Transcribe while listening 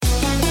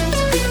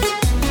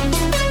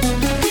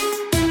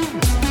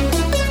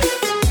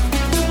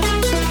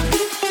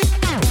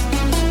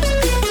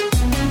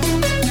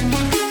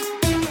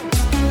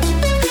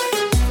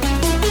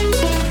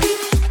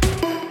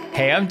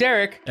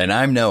Eric. And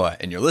I'm Noah,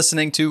 and you're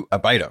listening to A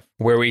Bite Of,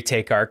 where we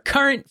take our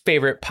current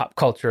favorite pop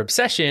culture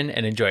obsession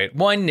and enjoy it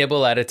one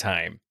nibble at a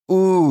time.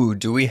 Ooh,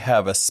 do we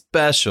have a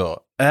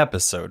special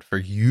episode for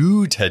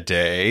you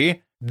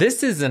today?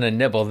 This isn't a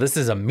nibble, this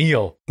is a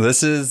meal.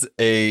 This is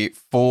a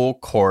full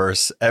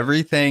course,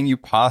 everything you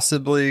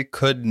possibly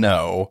could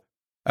know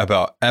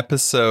about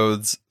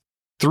episodes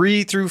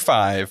 3 through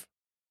 5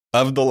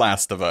 of The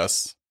Last of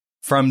Us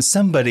from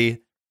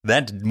somebody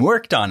that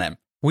worked on him.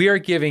 We are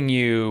giving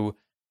you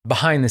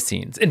behind the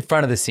scenes, in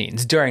front of the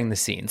scenes, during the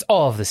scenes,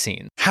 all of the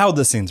scenes. How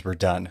the scenes were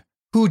done.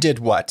 Who did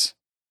what.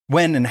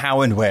 When and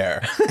how and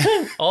where.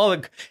 All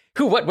the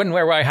who, what, when,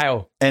 where, why,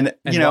 how. And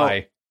you know,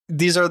 why.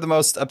 These are the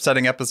most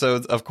upsetting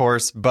episodes, of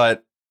course,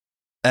 but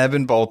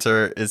Eben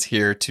Bolter is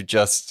here to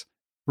just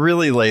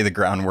really lay the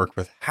groundwork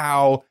with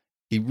how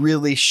he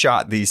really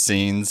shot these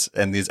scenes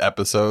and these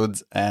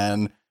episodes.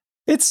 And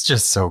it's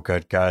just so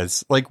good,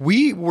 guys. Like,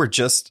 we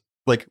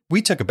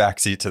took a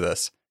backseat to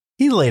this.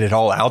 He laid it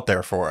all out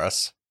there for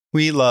us.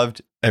 We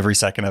loved every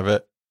second of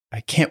it. I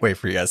can't wait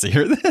for you guys to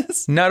hear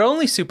this. Not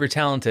only super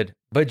talented,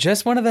 but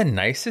just one of the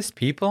nicest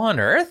people on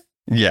earth.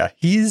 Yeah,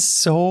 he's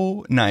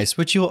so nice,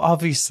 which you'll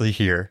obviously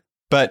hear.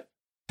 But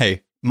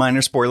hey,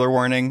 minor spoiler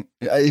warning.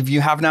 If you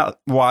have not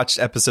watched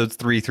episodes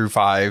 3 through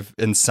 5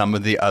 and some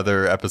of the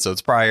other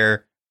episodes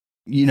prior,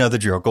 you know the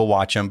drill. Go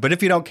watch them. But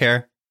if you don't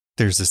care,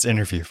 there's this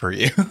interview for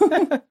you.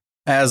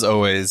 As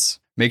always,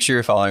 make sure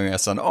you're following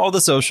us on all the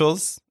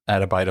socials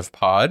at A Bite of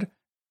Pod.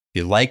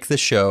 If you like the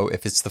show,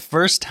 if it's the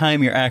first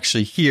time you're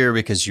actually here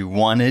because you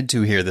wanted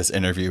to hear this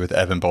interview with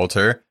Eben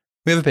Bolter,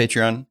 we have a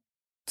Patreon.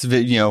 It's,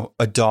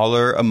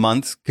 $1 a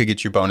month could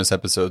get you bonus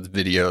episodes,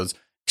 videos,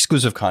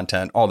 exclusive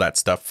content, all that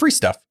stuff, free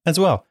stuff as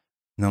well.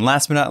 And then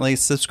last but not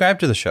least, subscribe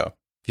to the show.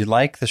 If you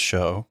like the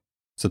show,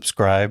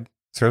 subscribe,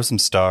 throw some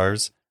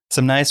stars,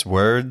 some nice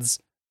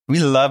words. We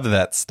love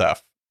that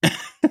stuff.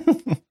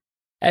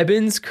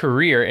 Eben's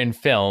career in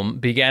film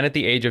began at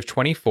the age of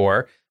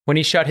 24 when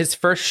he shot his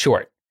first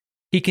short.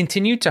 He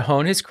continued to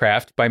hone his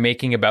craft by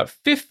making about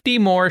 50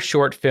 more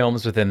short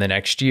films within the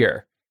next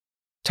year.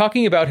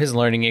 Talking about his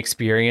learning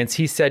experience,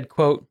 he said,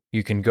 quote,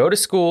 "You can go to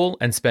school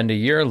and spend a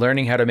year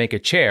learning how to make a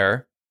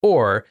chair,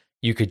 or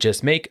you could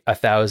just make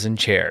 1,000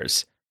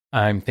 chairs."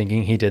 I'm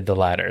thinking he did the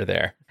latter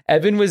there.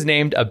 Eben was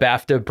named a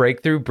BAFTA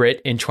Breakthrough Brit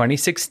in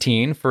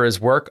 2016 for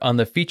his work on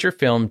the feature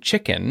film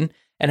Chicken,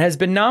 and has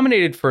been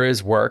nominated for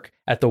his work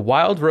at the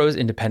Wild Rose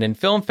Independent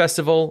Film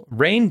Festival,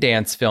 Rain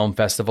Dance Film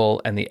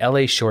Festival, and the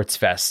LA Shorts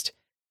Fest.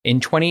 In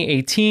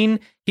 2018,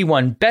 he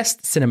won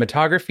Best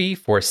Cinematography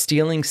for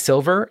Stealing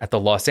Silver at the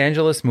Los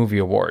Angeles Movie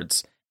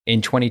Awards.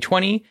 In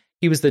 2020,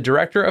 he was the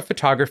director of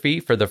photography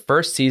for the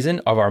first season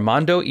of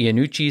Armando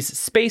Iannucci's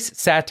space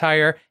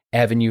satire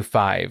Avenue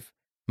 5.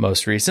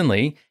 Most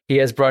recently, he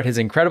has brought his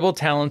incredible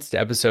talents to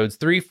episodes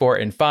 3, 4,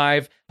 and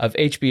 5 of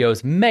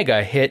HBO's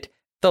mega hit,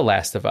 The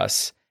Last of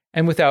Us.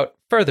 And without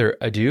further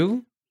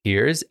ado,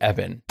 here's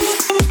Eben.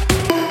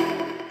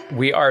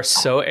 We are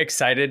so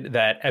excited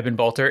that Eben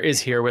Bolter is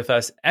here with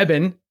us.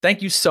 Eben,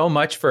 thank you so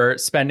much for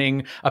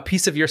spending a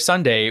piece of your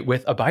Sunday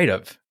with A Bite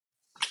Of.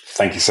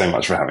 Thank you so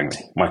much for having me.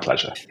 My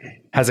pleasure.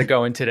 How's it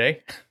going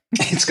today?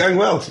 It's going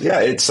well.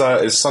 Yeah, it's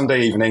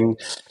Sunday evening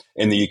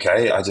in the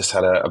UK. I just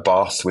had a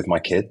bath with my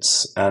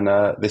kids, and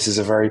this is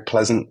a very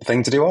pleasant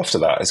thing to do after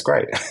that. It's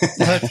great.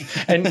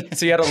 And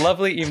so you had a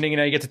lovely evening, and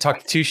now you get to talk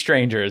to two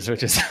strangers,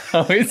 which is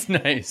always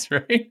nice,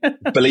 right?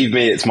 Believe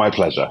me, it's my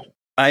pleasure.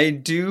 I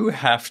do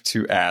have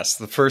to ask,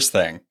 the first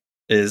thing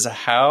is,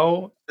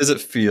 how does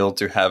it feel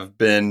to have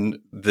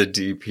been the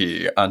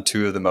DP on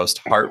two of the most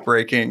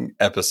heartbreaking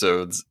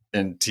episodes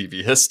in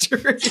TV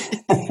history?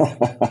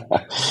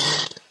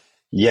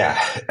 Yeah,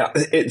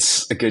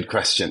 it's a good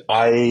question.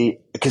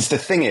 Because the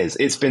thing is,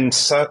 it's been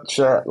such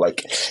a,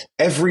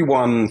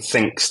 everyone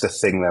thinks the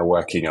thing they're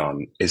working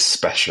on is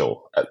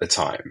special at the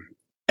time.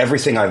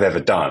 Everything I've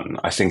ever done,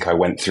 I think I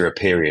went through a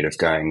period of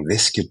going,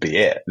 this could be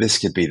it. This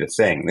could be the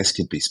thing. This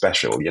could be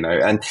special,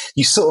 and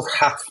you sort of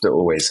have to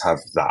always have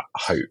that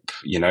hope,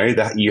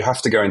 that you have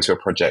to go into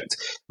a project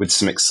with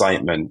some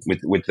excitement,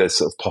 with the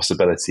sort of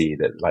possibility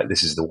that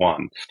this is the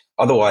one.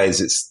 Otherwise,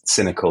 it's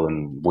cynical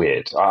and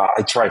weird.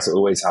 I try to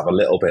always have a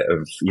little bit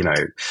of,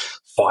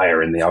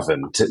 fire in the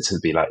oven to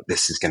be like,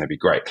 this is going to be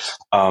great.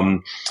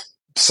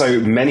 So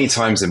many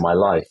times in my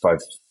life,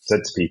 I've said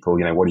to people,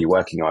 what are you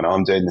working on? Oh,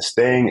 I'm doing this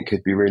thing. It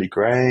could be really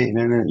great.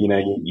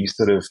 You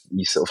sort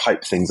of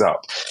hype things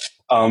up.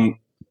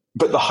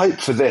 But the hype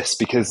for this,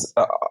 because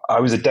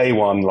I was a day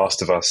one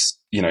Last of Us,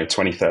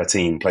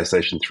 2013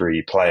 PlayStation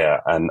 3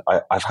 player, and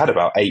I've had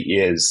about 8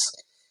 years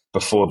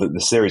before the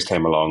series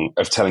came along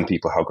of telling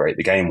people how great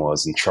the game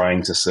was and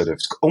trying to sort of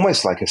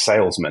almost like a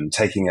salesman,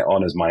 taking it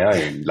on as my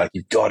own. Like,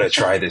 you've got to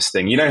try this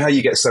thing. You know how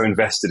you get so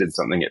invested in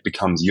something, it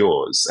becomes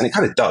yours. And it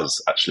kind of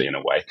does, actually, in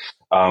a way.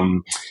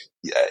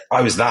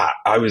 I was that.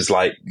 I was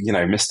like,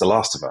 Mr.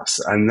 Last of Us.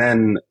 And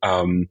then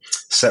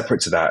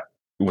separate to that,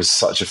 was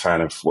such a fan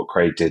of what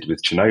Craig did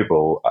with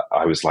Chernobyl.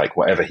 I was like,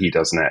 whatever he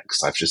does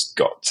next, I've just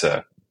got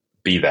to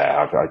be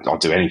there. I'll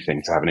do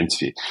anything to have an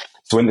interview.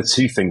 So when the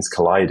two things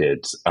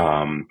collided,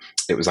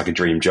 it was like a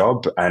dream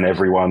job, and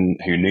everyone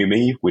who knew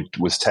me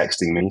was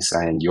texting me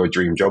saying, "Your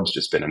dream job's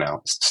just been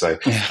announced." So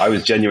I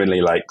was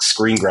genuinely like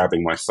screen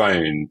grabbing my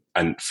phone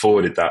and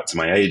forwarded that to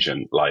my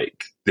agent,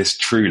 like, this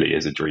truly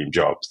is a dream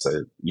job.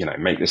 So,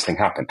 make this thing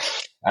happen.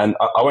 And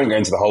I won't go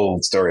into the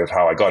whole story of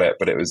how I got it,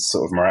 but it was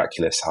sort of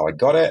miraculous how I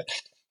got it.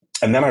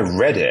 And then I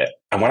read it.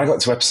 And when I got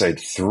to episode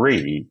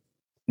 3,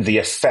 the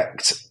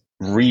effect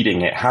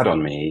reading it had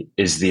on me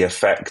is the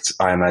effect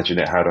I imagine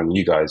it had on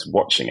you guys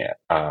watching it.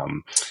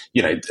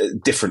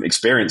 Different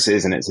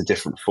experiences, and it's a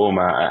different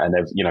format and,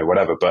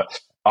 whatever. But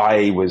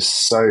I was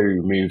so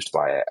moved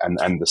by it.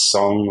 And the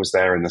song was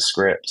there in the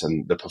script,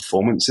 and the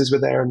performances were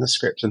there in the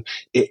script. And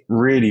it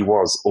really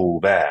was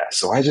all there.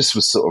 So I just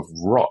was sort of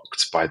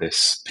rocked by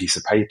this piece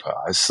of paper.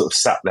 I sort of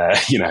sat there,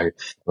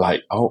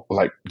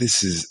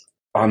 this is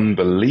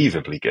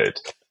unbelievably good.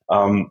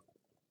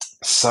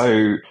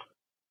 So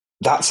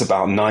that's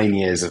about 9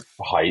 years of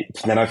hype.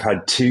 And then I've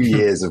had 2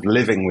 years of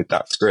living with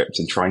that script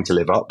and trying to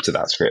live up to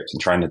that script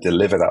and trying to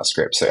deliver that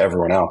script so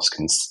everyone else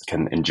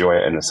can enjoy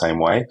it in the same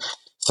way.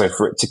 So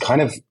for it to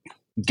kind of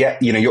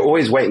get, you're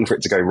always waiting for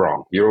it to go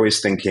wrong. You're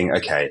always thinking,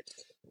 okay,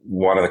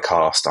 one of the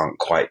cast aren't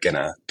quite going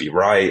to be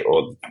right,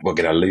 or we're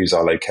going to lose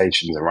our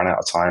locations and run out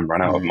of time,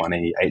 run out of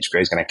money.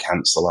 HBO is going to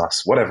cancel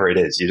us, whatever it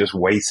is. You're just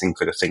waiting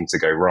for the thing to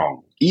go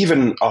wrong.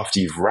 Even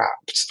after you've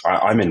wrapped,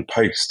 I'm in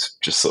post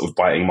just sort of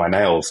biting my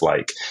nails.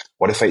 Like,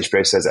 what if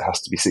HBO says it has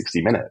to be 60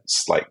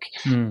 minutes? Like,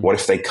 what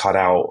if they cut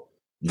out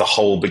the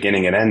whole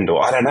beginning and end?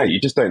 Or I don't know.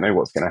 You just don't know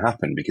what's going to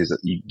happen because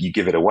you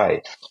give it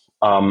away.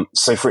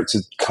 So for it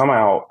to come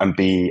out and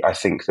be, I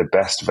think, the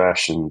best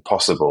version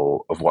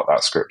possible of what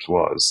that script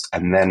was,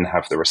 and then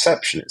have the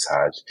reception it's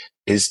had,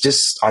 is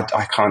just,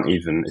 I can't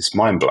even, it's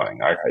mind blowing.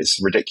 It's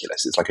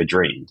ridiculous. It's like a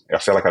dream. I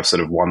feel like I've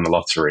sort of won the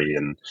lottery,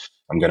 and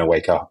I'm going to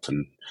wake up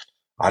and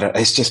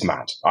it's just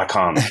mad. I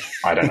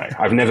don't know.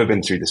 I've never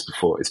been through this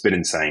before. It's been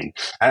insane.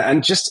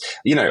 And just,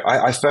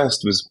 I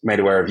first was made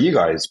aware of you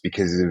guys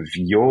because of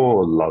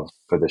your love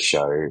for the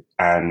show,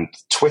 and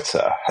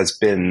Twitter has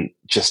been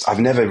just, I've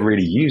never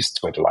really used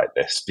Twitter like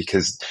this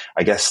because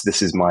I guess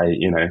this is my,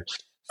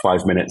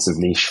 5 minutes of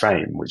niche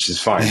fame, which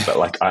is fine. But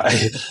like,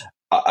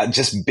 I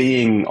just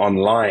being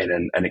online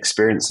and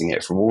experiencing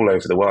it from all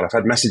over the world. I've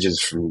had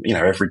messages from,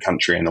 every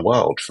country in the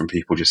world from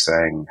people just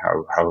saying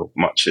how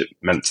much it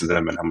meant to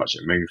them and how much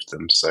it moved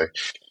them. So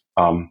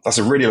that's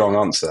a really long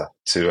answer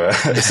to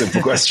a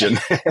simple question.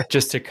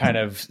 Just to kind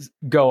of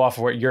go off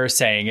of what you're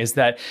saying is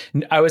that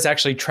I was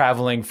actually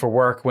traveling for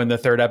work when the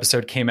 3rd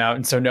episode came out.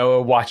 And so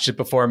Noah watched it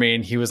before me,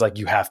 and he was like,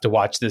 you have to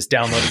watch this,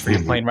 download it for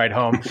your plane ride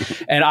home.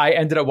 And I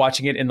ended up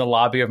watching it in the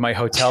lobby of my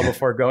hotel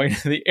before going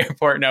to the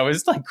airport. And I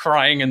was like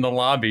crying in the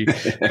lobby,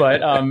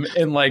 but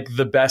in like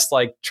the best,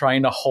 like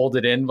trying to hold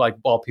it in, like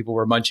while people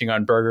were munching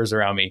on burgers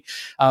around me.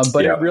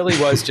 But It really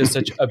was just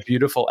such a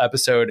beautiful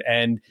episode.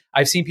 And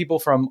I've seen people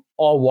from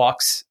all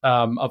walks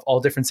of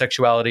all different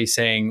sexualities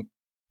saying,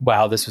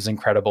 wow, this was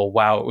incredible.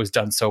 Wow, it was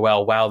done so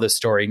well. Wow, this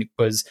story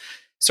was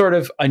sort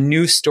of a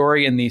new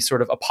story in the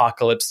sort of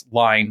apocalypse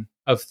line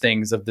of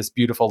things, of this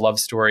beautiful love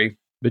story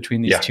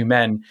between these two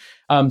men.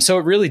 So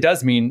it really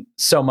does mean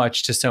so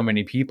much to so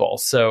many people.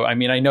 So, I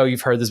mean, I know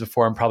you've heard this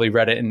before and probably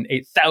read it in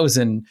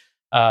 8,000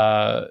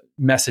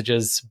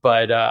 messages,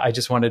 but I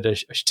just wanted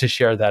to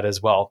share that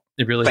as well.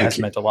 It really has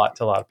meant a lot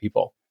to a lot of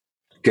people.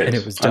 Good. And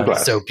it was done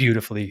so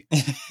beautifully.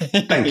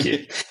 Thank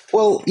you.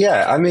 Well,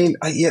 yeah, I mean,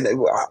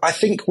 I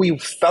think we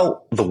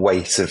felt the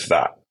weight of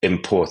that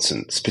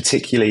importance,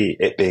 particularly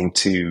it being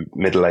two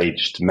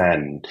middle-aged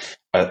men,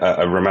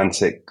 a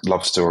romantic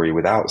love story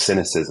without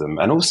cynicism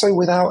and also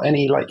without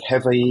any like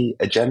heavy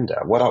agenda.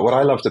 What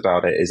I loved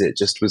about it is it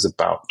just was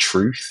about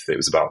truth. It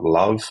was about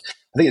love.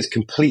 I think it's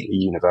completely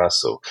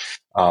universal.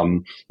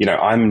 I'm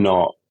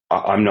not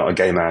a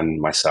gay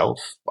man myself.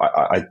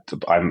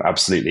 I'm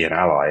absolutely an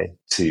ally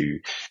to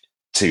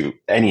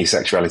any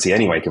sexuality,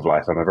 any wake of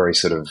life. I'm a very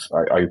sort of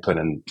open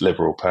and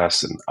liberal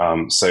person.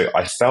 So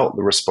I felt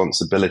the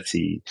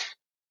responsibility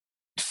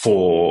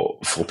for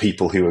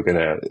people who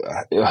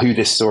who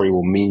this story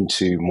will mean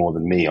to more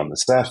than me on the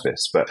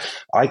surface. But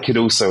I could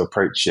also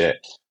approach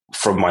it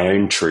from my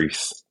own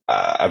truth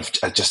of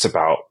just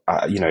about,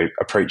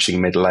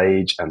 approaching middle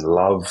age and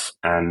love.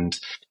 And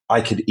I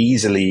could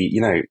easily,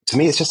 to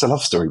me, it's just a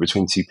love story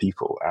between two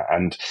people.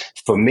 And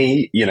for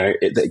me,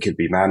 it could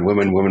be man,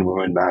 woman, woman,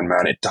 woman, man,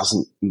 man. It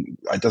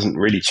doesn't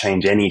really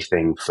change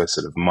anything for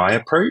sort of my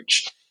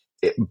approach.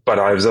 But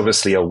I was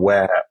obviously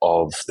aware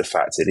of the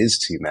fact it is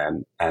two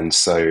men. And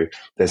so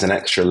there's an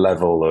extra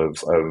level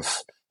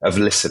of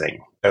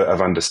listening,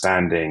 of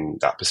understanding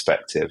that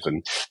perspective.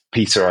 And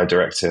Peter, our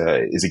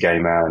director, is a gay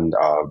man.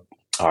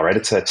 Our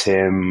editor,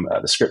 Tim,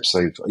 the script.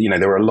 So,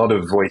 there were a lot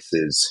of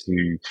voices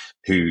who,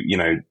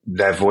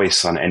 their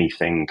voice on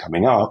anything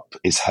coming up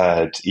is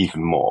heard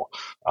even more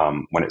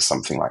when it's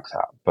something like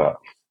that. But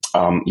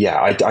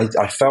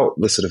I felt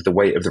the sort of the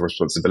weight of the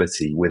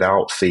responsibility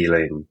without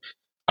feeling,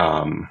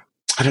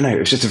 I don't know, it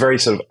was just a very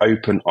sort of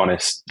open,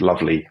 honest,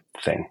 lovely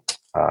thing.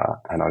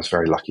 And I was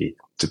very lucky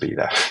to be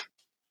there.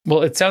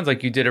 Well, it sounds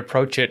like you did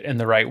approach it in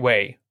the right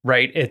way,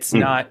 right? It's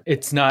not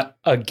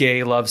a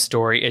gay love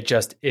story. It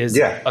just is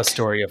a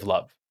story of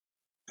love.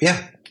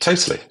 Yeah,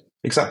 totally.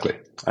 Exactly.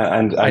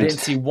 And I didn't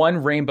see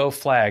one rainbow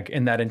flag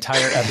in that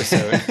entire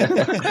episode.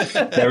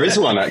 There is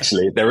one,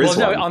 actually. There is one.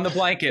 No, on the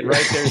blanket,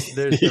 right? There's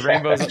the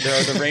rainbows. There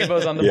are the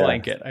rainbows on the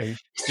blanket. I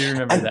do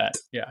remember that.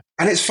 Yeah.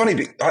 And it's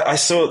funny.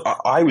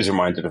 I was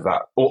reminded of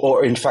that,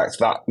 or in fact,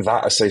 that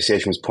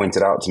association was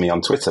pointed out to me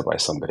on Twitter by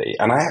somebody.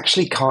 And I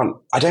actually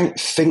I don't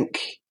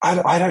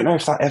know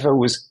if that ever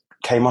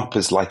came up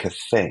as like a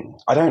thing.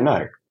 I don't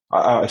know.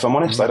 If I'm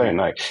honest, I don't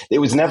know. It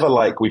was never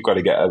like, we've got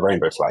to get a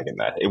rainbow flag in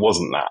there. It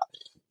wasn't that.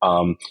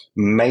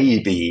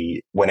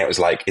 Maybe when it was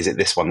like, is it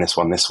this one, this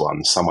one, this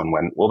one? Someone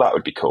went, well, that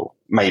would be cool.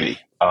 Maybe.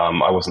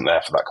 I wasn't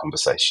there for that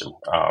conversation.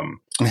 I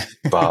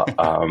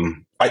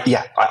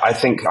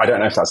think, I don't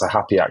know if that's a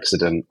happy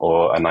accident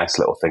or a nice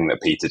little thing that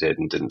Peter did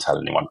and didn't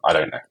tell anyone. I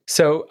don't know.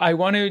 So I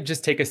want to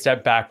just take a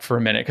step back for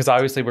a minute, because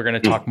obviously we're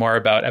going to talk more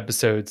about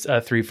episodes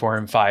 3, 4,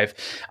 and 5.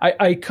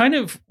 I kind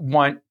of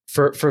want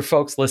for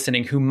folks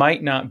listening who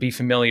might not be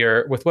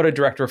familiar with what a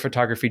director of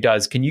photography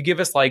does, can you give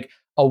us like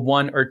a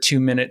 1 or 2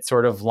 minute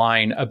sort of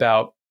line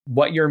about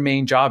what your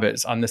main job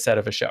is on the set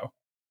of a show?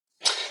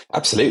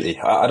 Absolutely.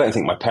 I don't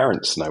think my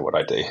parents know what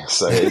I do,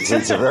 so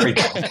it's a very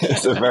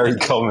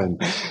common.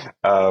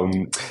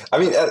 And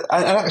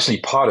actually,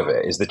 part of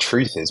it is, the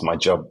truth is my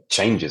job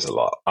changes a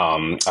lot.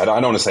 I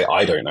don't want to say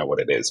I don't know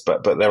what it is,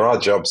 but there are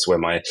jobs where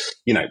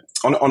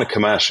on a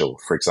commercial,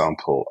 for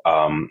example,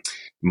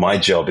 my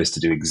job is to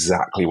do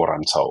exactly what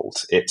I'm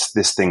told.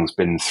 This thing's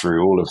been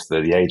through all of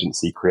the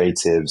agency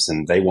creatives,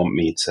 and they want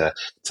me to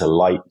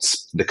light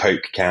the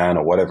Coke can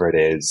or whatever it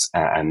is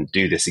and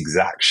do this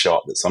exact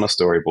shot that's on a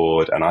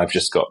storyboard. And I've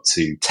just got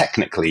to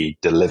technically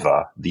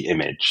deliver the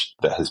image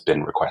that has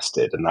been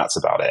requested. And that's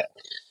about it.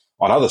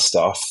 On other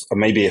stuff,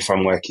 maybe if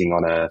I'm working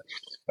on a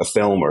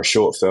film or a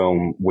short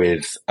film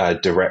with a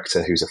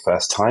director who's a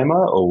first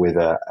timer, or with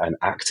an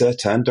actor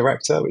turned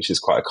director, which is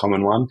quite a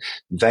common one,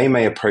 they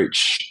may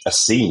approach a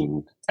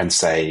scene and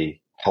say,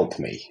 help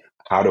me.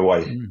 How do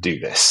I do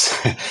this?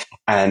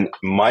 And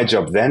my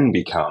job then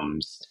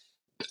becomes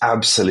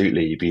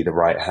absolutely be the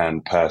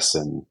right-hand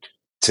person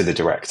to the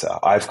director.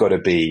 I've got to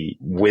be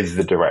with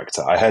the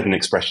director. I heard an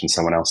expression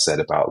someone else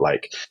said about,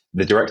 like,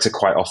 the director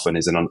quite often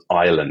is on an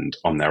island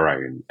on their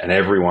own, and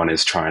everyone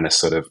is trying to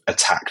sort of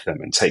attack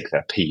them and take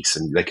their piece,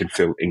 and they can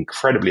feel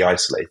incredibly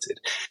isolated.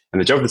 And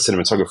the job of the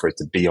cinematographer is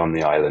to be on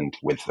the island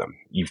with them.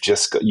 You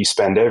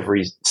spend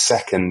every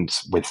second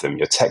with them.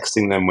 You're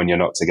texting them when you're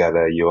not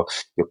together. You're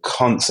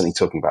constantly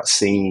talking about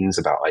scenes,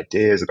 about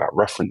ideas, about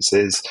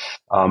references.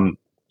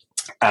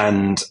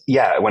 And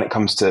yeah, when it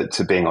comes to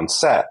being on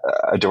set,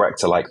 a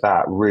director like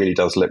that really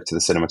does look to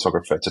the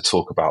cinematographer to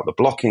talk about the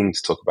blocking,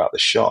 to talk about the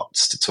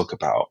shots, to talk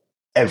about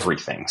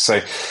everything.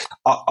 So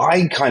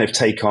I kind of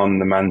take on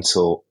the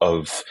mantle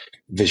of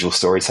visual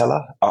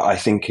storyteller. I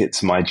think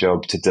it's my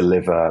job to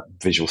deliver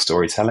visual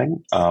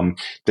storytelling.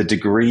 The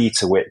degree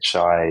to which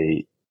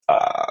I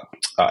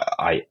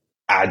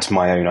add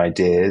my own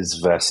ideas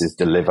versus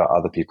deliver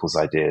other people's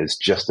ideas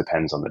just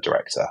depends on the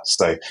director.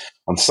 So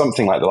on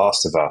something like The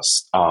Last of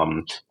Us,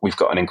 we've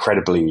got an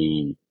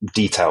incredibly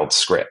detailed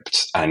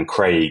script, and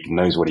Craig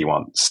knows what he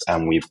wants,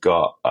 and we've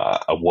got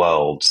a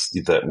world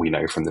that we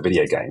know from the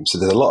video game. So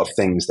there's a lot of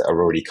things that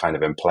are already kind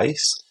of in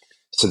place.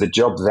 So the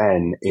job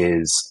then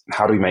is,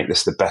 how do we make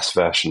this the best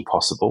version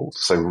possible?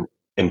 So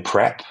in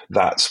prep,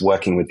 that's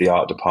working with the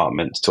art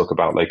department to talk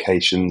about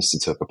locations, to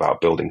talk about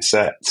building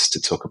sets,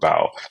 to talk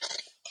about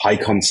high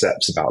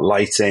concepts about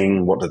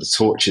lighting. What do the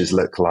torches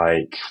look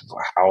like?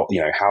 How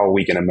are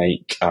we going to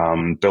make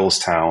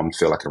Billstown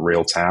feel like a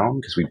real town?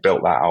 Because we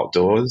built that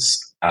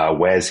outdoors.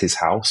 Where's his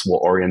house?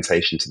 What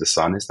orientation to the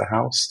sun is the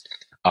house?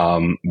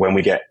 When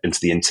we get into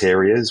the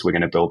interiors, we're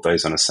going to build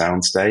those on a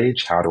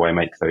soundstage. How do I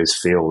make those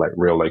feel like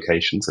real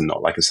locations and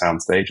not like a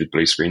soundstage with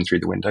blue screen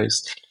through the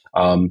windows?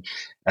 And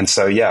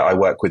so, yeah, I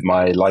work with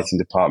my lighting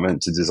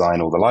department to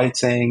design all the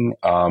lighting.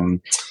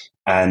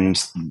 And,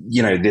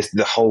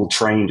 the whole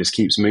train just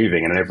keeps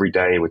moving. And every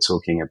day we're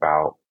talking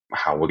about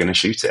how we're going to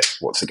shoot it.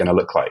 What's it going to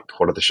look like?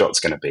 What are the shots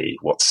going to be?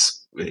 Are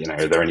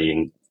there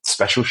any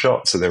special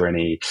shots? Are there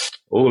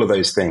all of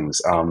those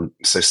things?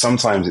 So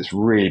sometimes it's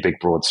really big,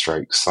 broad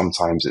strokes.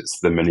 Sometimes it's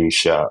the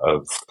minutiae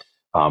of,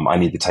 I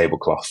need the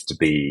tablecloth to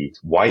be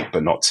white,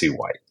 but not too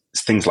white.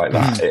 It's things like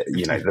that.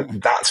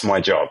 That's my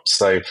job.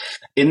 So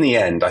in the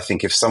end, I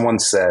think if someone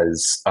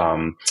says,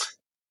 The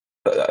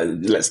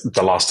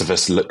Last of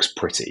Us looks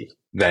pretty,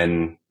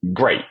 then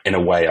great. In a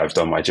way, I've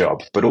done my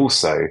job. But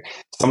also,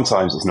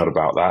 sometimes it's not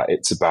about that.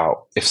 It's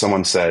about, if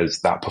someone says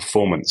that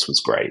performance was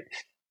great,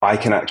 I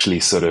can actually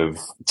sort of,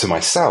 to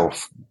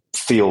myself,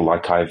 feel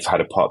like I've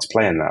had a part to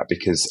play in that,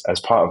 because as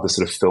part of the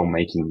sort of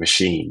filmmaking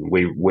machine,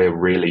 we're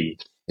really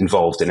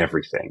involved in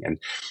everything. And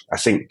I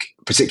think,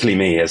 particularly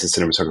me as a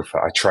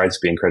cinematographer, I try to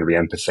be incredibly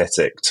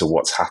empathetic to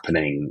what's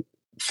happening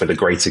for the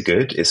greater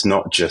good. It's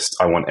not just,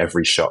 I want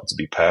every shot to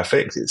be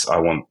perfect. It's, I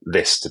want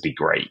this to be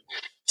great.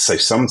 So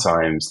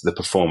sometimes the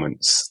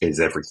performance is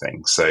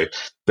everything. So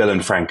Bill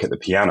and Frank at the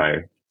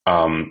piano,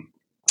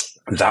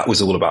 that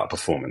was all about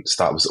performance.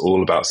 That was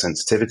all about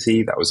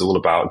sensitivity. That was all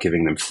about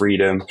giving them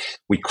freedom.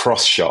 We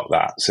cross-shot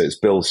that. So it's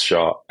Bill's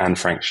shot and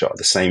Frank's shot at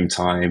the same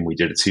time. We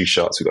did 2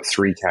 shots. We got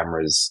 3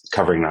 cameras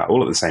covering that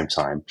all at the same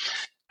time.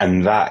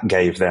 And that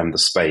gave them the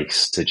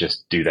space to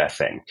just do their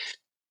thing.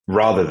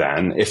 Rather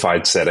than if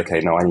I'd said, okay,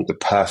 no, I need the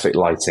perfect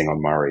lighting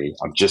on Murray.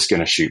 I'm just going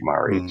to shoot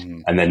Murray.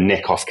 And then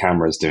Nick off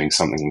camera is doing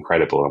something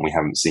incredible and we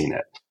haven't seen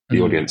it.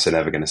 The audience are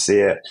never going to see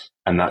it.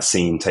 And that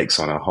scene takes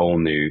on a whole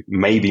new,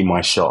 maybe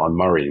my shot on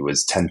Murray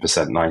was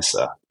 10%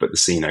 nicer, but the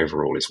scene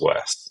overall is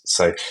worse.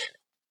 So,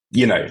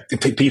 you know,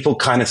 people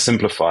kind of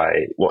simplify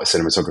what a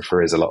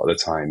cinematographer is a lot of the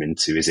time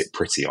into, is it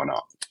pretty or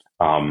not?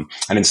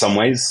 And in some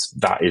ways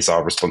that is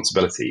our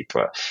responsibility.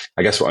 But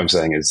I guess what I'm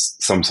saying is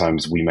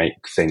sometimes we make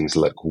things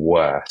look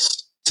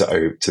worse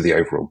to the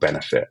overall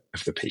benefit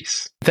of the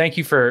piece. Thank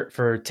you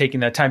for taking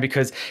that time,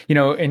 because, you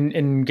know,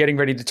 in getting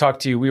ready to talk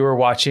to you, we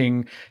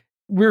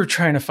were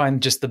trying to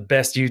find just the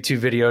best YouTube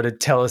video to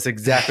tell us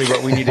exactly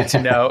what we needed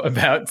to know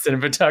about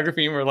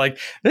cinematography. And we're like,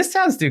 this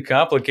sounds too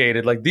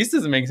complicated. Like, this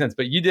doesn't make sense,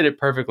 but you did it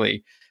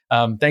perfectly.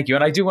 Thank you.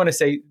 And I do want to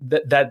say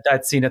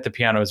that scene at the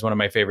piano is one of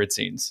my favorite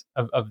scenes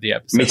of the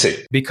episode. Me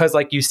too. Because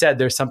like you said,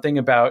 there's something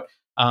about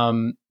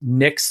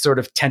Nick's sort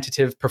of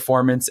tentative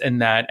performance in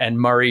that, and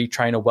Murray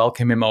trying to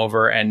welcome him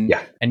over and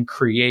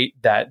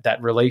create that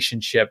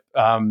relationship.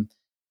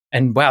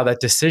 And wow, that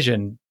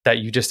decision that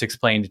you just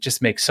explained, it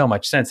just makes so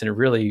much sense. And it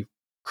really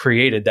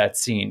created that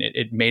scene.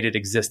 It made it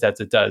exist as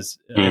it does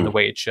in the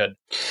way it should.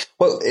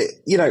 Well,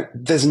 you know,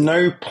 there's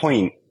no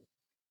point.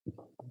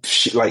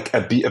 Like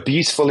a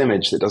beautiful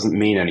image that doesn't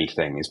mean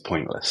anything is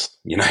pointless,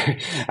 you know?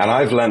 And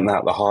I've learned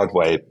that the hard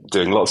way,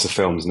 doing lots of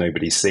films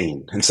nobody's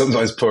seen, and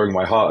sometimes pouring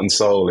my heart and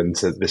soul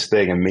into this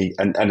thing,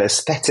 and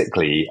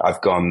aesthetically, I've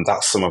gone,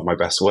 that's some of my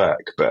best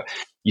work. But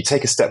you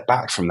take a step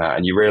back from that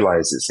and you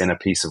realize it's in a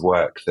piece of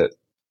work that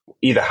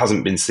either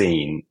hasn't been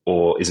seen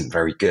or isn't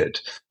very good,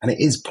 and it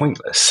is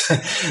pointless.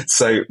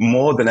 So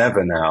more than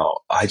ever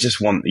now, I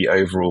just want the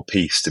overall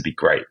piece to be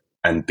great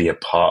and be a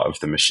part of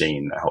the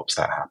machine that helps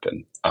that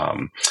happen.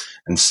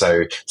 And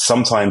so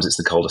sometimes it's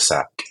the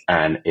cul-de-sac,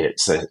 and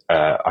it's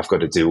I've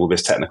got to do all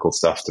this technical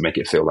stuff to make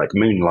it feel like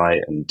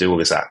moonlight and do all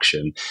this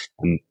action,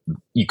 and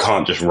you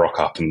can't just rock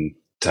up and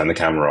turn the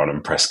camera on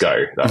and press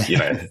go. That, you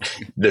know,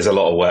 there's a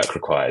lot of work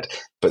required.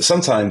 But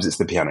sometimes it's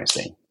the piano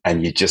scene,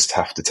 and you just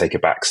have to take a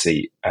back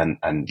seat and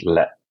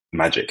let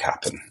magic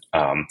happen.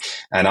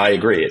 And I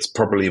agree, it's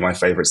probably my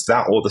favorites.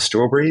 That or the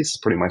strawberries,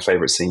 probably my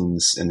favorite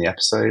scenes in the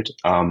episode.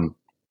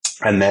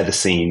 And they're the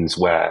scenes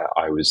where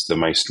I was the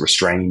most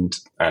restrained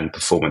and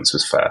performance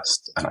was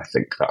first. And I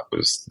think that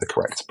was the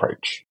correct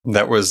approach.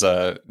 That was,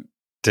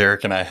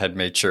 Derek and I had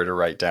made sure to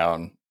write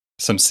down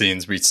some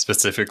scenes we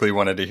specifically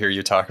wanted to hear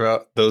you talk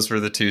about. Those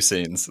were the 2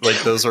 scenes.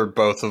 Like, those are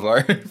both of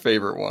our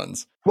favorite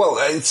ones. Well,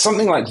 it's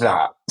something like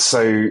that.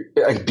 So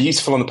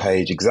beautiful on the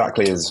page,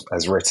 exactly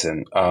as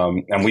written.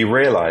 And we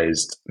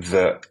realized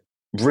that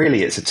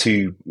really it's a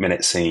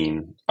 2-minute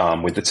scene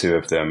with the 2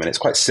 of them, and it's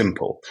quite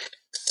simple.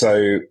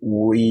 So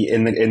we,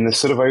 in the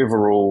sort of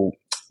overall,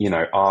 you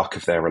know, arc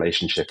of their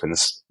relationship and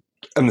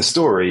the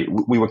story,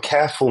 we were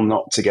careful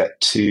not to get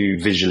too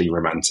visually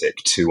romantic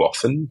too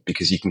often,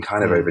 because you can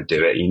kind of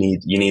overdo it.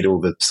 You need all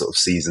the sort of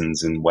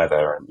seasons and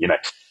weather, and you know.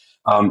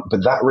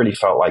 But that really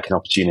felt like an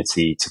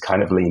opportunity to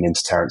kind of lean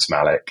into Terrence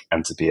Malick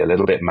and to be a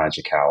little bit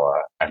magic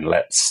hour, and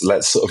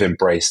let's sort of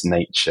embrace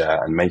nature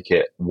and make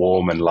it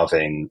warm and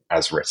loving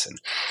as written.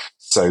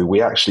 So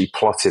we actually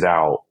plotted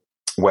out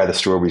where the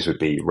strawberries would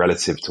be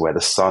relative to where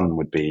the sun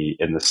would be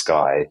in the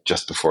sky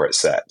just before it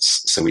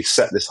sets. So we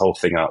set this whole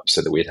thing up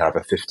so that we'd have a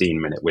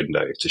 15-minute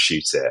window to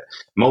shoot it.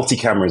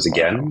 Multi-cameras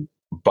again,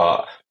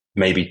 but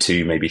maybe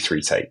 2, maybe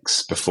 3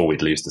 takes before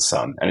we'd lose the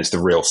sun. And it's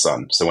the real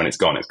sun. So when it's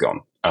gone, it's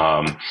gone.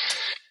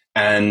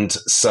 And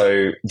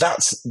so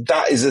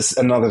that is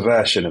another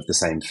version of the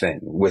same thing.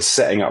 We're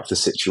setting up the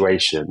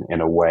situation in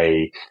a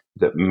way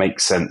that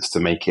makes sense to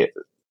make it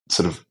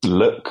sort of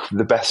look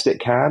the best it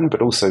can,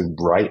 but also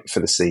right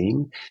for the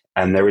scene.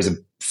 And there is a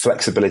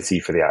flexibility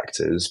for the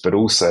actors, but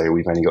also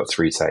we've only got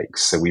 3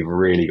 takes. So we've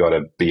really got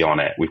to be on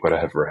it. We've got to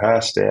have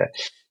rehearsed it.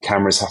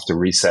 Cameras have to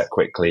reset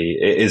quickly.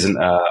 It isn't,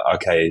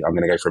 okay, I'm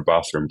going to go for a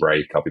bathroom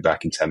break. I'll be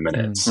back in 10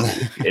 minutes.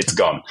 It's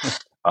gone.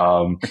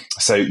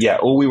 So yeah,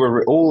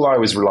 all I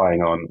was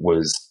relying on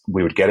was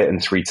we would get it in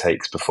 3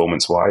 takes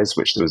performance wise,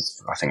 which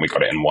was, I think we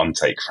got it in 1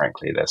 take,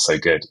 frankly, they're so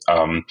good.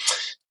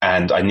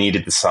 And I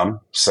needed the sun.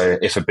 So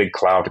if a big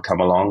cloud had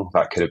come along,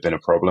 that could have been a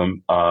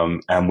problem.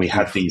 And we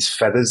had these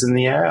feathers in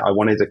the air. I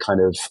wanted to kind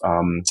of,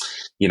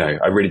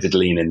 I really did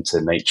lean into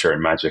nature and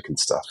magic and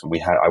stuff. And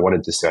I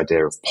wanted this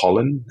idea of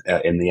pollen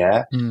in the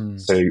air.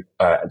 So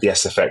the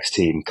SFX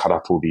team cut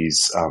up all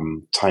these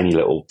tiny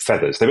little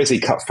feathers. They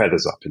basically cut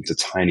feathers up into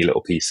tiny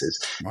little pieces,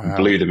 and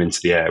blew them into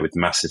the air with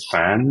massive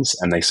fans.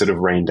 And they sort of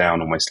rain down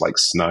almost like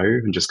snow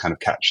and just kind of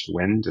catch the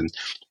wind. And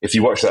if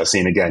you watch that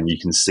scene again, you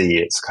can see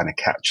it's kind of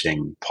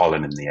catching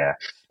pollen in the air.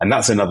 And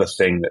that's another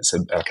thing that's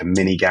like a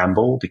mini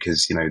gamble,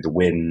 because, you know, the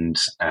wind,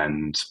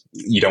 and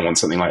you don't want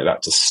something like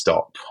that to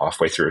stop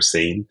halfway through a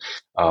scene.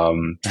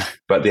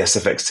 But the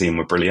SFX team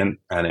were brilliant,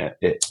 and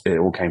it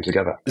all came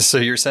together. So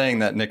you're saying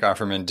that Nick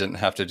Offerman didn't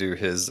have to do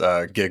his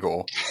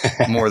giggle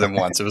more than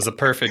once. It was a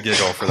perfect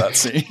giggle for that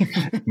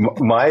scene.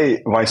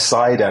 My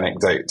side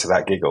anecdote to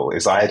that giggle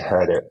is I had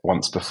heard it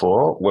once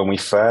before when we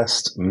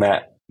first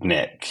met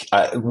Nick.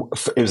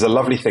 It was a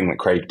lovely thing that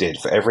Craig did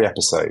for every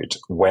episode,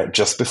 where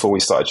just before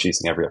we started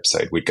shooting every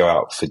episode, we'd go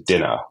out for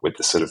dinner with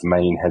the sort of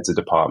main heads of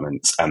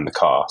departments and the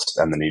cast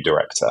and the new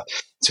director.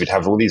 So we'd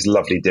have all these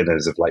lovely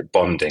dinners of like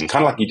bonding,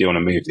 kind of like you do on a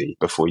movie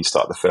before you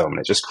start the film. And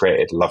it just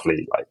created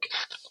lovely like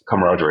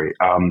camaraderie.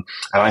 And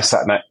I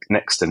sat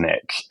next to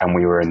Nick, and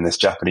we were in this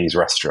Japanese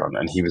restaurant,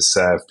 and he was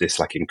served this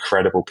like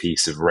incredible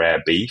piece of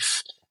rare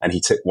beef. And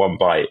he took one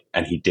bite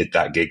and he did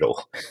that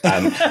giggle.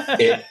 And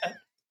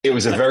it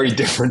was a very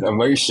different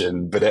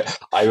emotion, but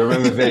I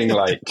remember being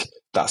like,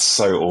 that's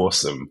so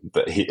awesome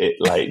that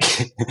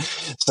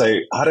so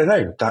I don't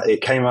know, that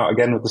it came out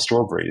again with the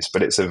strawberries,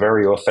 but it's a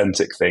very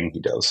authentic thing he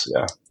does.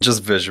 Yeah.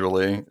 Just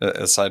visually,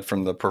 aside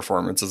from the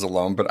performances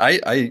alone, but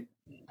I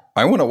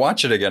want to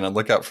watch it again and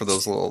look out for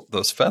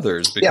those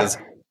feathers, because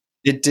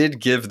it did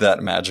give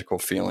that magical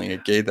feeling.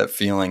 It gave that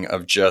feeling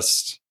of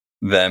just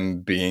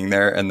them being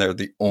there, and they're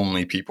the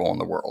only people in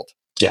the world.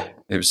 Yeah.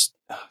 It was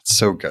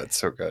so good,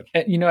 so good.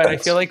 And, you know, and I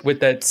feel like with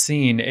that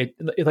scene, it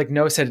like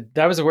Noah said,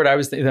 that was the word I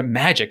was thinking, the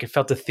magic. It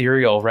felt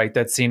ethereal, right?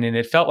 That scene. And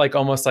it felt like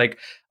almost like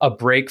a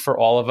break for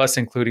all of us,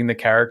 including the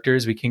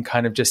characters. We can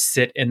kind of just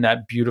sit in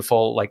that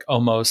beautiful, like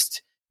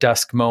almost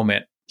dusk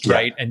moment,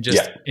 right? And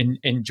just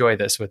enjoy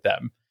this with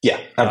them. Yeah,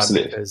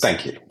 absolutely.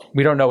 Thank you.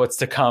 We don't know what's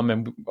to come,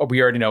 and we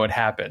already know what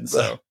happens.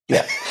 So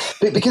yeah,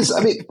 because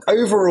I mean,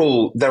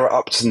 overall, there are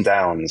ups and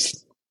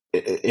downs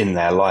in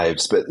their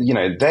lives, but you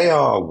know, they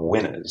are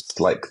winners.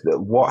 Like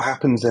what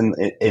happens in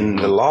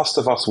the Last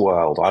of Us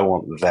world, I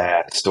want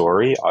their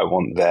story, I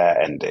want their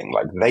ending.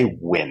 Like they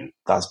win.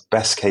 That's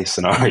best case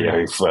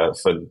scenario for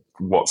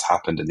what's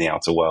happened in the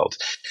outer world.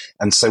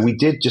 And so we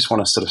did just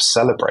want to sort of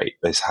celebrate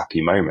those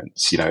happy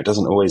moments. You know, it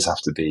doesn't always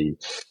have to be,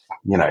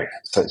 you know,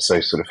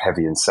 so sort of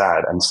heavy and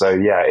sad. And so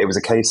yeah, it was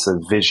a case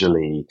of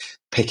visually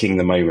picking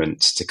the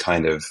moments to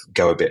kind of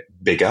go a bit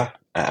bigger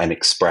and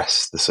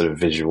express the sort of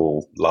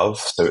visual love.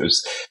 So it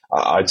was,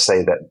 I'd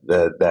say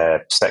that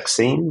their sex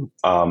scene,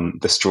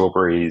 the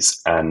strawberries,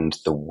 and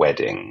the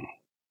wedding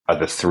are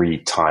the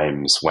 3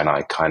 times when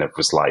I kind of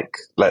was like,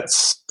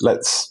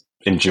 let's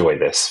enjoy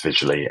this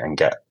visually and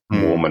get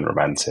warm and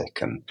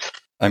romantic. And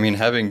I mean,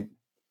 having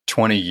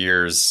 20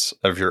 years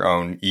of your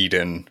own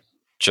Eden,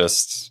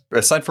 just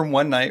aside from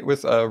one night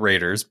with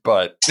Raiders,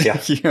 but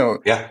you know,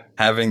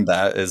 having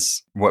that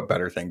is, what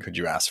better thing could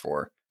you ask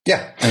for?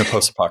 Yeah. In a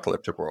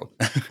post-apocalyptic world.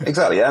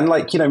 Exactly. And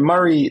like, you know,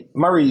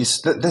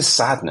 Murray's, there's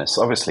sadness,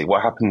 obviously.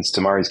 What happens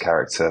to Murray's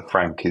character,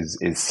 Frank, is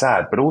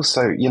sad, but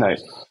also, you know,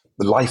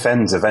 life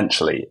ends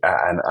eventually.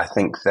 And I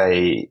think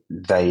they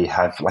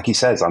have, like he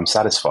says, I'm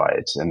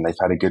satisfied, and they've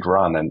had a good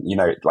run. And, you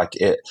know, like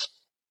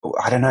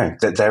I don't know,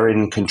 that they're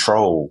in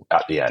control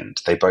at the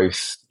end. They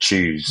both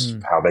choose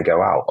how they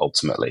go out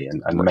ultimately.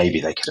 And maybe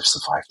they could have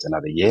survived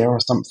another year or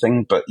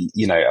something. But,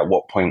 you know, at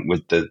what point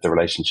would the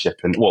relationship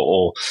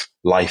or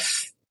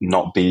life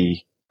not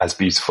be as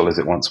beautiful as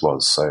it once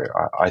was? So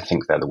I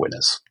think they're the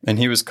winners. And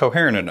he was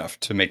coherent enough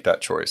to make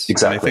that choice.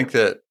 Exactly. And I think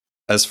that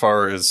as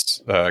far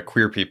as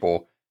queer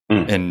people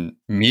in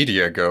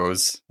media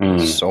goes,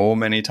 so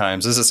many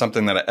times, this is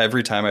something that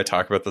every time I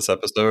talk about this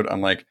episode,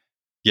 I'm like,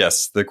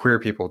 yes, the queer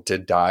people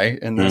did die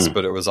in this,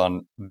 but it was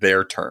on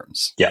their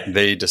terms. Yeah.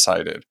 They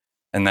decided.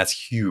 And that's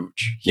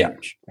huge.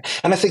 Huge. Yeah.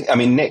 And I think, I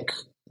mean, Nick,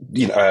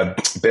 you know,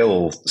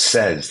 Bill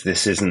says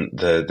this isn't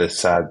the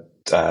sad,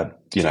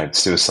 you know,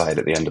 suicide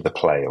at the end of the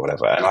play or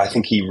whatever. And I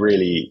think he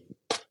really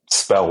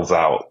spells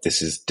out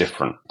this is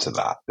different to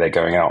that. They're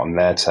going out on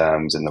their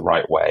terms in the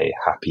right way,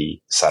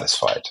 happy,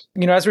 satisfied.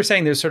 You know, as we're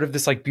saying, there's sort of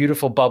this like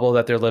beautiful bubble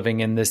that they're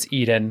living in, this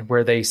Eden,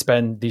 where they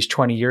spend these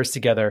 20 years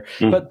together.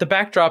 But the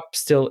backdrop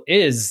still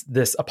is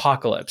this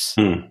apocalypse.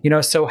 You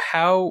know, so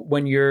how,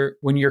 when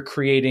you're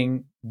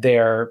creating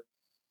their,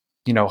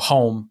 you know,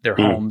 home, their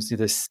homes,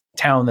 this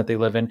town that they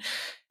live in,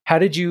 how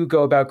did you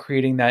go about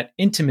creating that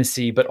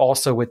intimacy, but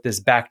also with this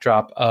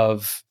backdrop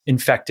of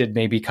infected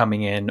maybe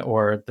coming in,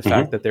 or the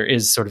fact that there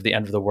is sort of the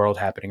end of the world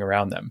happening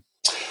around them?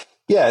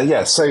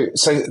 Yeah. So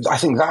I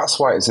think that's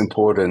why it's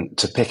important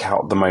to pick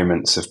out the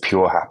moments of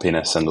pure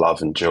happiness and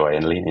love and joy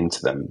and lean into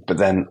them. But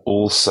then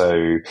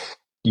also,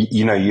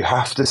 you know, you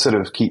have to sort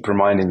of keep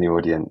reminding the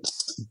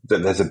audience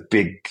that there's a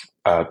big,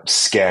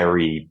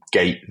 scary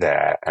gate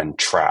there and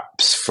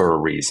traps for a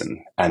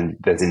reason. And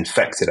there's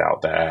infected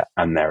out there,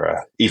 and there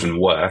are even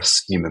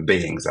worse human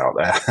beings out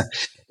there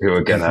who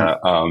are gonna,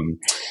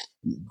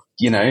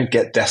 you know,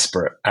 get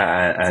desperate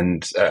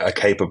and are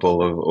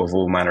capable of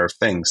all manner of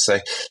things. So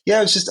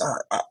yeah, it's just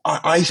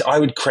I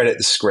would credit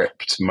the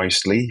script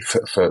mostly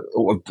for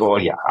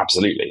yeah,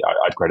 absolutely.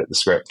 I'd credit the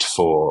script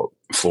for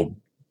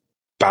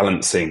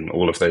balancing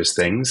all of those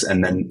things,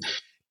 and then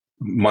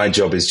my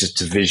job is just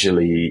to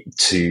visually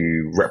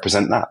to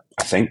represent that,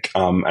 I think.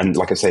 And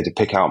like I say, to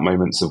pick out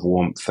moments of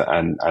warmth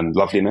and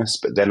loveliness,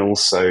 but then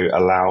also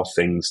allow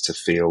things to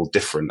feel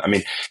different. I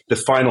mean, the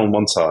final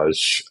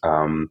montage,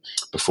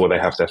 before they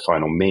have their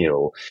final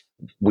meal,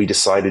 we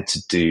decided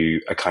to do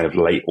a kind of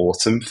late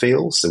autumn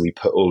feel. So we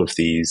put all of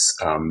these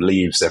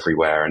leaves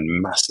everywhere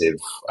and massive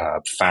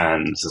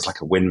fans as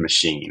like a wind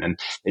machine. And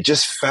it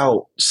just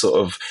felt sort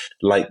of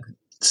like,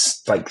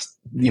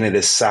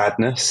 there's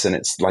sadness, and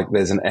it's like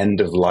there's an end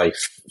of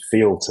life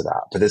feel to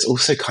that, but there's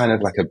also kind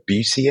of like a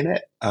beauty in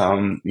it,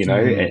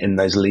 in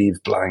those leaves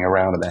blowing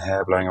around and their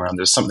hair blowing around.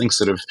 There's something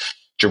sort of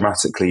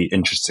dramatically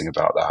interesting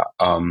about that.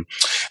 And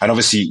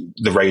obviously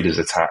the Raiders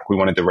attack, we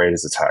wanted the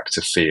Raiders attack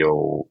to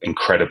feel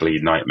incredibly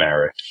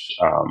nightmarish,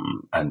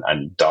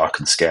 and dark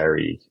and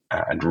scary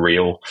and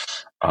real.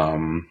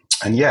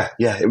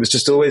 It was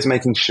just always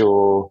making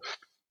sure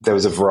there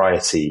was a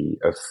variety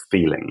of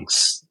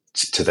feelings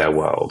to their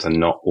world,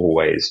 and not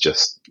always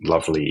just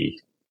lovely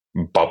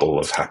bubble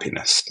of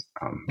happiness.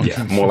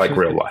 More like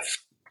real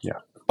life. Yeah.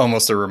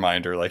 Almost a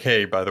reminder, like,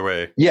 hey, by the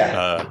way,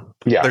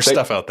 there's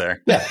stuff out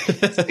there. Yeah,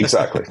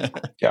 exactly.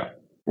 Yeah.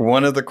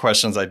 One of the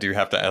questions I do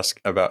have to ask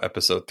about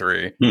episode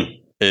 3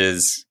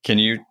 is, can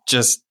you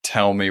just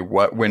tell me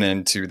what went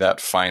into that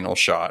final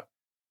shot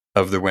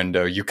of the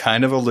window? You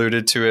kind of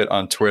alluded to it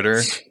on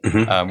Twitter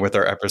with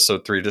our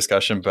episode 3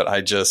 discussion, but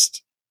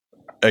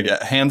again,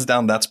 hands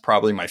down, that's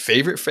probably my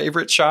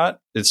favorite shot.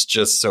 It's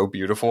just so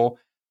beautiful.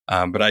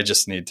 But I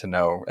just need to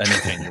know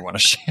anything you want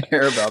to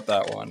share about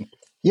that one.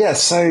 Yeah,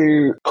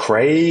 so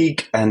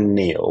Craig and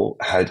Neil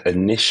had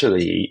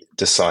initially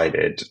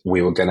decided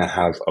we were going to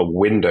have a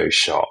window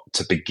shot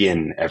to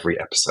begin every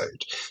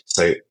episode.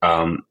 So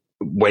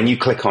when you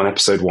click on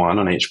episode 1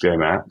 on HBO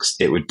Max,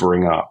 it would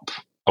bring up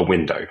a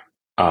window,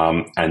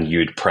 and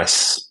you'd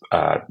press,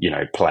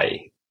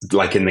 play,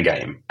 like in the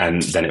game,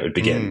 and then it would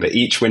begin. But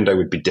each window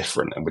would be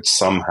different and would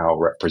somehow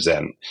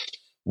represent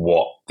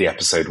what the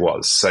episode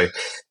was. So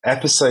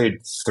episode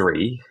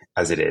 3,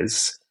 as it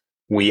is,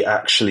 we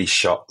actually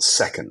shot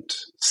second.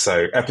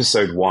 So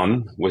episode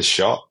 1 was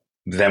shot,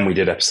 then we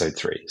did episode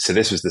 3. So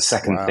this was the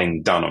second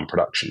thing done on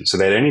production. So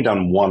they'd only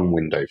done one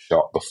window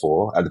shot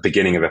before, at the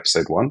beginning of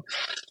episode 1.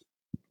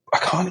 I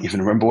can't even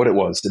remember what it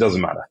was. It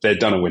doesn't matter. They'd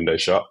done a window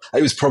shot.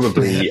 It was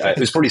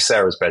probably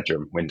Sarah's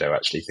bedroom window,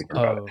 actually, thinking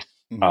about it.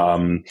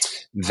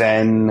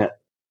 Then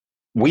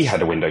we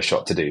had a window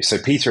shot to do. So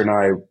Peter and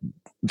I,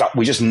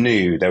 we just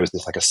knew there was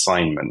this like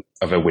assignment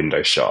of a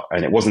window shot,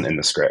 and it wasn't in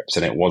the script,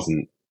 and it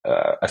wasn't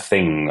a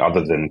thing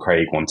other than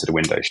Craig wanted a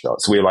window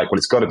shot. So we were like, well,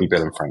 it's got to be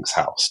Bill and Frank's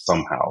house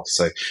somehow.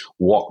 So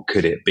what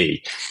could it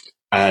be?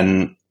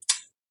 And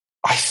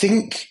I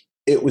think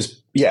it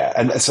was,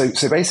 And so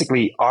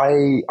basically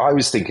I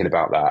was thinking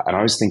about that, and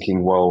I was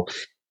thinking, well,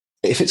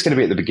 if it's going to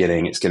be at the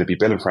beginning, it's going to be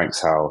Bill and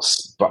Frank's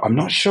house, but I'm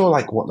not sure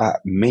like what that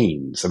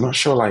means. I'm not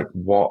sure like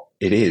what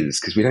it is,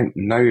 because we don't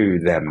know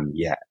them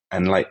yet.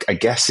 And like, I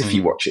guess if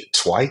you watch it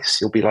twice,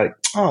 you'll be like,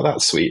 oh,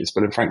 that's sweet. It's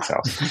Bill and Frank's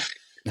house.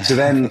 So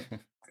then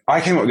I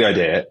came up with the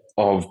idea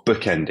of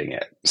bookending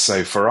it.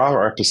 So for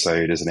our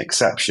episode, as an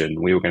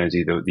exception, we were going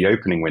to do the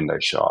opening window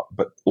shot,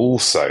 but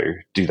also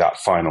do that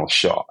final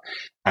shot.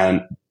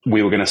 And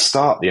we were going to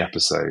start the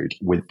episode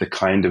with the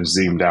kind of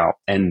zoomed out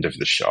end of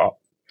the shot.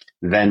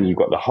 Then you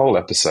got the whole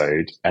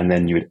episode, and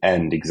then you would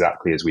end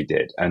exactly as we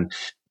did. And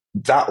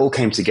that all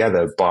came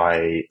together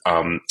by,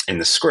 in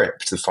the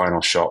script, the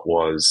final shot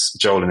was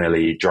Joel and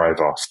Ellie drive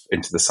off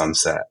into the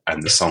sunset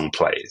and the song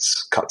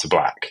plays, cut to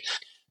black.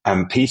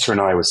 And Peter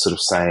and I were sort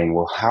of saying,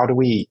 well, how do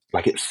we,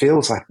 like, it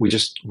feels like we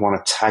just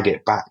want to tag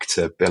it back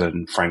to Bill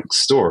and Frank's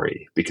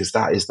story, because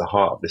that is the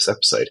heart of this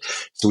episode.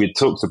 So we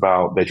talked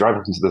about they drive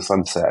up into the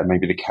sunset and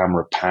maybe the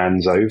camera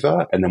pans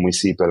over and then we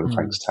see Bill and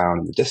Frank's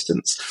town in the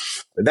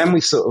distance. But then we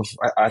sort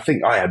of, I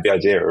think I had the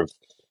idea of,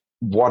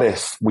 what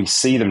if we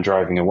see them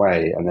driving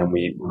away and then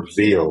we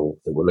reveal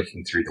that we're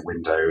looking through the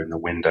window and the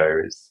window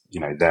is,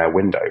 their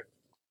window.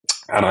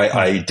 And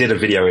I did a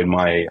video in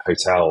my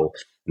hotel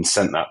and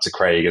sent that to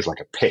Craig as like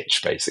a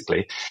pitch,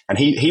 basically. And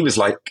he was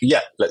like,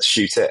 yeah, let's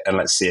shoot it and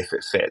let's see if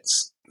it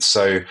fits.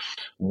 So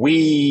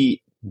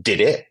we did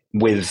it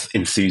with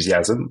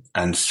enthusiasm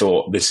and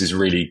thought, this is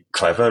really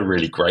clever,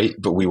 really great.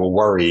 But we were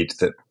worried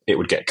that it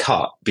would get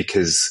cut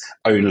because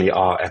only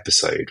our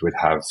episode would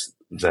have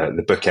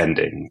the book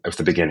ending of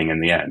the beginning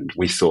and the end.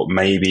 We thought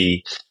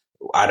maybe,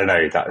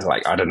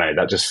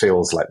 that just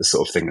feels like the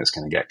sort of thing that's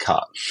going to get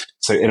cut.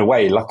 So in a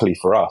way, luckily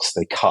for us,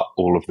 they cut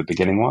all of the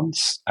beginning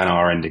ones and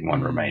our ending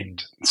one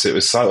remained. So it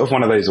was sort of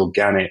one of those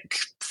organic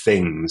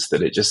things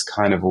that it just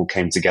kind of all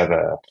came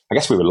together. I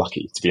guess we were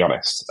lucky, to be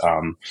honest.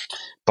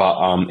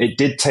 But it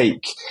did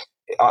take,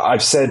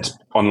 I've said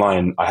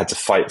online, I had to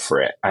fight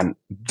for it. And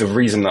the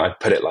reason that I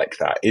put it like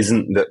that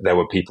isn't that there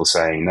were people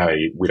saying, no,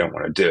 we don't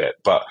want to do it.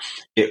 But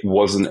it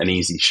wasn't an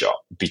easy shot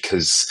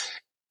because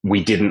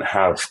we didn't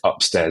have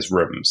upstairs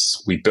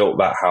rooms. We built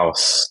that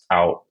house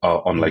out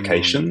on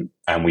location,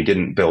 and we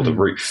didn't build a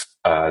roof.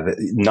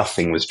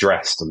 Nothing was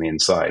dressed on the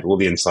inside. All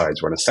the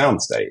insides were on a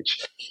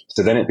soundstage.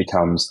 So then it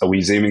becomes, are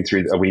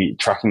we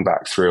tracking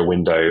back through a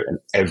window and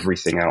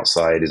everything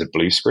outside is a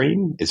blue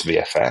screen, is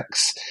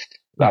VFX?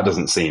 That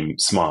doesn't seem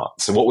smart.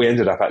 So what we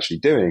ended up actually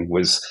doing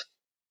was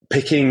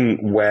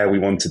picking where we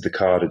wanted the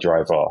car to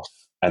drive off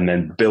and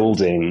then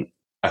building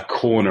a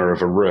corner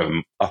of a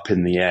room up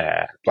in the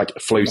air, like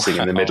floating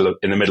in the middle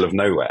of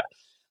nowhere.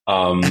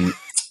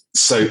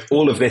 So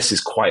all of this is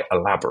quite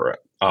elaborate.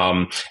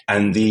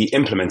 And the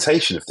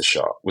implementation of the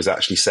shot was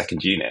actually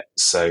second unit.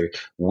 So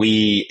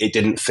it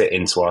didn't fit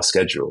into our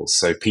schedules.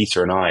 So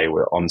Peter and I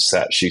were on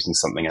set shooting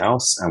something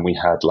else, and we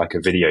had like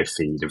a video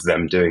feed of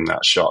them doing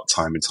that shot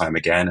time and time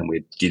again. And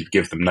we'd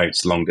give them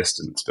notes long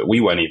distance, but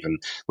we were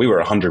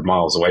 100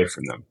 miles away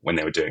from them when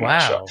they were doing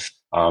that shot.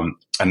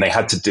 And they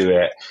had to do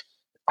it.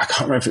 I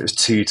can't remember if it was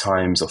 2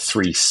 times or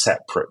 3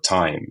 separate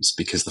times,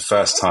 because the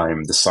first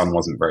time the sun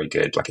wasn't very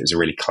good. Like, it was a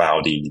really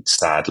cloudy,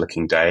 sad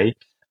looking day.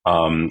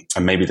 And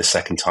maybe the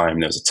second time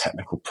there was a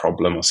technical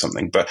problem or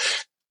something. But,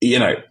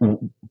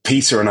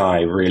 Peter and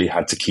I really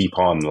had to keep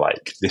on,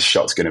 like, this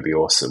shot's going to be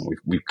awesome.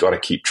 We've got to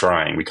keep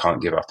trying. We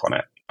can't give up on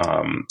it.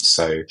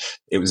 So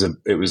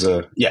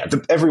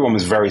everyone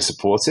was very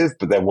supportive,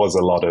 but there was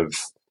a lot of,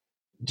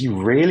 do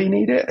you really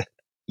need it?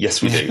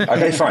 Yes, we do.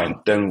 Okay, fine.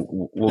 Then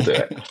we'll do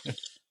it.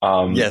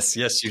 Yes,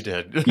 you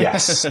did.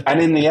 Yes.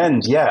 And in the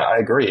end, I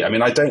agree. I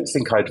mean, I don't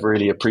think I'd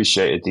really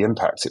appreciated the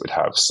impact it would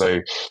have.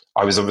 So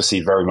I was obviously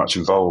very much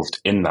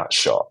involved in that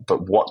shot,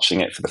 but watching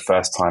it for the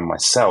first time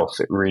myself,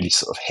 it really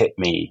sort of hit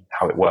me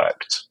how it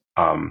worked.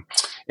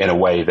 In a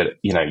way that,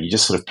 you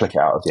just sort of pluck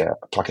it out of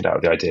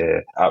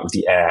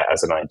the air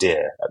as an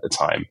idea at the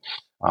time.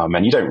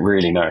 And you don't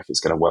really know if it's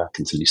going to work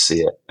until you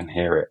see it and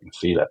hear it and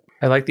feel it.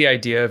 I like the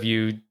idea of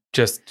you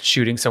just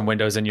shooting some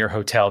windows in your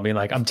hotel, being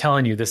like, I'm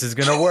telling you, this is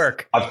going to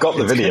work. I've got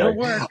the video.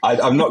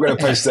 I'm not going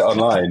to post it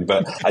online,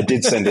 but I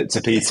did send it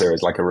to Peter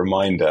as like a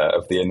reminder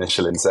of the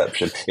initial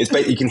inception. It's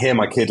basically, you can hear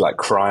my kid like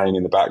crying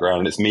in the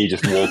background. It's me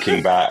just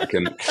walking back.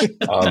 And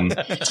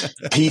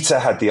Peter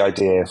had the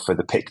idea for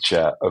the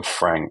picture of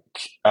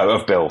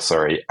Bill,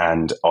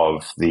 and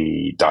of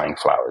the dying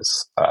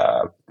flowers.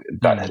 And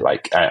I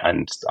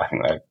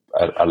think they're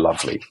a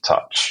lovely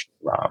touch.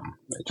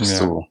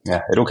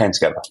 It all came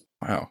together.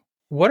 Wow.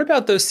 What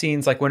about those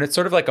scenes, like when it's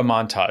sort of like a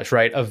montage,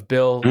 right, of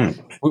Bill?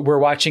 We're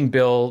watching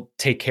Bill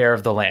take care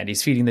of the land.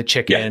 He's feeding the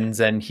chickens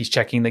and he's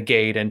checking the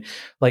gate. And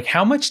like,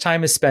 how much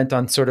time is spent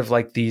on sort of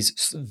like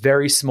these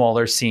very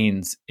smaller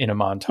scenes in a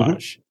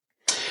montage?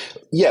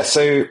 Yeah,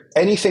 so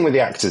anything with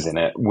the actors in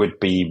it would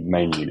be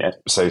main unit.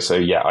 So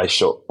I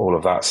shot all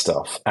of that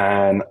stuff.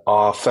 And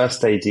our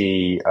first AD,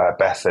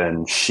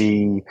 Bethan,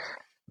 she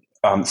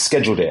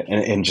scheduled it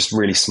in just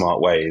really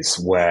smart ways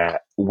where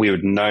we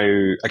would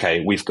know,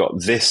 okay, we've got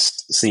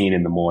this scene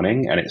in the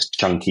morning and it's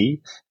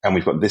chunky, and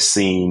we've got this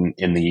scene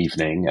in the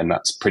evening and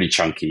that's pretty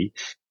chunky.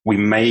 We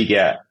may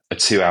get a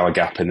 2-hour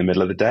gap in the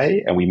middle of the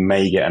day, and we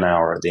may get an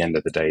hour at the end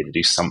of the day to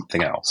do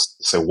something else.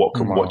 So what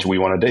do we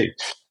want to do?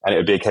 And it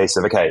would be a case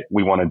of, okay,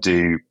 we want to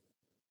do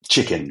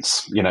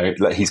chickens.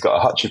 Like, he's got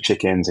a hutch of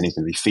chickens and he's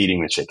going to be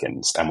feeding the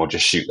chickens, and we'll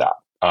just shoot that.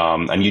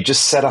 And you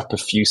just set up a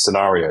few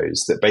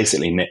scenarios that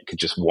basically Nick could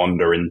just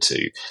wander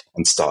into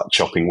and start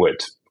chopping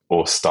wood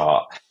or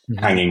start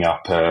hanging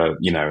up an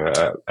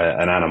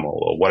animal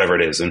or whatever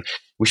it is. And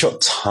we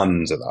shot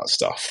tons of that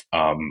stuff.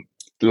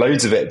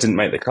 Loads of it didn't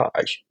make the cut,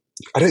 actually.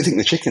 I don't think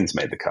the chickens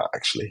made the cut,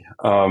 actually.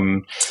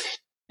 I'm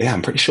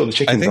pretty sure the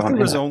chickens aren't. I think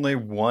there was only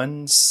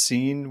one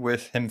scene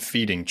with him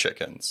feeding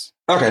chickens.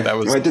 Okay,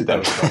 I did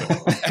that.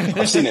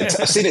 I've seen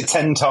it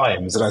 10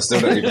 times, and I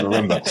still don't even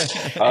remember.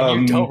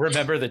 And you don't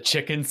remember the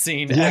chicken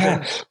scene?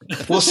 Yeah.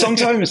 Well,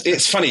 sometimes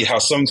it's funny how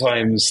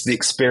sometimes the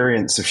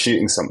experience of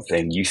shooting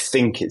something, you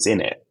think it's in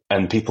it,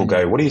 and people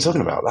go, "What are you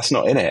talking about? That's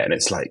not in it." And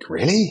it's like,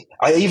 really?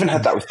 I even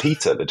had that with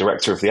Peter, the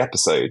director of the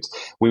episode.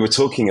 We were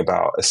talking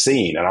about a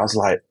scene, and I was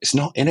like, "It's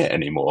not in it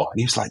anymore." And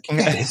he was like,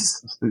 "Yeah, it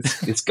is.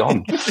 It's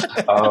gone."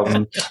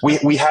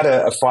 We had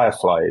a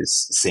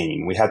Fireflies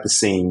scene. We had the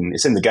scene.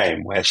 It's in the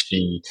game where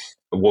she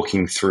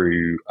walking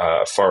through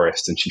a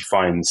forest and she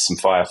finds some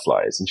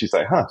fireflies, and she's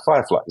like,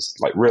 fireflies,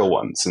 like real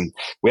ones. And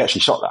we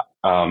actually shot that,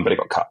 but it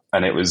got cut,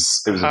 and it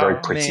was a very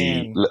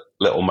pretty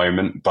little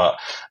moment, but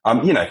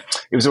it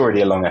was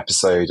already a long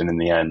episode. And in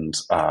the end,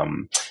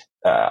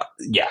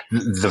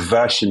 the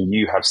version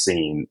you have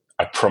seen,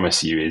 I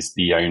promise you, is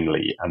the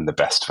only and the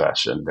best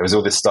version. There was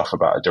all this stuff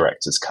about a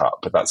director's cut,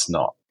 but that's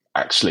not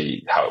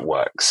actually how it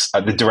works.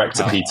 The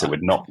director, Peter,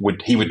 would not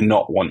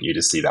want you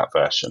to see that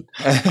version.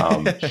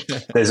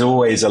 There's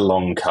always a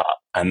long cut,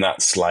 and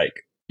that's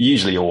like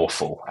usually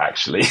awful,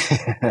 actually.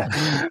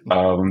 It's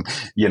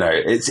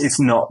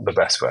not the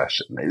best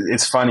version.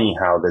 It's funny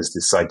how there's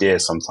this idea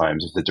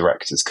sometimes of the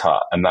director's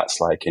cut, and that's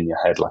like in your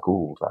head, like,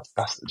 oh,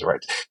 that's the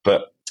director.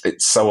 But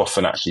it's so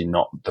often actually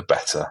not the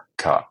better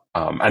cut.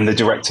 And the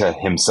director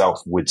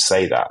himself would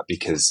say that,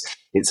 because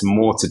it's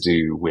more to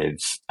do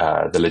with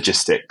the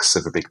logistics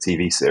of a big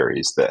TV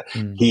series, that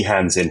he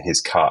hands in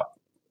his cut,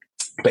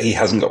 but he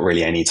hasn't got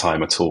really any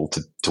time at all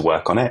to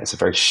work on it. It's a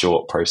very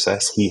short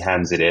process. He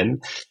hands it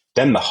in.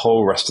 Then the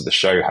whole rest of the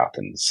show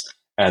happens.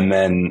 And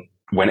then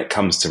when it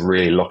comes to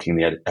really locking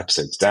the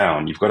episodes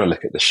down, you've got to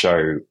look at the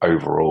show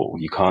overall.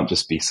 You can't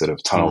just be sort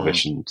of tunnel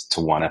visioned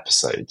to one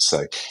episode.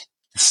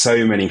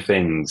 So many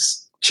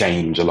things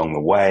change along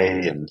the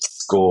way, and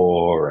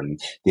score, and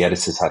the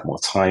editors had more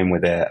time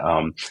with it.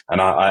 And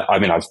I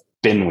mean, I've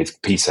been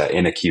with Peter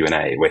in a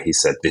Q&A where he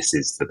said this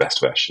is the best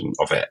version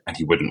of it, and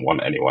he wouldn't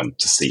want anyone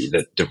to see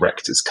the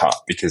director's cut,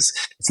 because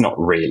it's not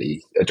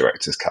really a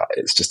director's cut.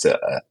 It's just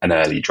an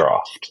early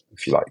draft,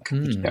 if you like.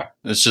 Yeah.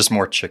 It's just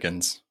more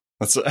chickens.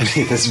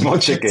 There's more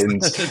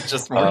chickens.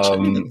 Just more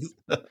chickens.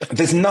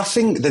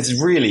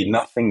 There's really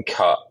nothing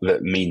cut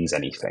that means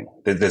anything.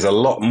 There's a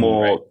lot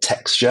more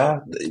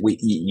texture.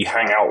 You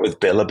hang out with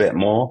Bill a bit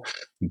more,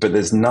 but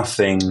there's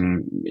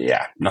nothing,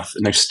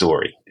 no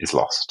story is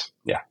lost.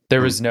 Yeah.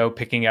 There was no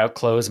picking out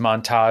clothes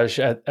montage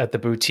at the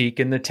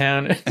boutique in the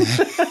town.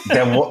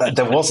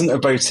 There wasn't a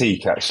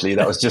boutique, actually.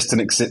 That was just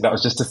that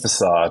was just a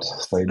facade.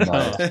 So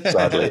no,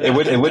 sadly, it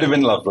would have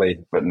been lovely,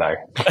 but no.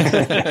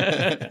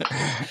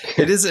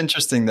 It is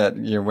interesting that,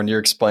 you know, when you're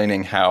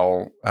explaining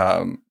how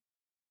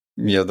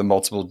you know, the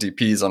multiple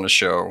DPs on a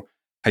show,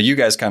 how you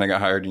guys kind of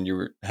got hired and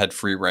you had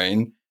free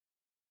reign,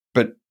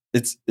 but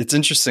it's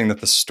interesting that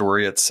the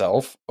story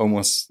itself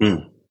almost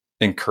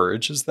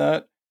encourages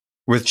that,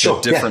 with the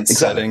different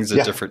settings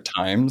at different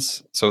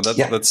times. So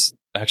that's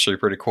actually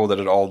pretty cool that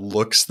it all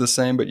looks the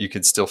same, but you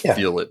could still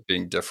feel it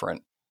being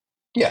different.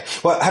 Yeah.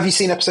 Well, have you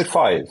seen episode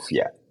 5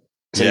 yet?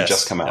 It's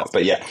just come out,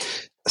 but yeah.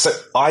 So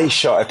I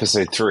shot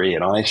episode 3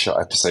 and I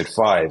shot episode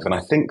 5, and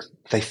I think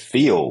they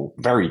feel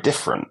very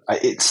different.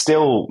 It's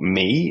still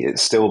me.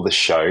 It's still the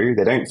show.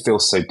 They don't feel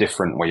so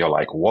different where you're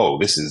like, whoa,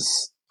 this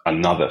is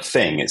another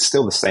thing. It's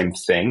still the same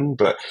thing,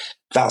 but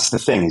that's the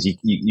thing, is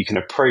you can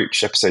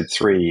approach episode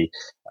 3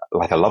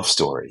 like a love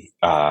story,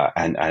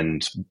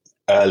 and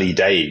early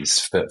days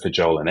for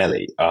Joel and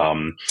Ellie.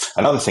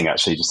 Another thing,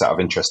 actually, just out of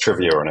interest,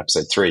 trivia on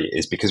episode 3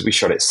 is because we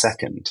shot it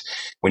second.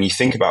 When you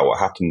think about what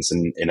happens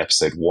in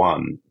episode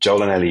 1,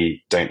 Joel and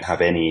Ellie don't have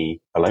any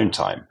alone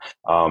time.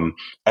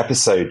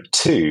 Episode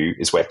 2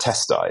 is where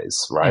Tess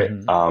dies, right?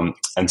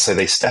 And so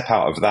they step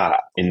out of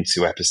that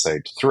into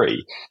episode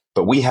 3,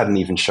 but we hadn't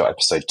even shot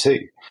episode 2.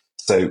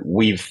 So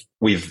we've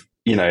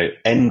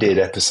ended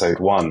episode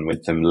 1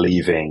 with them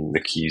leaving the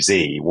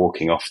QZ,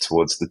 walking off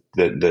towards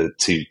the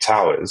 2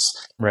 towers.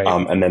 Right.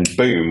 And then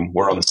boom,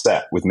 we're on the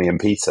set with me and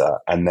Peter,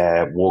 and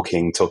they're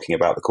walking, talking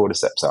about the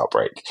cordyceps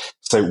outbreak.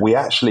 So we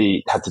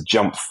actually had to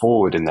jump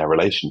forward in their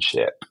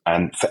relationship.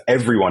 And for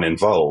everyone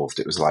involved,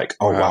 it was like,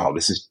 oh, wow,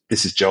 this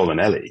is Joel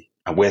and Ellie.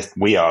 And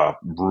we are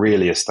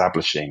really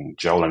establishing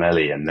Joel and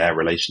Ellie and their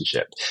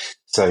relationship.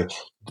 So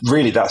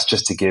really, that's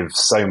just to give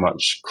so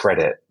much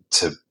credit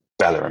to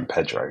Bella and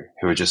Pedro,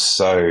 who are just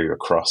so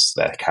across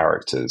their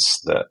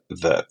characters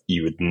that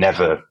you would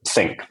never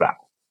think that,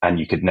 and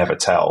you could never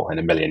tell in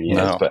a million years.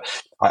 No. But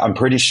I'm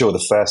pretty sure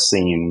the first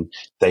scene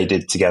they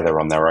did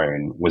together on their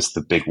own was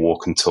the big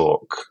walk and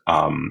talk,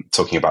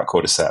 talking about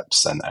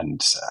cordyceps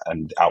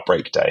and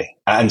outbreak day,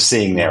 and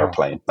seeing the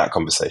airplane, that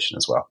conversation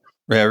as well.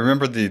 Yeah, I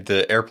remember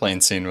the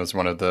airplane scene was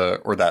one of the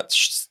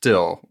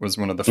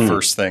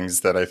first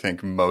things that I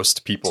think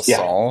most people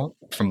saw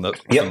from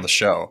the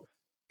show.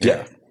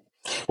 Yeah.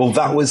 Well,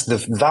 that was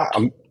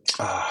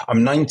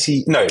I'm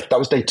 90. No, that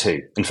was day 2.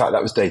 In fact,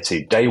 that was day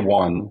 2. Day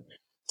one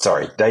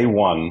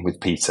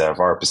with Peter of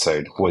our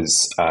episode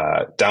was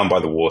down by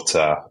the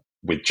water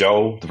with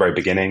Joel, the very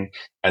beginning,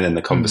 and then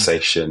the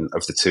conversation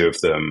of the two of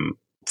them,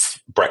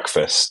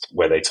 breakfast,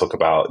 where they talk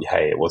about,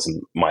 hey, it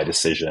wasn't my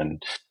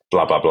decision,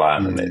 blah, blah, blah.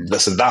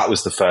 So that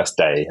was the first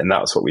day, and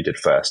that was what we did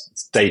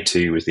first. Day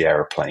 2 was the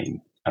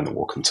aeroplane and the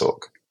walk and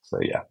talk. So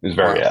yeah, it was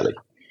very early.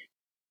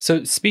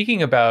 So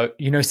speaking about,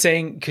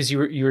 saying, because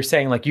you were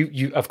saying, like,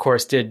 you of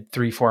course did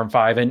 3, 4, and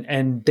 5,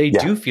 and they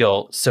do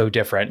feel so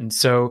different. And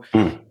so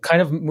kind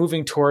of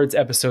moving towards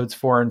episodes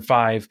 4 and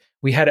 5,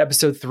 we had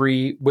episode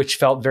 3, which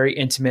felt very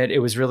intimate. It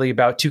was really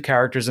about 2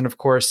 characters. And of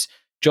course,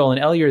 Joel and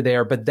Ellie are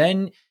there, but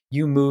then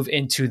you move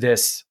into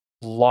this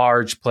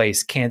large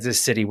place, Kansas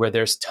City, where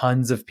there's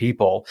tons of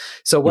people.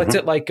 So what's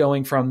it like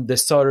going from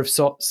this sort of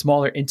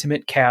smaller,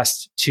 intimate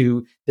cast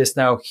to this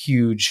now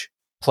huge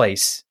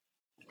place?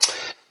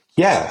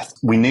 Yeah,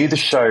 we knew the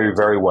show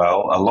very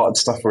well. A lot of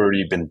stuff had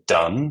already been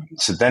done.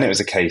 So then it was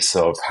a case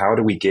of, how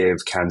do we give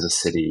Kansas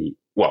City...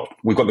 Well,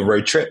 we've got the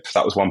road trip.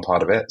 That was one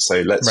part of it.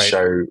 So let's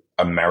show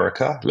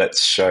America.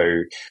 Let's show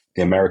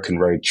the American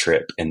road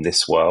trip in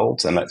this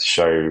world. And let's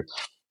show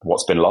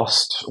what's been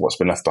lost, what's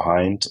been left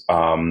behind,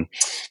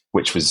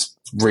 which was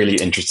really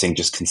interesting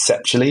just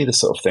conceptually, the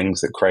sort of things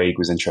that Craig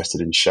was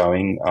interested in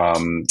showing.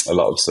 A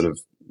lot of sort of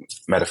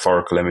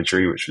metaphorical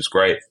imagery, which was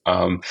great.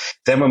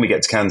 Then when we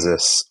get to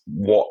Kansas,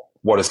 what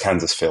what does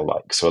Kansas feel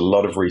like? So a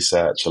lot of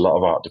research, a lot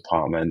of art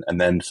department.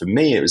 And then for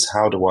me, it was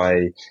how do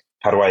I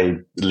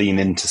lean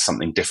into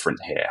something different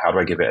here? How do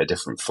I give it a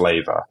different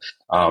flavor?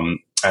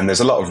 And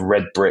there's a lot of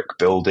red brick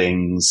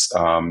buildings.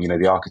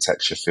 The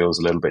architecture feels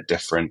a little bit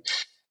different.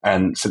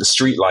 And for the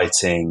street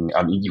lighting,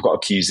 you've got a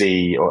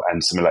QZ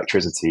and some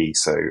electricity.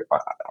 So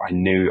I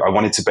knew I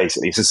wanted to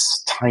basically, it's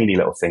this tiny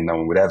little thing no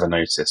one would ever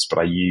notice, but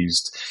I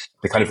used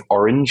the kind of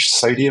orange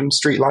sodium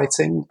street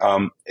lighting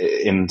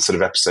in sort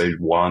of episode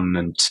 1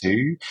 and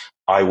 2.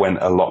 I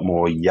went a lot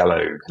more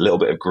yellow, a little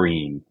bit of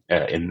green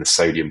in the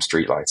sodium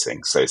street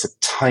lighting. So it's a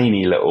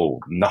tiny little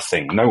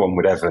nothing. No one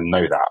would ever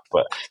know that,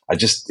 but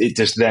it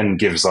just then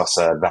gives us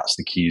that's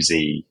the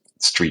QZ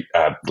street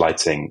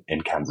lighting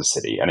in Kansas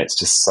City, and it's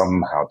just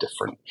somehow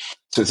different.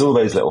 So it's all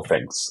those little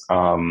things.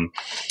 And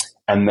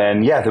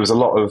then there was a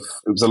lot of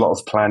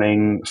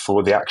planning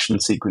for the action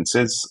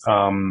sequences.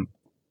 Art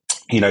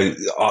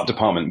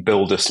department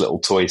build us little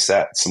toy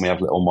sets, and we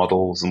have little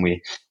models, and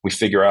we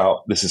figure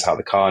out this is how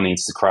the car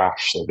needs to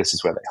crash. So this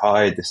is where they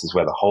hide. This is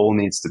where the hole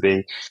needs to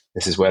be.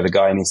 This is where the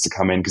guy needs to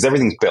come in, because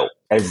everything's built.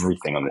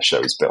 Everything on the show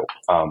is built.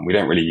 We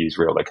don't really use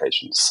real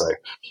locations.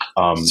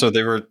 So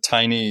they were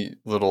tiny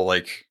little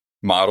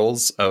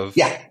models of.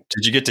 Yeah.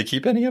 Did you get to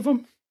keep any of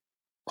them?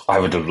 I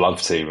would have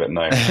loved to, but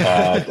no.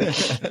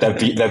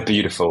 They're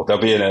beautiful. They'll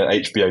be in an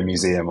HBO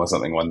museum or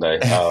something one day.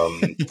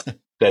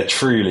 They're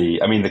truly,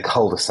 the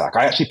cul-de-sac.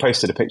 I actually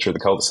posted a picture of the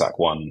cul-de-sac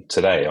one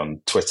today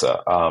on Twitter.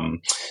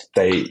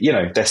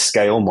 They're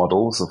scale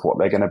models of what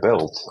they're going to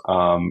build.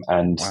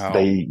 And wow.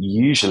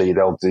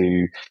 they'll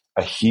do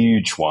a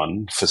huge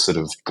one for sort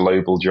of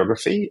global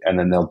geography, and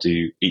then they'll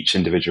do each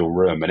individual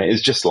room. And it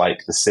is just like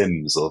The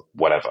Sims or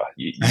whatever.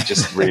 You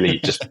just really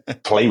just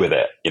play with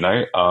it,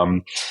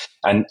 And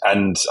don't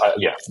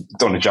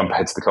want to jump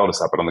ahead to the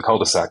cul-de-sac, but on the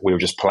cul-de-sac, we were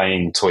just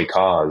playing toy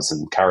cars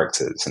and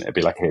characters, and it'd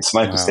be like, hey,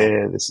 snipers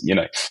here, this,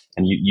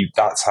 and you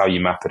that's how you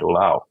map it all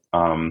out.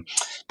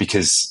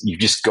 Because you've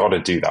just got to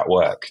do that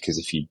work, because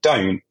if you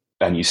don't,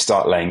 and you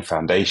start laying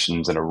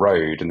foundations in a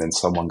road, and then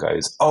someone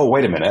goes, oh,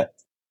 wait a minute,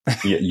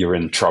 you're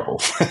in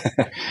trouble.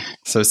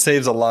 So it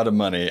saves a lot of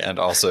money, and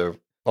also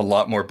a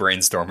lot more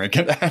brainstorming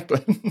can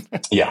happen.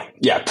 Yeah.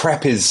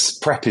 Prep is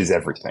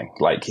everything.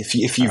 Like if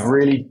you've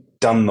really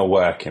done the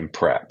work in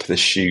prep, the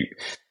shoot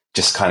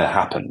just kind of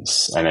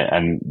happens,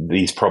 and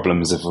these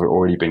problems have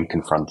already been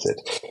confronted.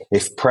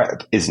 If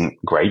prep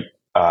isn't great,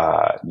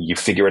 you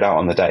figure it out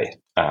on the day,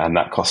 and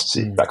that costs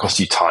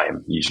you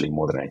time, usually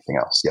more than anything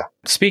else. Yeah.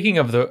 Speaking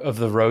of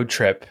the road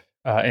trip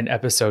in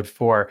episode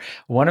 4,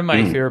 one of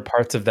my favorite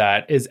parts of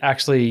that is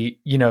actually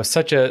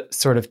such a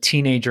sort of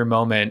teenager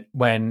moment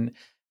when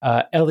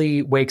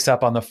Ellie wakes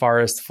up on the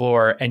forest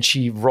floor and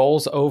she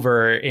rolls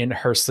over in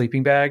her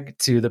sleeping bag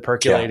to the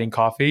percolating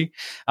coffee.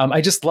 I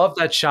just love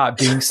that shot,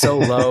 being so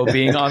low,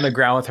 being on the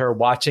ground with her,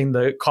 watching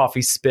the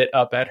coffee spit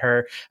up at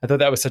her. I thought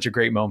that was such a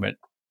great moment.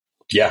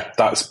 Yeah,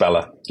 that's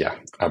Bella. Yeah,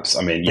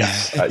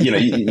 yes.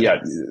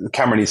 The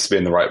camera needs to be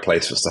in the right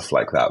place for stuff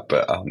like that,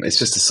 but it's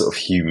just a sort of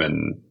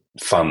human,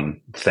 fun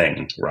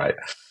thing, right?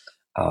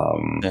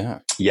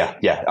 So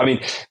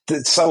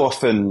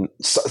often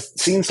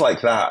scenes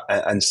like that,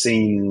 and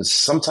scenes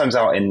sometimes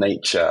out in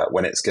nature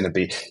when it's going to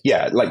be,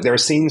 like there are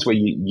scenes where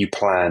you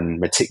plan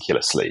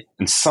meticulously,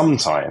 and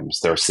sometimes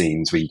there are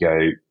scenes where you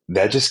go,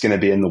 they're just going to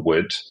be in the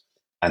wood,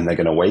 and they're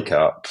going to wake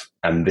up,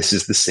 and this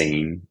is the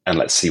scene, and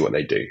let's see what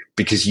they do.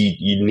 Because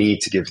you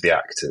need to give the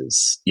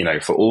actors,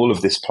 for all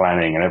of this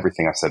planning and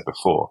everything I said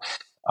before,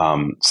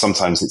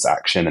 sometimes it's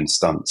action and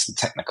stunts and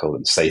technical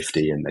and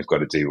safety, and they've got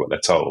to do what they're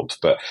told.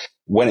 But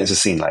when it's a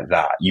scene like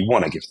that, you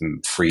want to give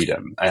them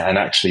freedom. And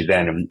actually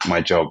then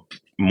my job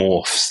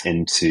morphs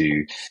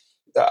into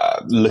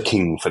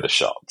looking for the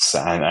shots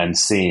and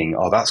seeing,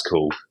 oh, that's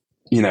cool.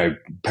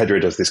 Pedro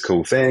does this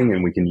cool thing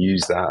and we can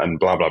use that, and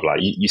blah, blah, blah.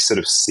 You sort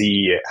of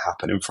see it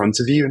happen in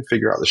front of you and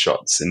figure out the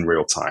shots in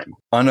real time.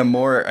 On a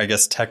more, I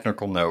guess,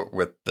 technical note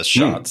with the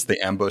shots, the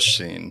ambush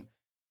scene,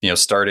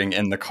 starting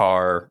in the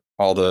car,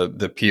 all the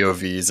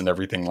POVs and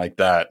everything like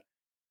that.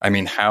 I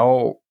mean,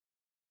 how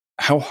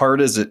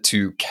hard is it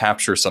to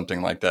capture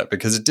something like that?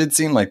 Because it did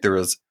seem like there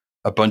was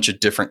a bunch of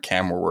different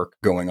camera work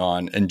going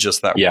on in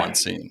just that one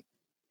scene.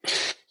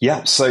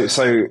 Yeah, so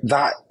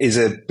that is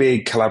a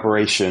big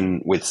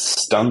collaboration with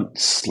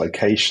stunts,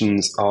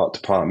 locations, art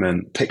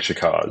department, picture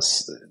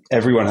cars.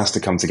 Everyone has to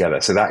come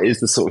together. So that is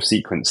the sort of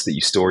sequence that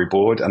you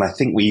storyboard. And I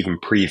think we even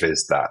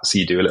prevised that. So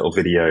you do a little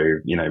video,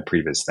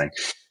 previs thing.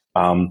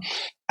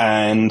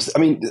 And I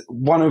mean,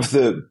 one of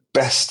the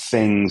best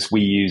things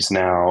we use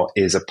now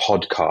is a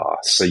pod car.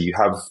 So you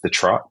have the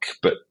truck,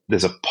 but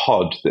there's a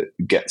pod that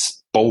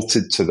gets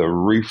bolted to the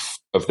roof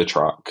of the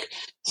truck.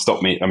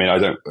 Stop me. I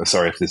mean,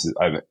 sorry if this is.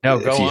 No,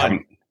 go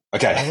on.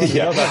 Okay. I want to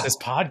know about this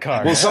pod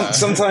car. Well,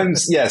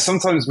 sometimes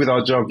with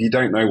our job, you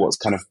don't know what's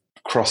kind of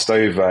crossed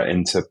over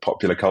into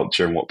popular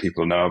culture and what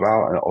people know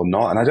about or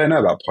not. And I don't know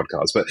about pod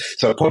cars, but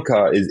so a pod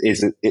car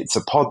it's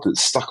a pod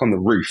that's stuck on the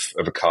roof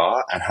of a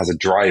car and has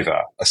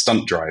a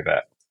stunt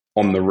driver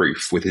on the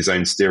roof with his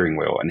own steering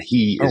wheel, and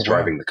he is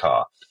driving the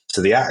car.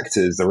 So the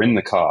actors are in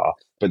the car,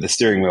 but the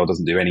steering wheel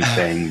doesn't do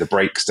anything. The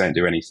brakes don't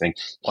do anything.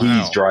 Wow.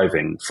 He's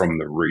driving from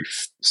the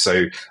roof.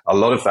 So a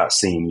lot of that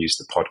scene used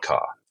the pod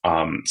car.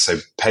 So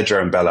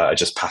Pedro and Bella are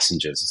just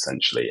passengers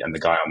essentially, and the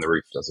guy on the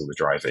roof does all the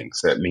driving.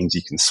 So it means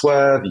you can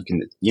swerve,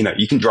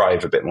 you can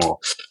drive a bit more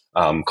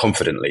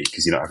confidently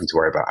because you're not having to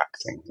worry about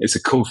acting. It's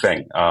a cool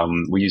thing.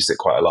 We used it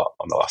quite a lot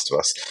on The Last of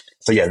Us.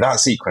 So yeah, that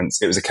sequence,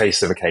 it was a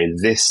case of, okay,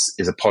 this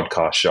is a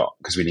podcast shot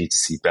because we need to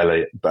see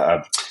Pedro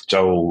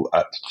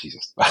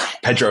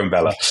and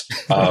Bella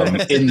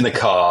in the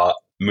car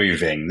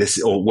moving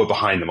this, or we're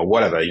behind them or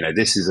whatever.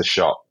 This is a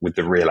shot with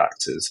the real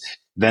actors.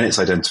 Then it's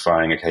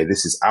identifying, okay,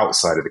 this is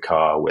outside of the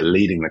car. We're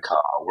leading the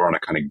car. We're on a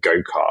kind of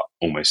go-kart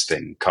almost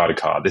thing, car to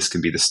car. This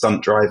can be the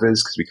stunt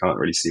drivers because we can't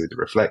really see with the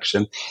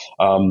reflection.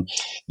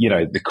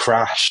 The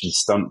crash, the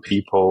stunt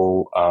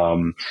people.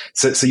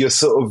 So you're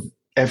sort of,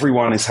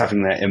 everyone is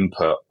having their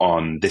input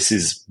on this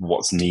is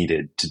what's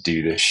needed to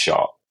do this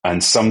shot.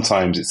 And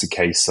sometimes it's a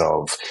case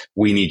of,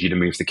 we need you to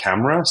move the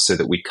camera so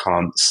that we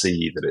can't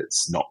see that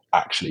it's not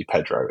actually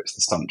Pedro, it's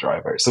the stunt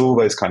driver. It's all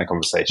those kind of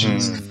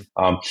conversations.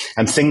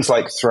 And things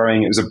like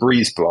it was a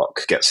breeze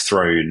block gets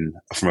thrown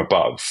from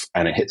above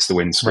and it hits the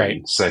windscreen.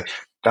 Right. So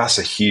that's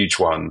a huge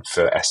one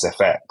for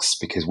SFX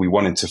because we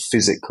wanted to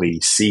physically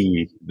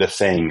see the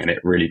thing and it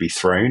really be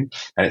thrown.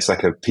 And it's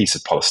like a piece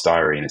of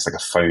polystyrene. It's like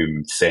a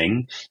foam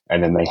thing.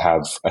 And then they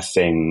have a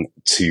thing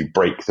to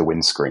break the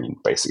windscreen,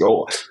 basically.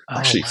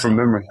 From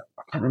memory,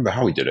 I can't remember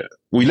how we did it.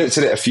 We looked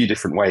at it a few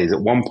different ways. At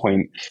one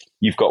point,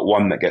 you've got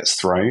one that gets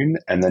thrown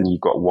and then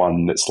you've got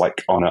one that's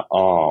like on an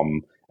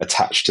arm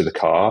attached to the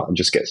car and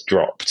just gets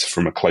dropped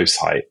from a close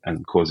height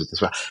and causes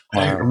this.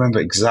 I don't remember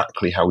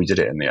exactly how we did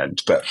it in the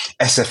end, but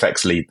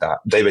SFX lead that.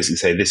 They basically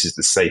say this is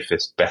the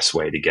safest, best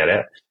way to get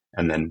it.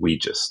 And then we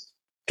just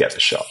get the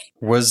shot.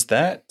 Was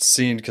that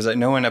scene, because I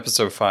know in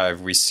episode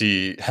 5, we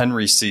see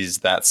Henry sees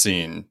that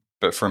scene,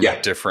 but from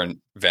a different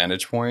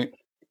vantage point.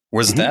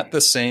 Was that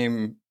the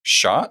same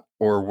shot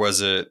or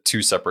was it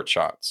 2 separate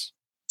shots?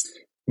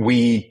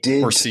 We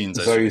did scenes,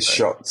 those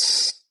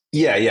shots.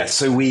 Yeah.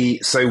 So we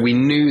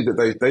knew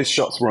that those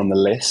shots were on the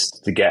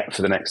list to get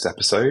for the next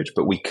episode,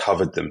 but we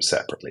covered them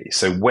separately.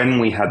 So when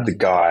we had the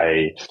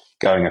guy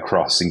going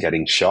across and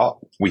getting shot,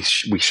 we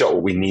shot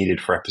what we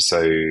needed for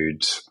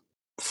episode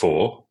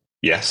 4.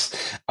 Yes.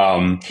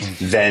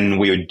 Then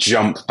we would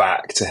jump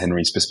back to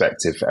Henry's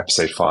perspective for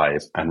episode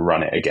 5 and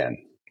run it again,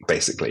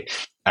 basically.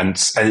 And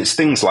it's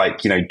things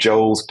like,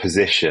 Joel's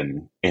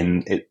position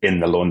in the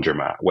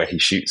laundromat where he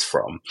shoots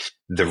from.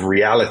 The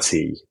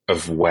reality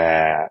of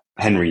where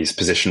Henry's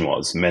position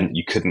was meant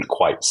you couldn't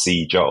quite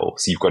see Joel.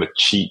 So you've got to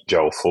cheat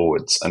Joel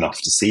forwards enough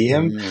to see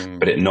him,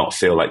 but it not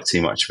feel like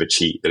too much of a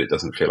cheat that it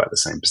doesn't feel like the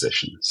same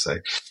position. So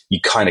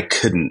you kind of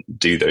couldn't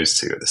do those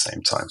two at the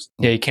same time.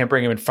 Yeah, you can't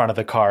bring him in front of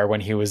the car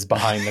when he was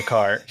behind the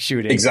car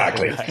shooting.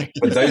 Exactly.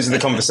 But those are the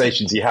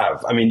conversations you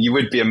have. I mean, you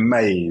would be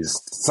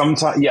amazed.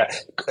 Sometimes,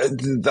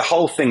 the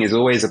whole thing is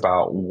always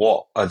about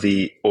what are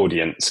the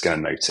audience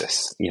going to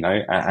notice,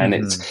 and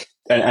it's,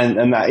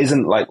 and that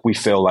isn't like we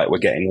feel like we're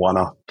getting one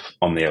up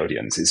on the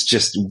audience. It's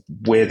just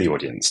we're the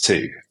audience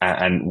too.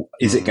 And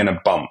is it going to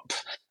bump?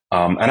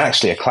 And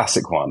actually a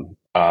classic one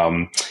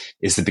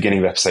is the beginning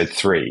of episode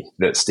 3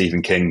 that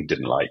Stephen King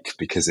didn't like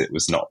because it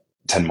was not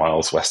 10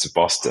 miles west of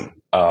Boston.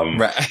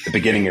 The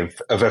beginning of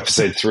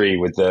episode 3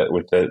 with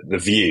the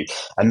view.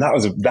 And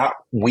that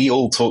we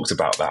all talked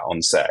about that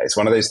on set. It's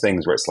one of those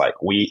things where it's like,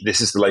 this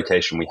is the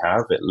location we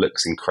have. It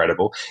looks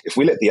incredible. If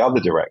we look the other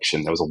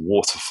direction, there was a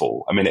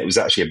waterfall. I mean, it was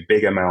actually a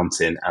bigger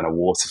mountain and a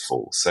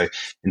waterfall. So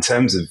in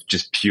terms of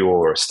just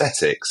pure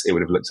aesthetics, it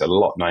would have looked a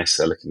lot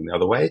nicer looking the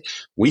other way.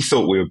 We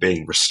thought we were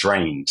being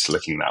restrained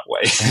looking that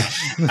way.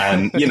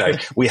 And,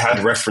 we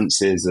had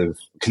references of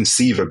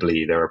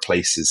conceivably there are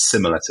places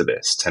similar to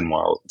this 10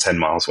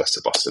 miles west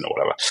of Boston or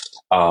whatever.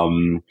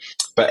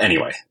 But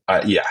anyway,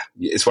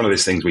 it's one of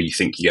those things where you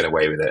think you get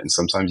away with it and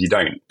sometimes you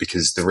don't,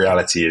 because the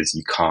reality is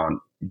you can't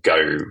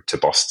go to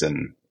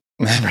Boston.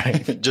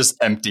 Right. Just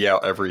empty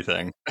out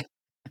everything.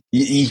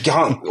 You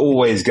can't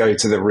always go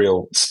to the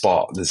real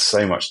spot. There's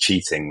so much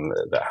cheating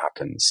that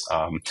happens.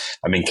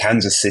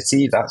 Kansas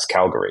City, that's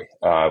Calgary.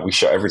 We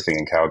shot everything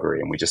in Calgary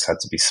and we just had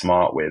to be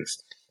smart with,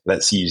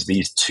 let's use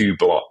these 2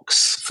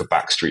 blocks for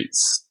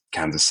backstreets,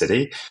 Kansas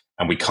City.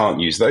 And we can't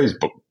use those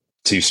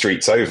 2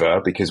 streets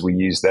over because we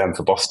use them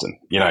for Boston.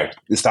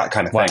 It's that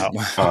kind of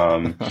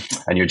thing.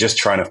 And you're just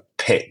trying to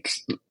pick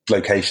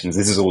locations.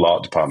 This is all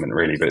art department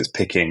really, but it's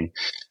picking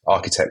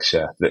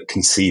architecture that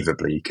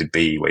conceivably could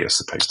be where you're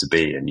supposed to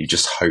be. And you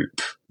just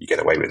hope you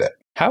get away with it.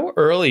 How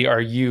early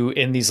are you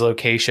in these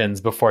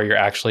locations before you're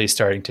actually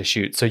starting to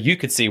shoot? So you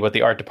could see what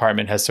the art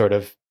department has sort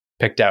of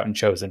picked out and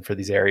chosen for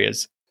these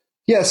areas.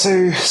 Yeah.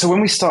 So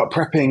when we start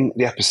prepping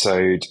the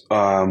episode,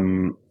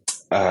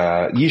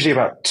 usually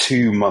about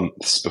 2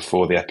 months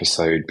before the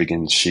episode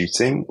begins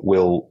shooting,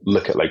 we'll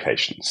look at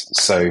locations.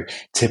 So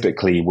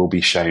typically we'll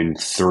be shown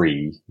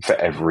 3 for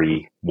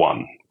every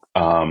one.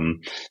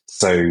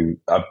 The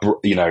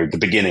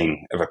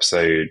beginning of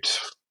episode,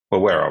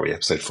 where are we?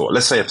 Episode 4.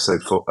 Let's say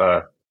episode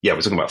 4, Yeah,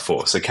 we're talking about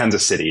 4. So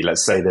Kansas City,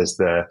 let's say there's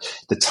the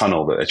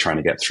tunnel that they're trying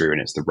to get through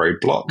and it's the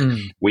roadblock.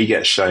 We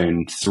get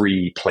shown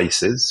 3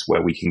 places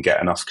where we can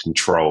get enough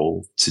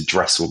control to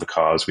dress all the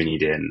cars we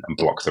need in and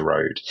block the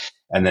road.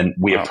 And then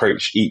we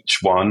approach each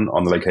one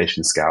on the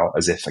location scout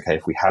as if, okay,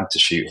 if we had to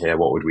shoot here,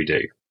 what would we do?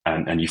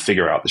 And you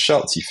figure out the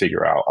shots, you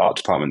figure out art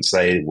department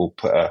say, we'll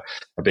put a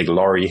big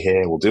lorry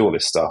here, we'll do all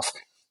this stuff.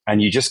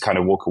 And you just kind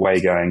of walk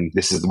away going,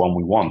 this is the one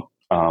we want.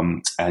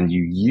 And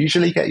you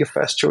usually get your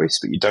first choice,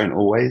 but you don't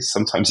always.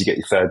 Sometimes you get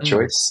your third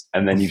choice,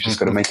 and then you've just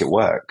got to make it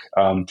work.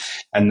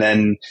 And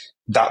then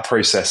that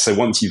process, so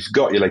once you've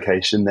got your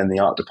location, then the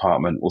art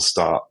department will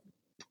start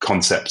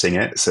concepting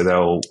it. So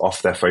they'll,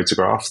 off their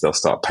photographs, they'll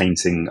start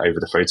painting over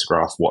the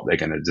photograph what they're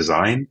going to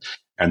design.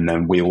 And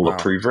then we will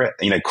approve it.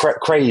 You know,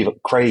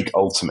 Craig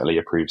ultimately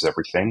approves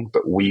everything,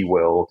 but we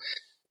will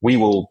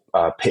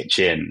pitch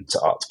in to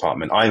art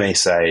department. I may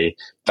say,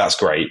 that's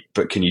great,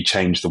 but can you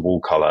change the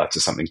wall color to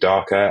something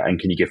darker? And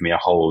can you give me a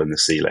hole in the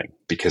ceiling?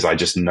 Because I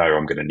just know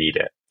I'm going to need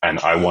it. And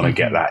I want to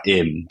get that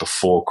in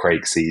before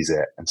Craig sees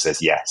it and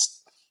says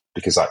yes.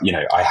 Because I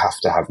have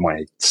to have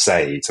my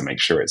say to make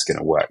sure it's going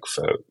to work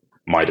for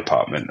my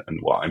department and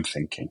what I'm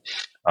thinking.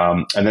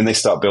 And then they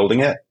start building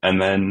it, and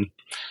then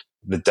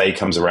the day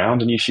comes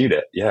around and you shoot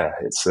it. Yeah,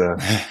 it's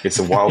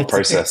a wild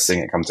process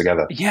seeing it come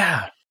together.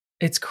 Yeah.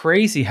 It's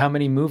crazy how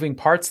many moving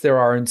parts there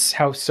are and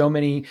how so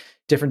many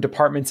different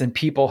departments and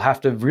people have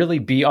to really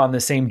be on the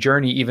same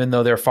journey, even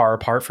though they're far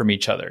apart from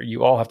each other.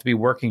 You all have to be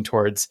working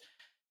towards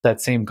that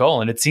same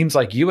goal. And it seems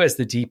like you as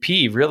the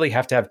DP really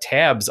have to have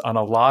tabs on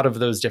a lot of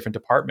those different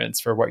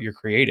departments for what you're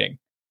creating.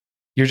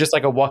 You're just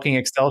like a walking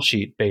Excel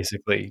sheet,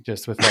 basically,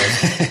 just with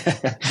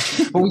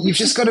those. Well, you've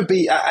just got to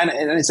be, and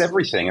it's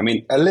everything. I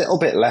mean, a little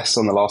bit less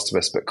on The Last of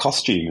Us, but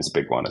costume is a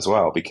big one as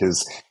well,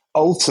 because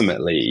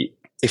ultimately,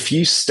 if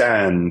you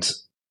stand,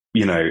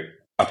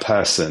 a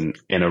person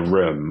in a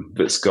room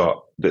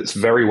that's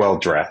very well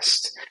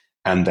dressed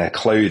and their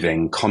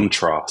clothing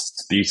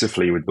contrasts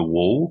beautifully with the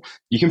wall,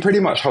 you can pretty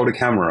much hold a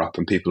camera up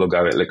and people will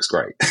go, it looks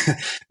great.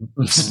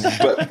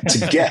 But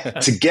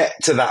to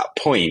get to that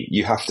point,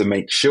 you have to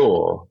make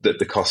sure that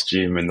the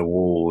costume and the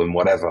wall and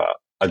whatever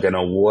are going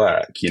to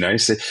work,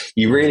 So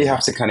you really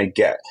have to kind of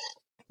get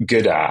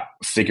good at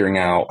figuring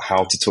out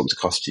how to talk to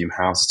costume,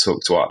 how to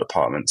talk to art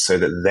department so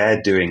that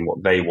they're doing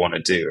what they want to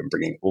do and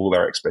bringing all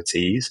their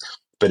expertise.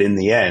 But in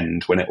the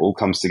end, when it all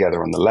comes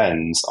together on the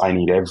lens, I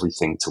need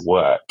everything to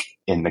work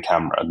in the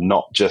camera,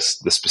 not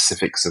just the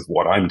specifics of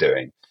what I'm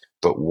doing,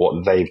 but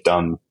what they've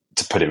done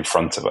to put in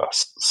front of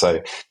us.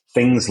 So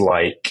things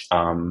like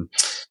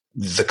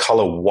the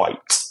color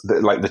white,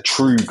 like the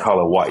true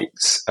color white,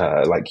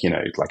 like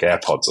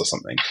AirPods or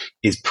something,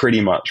 is pretty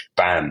much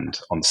banned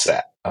on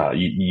set.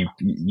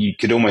 You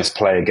could almost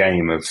play a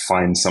game of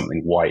find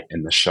something white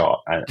in the shot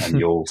and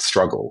you'll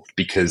struggle,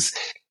 because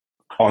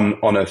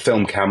on a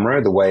film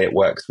camera, the way it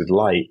works with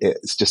light,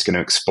 it's just going to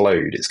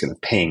explode. It's going to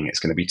ping. It's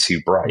going to be too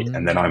bright.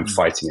 And then I'm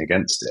fighting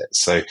against it.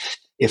 So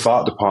if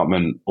art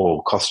department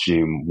or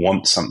costume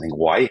want something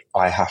white,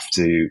 I have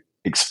to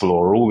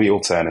explore all the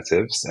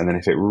alternatives. And then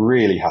if it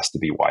really has to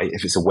be white,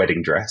 if it's a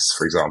wedding dress,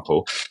 for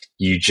example,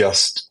 you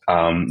just,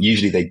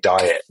 usually they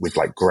dye it with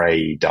like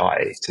gray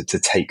dye to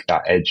take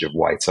that edge of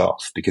white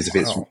off. Because if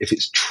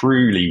it's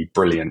truly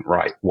brilliant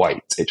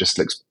white, it just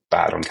looks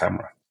bad on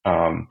camera.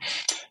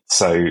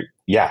 So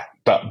yeah,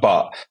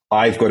 but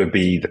I've got to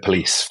be the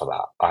police for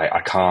that.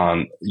 I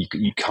can't,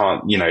 you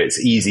can't, it's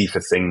easy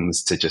for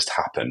things to just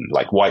happen.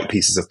 Like white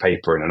pieces of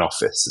paper in an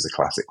office is a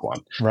classic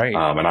one. Right.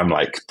 And I'm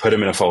like, put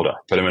them in a folder,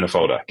 get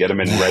them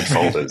in red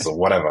folders or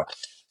whatever.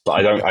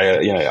 But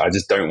I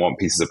just don't want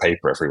pieces of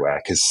paper everywhere,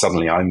 because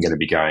suddenly I'm going to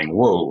be going,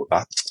 whoa,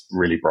 that's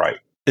really bright.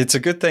 It's a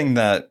good thing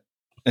that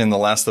in The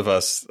Last of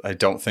Us, I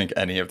don't think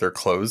any of their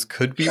clothes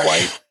could be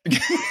white.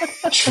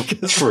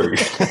 True.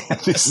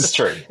 This is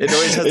true. It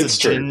always has a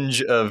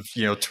tinge of,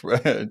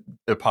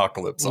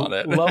 apocalypse on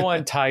it. Low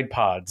on Tide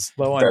Pods.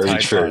 Very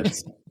true.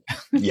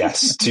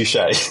 Yes, touche.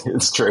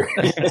 It's true.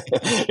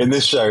 In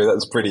this show,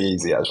 that's pretty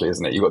easy, actually,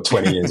 isn't it? You've got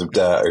 20 years of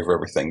dirt over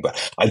everything.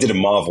 But I did a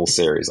Marvel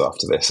series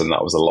after this, and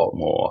that was a lot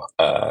more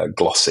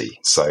glossy.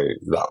 So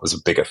that was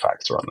a bigger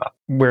factor on that.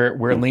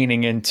 We're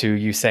leaning into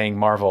you saying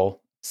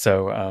Marvel.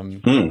 So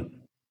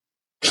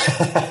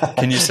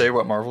Can you say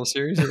what Marvel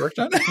series you worked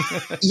on?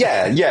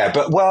 Yeah,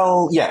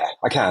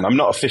 I can. I'm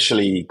not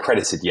officially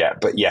credited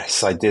yet, but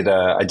yes, I did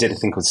a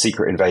thing called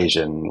Secret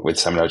Invasion with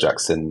Samuel L.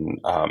 Jackson,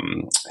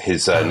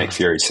 his Nick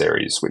Fury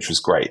series, which was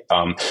great.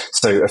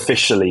 So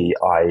officially,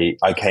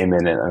 I came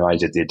in and I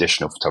did the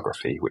additional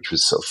photography, which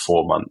was sort of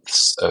 4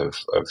 months of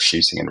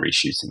shooting and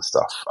reshooting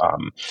stuff,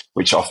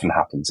 which often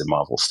happens in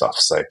Marvel stuff.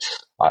 So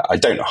I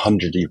don't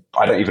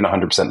even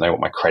 100% know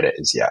what my credit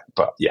is yet,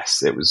 but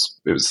yes, it was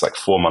like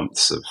 4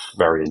 months of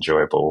very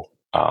enjoyable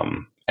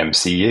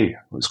MCU. It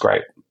was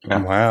great.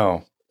 Yeah.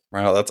 Wow,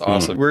 that's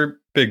awesome. We're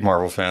big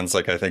Marvel fans,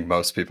 like I think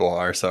most people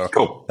are. So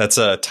Cool. that's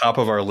top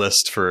of our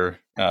list for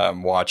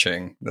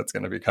watching. That's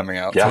going to be coming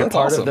out. Yeah, So You're that's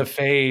part awesome. of the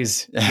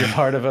phase. You're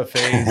part of a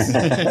phase.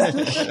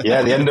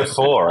 Yeah, the end of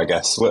 4, I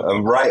guess.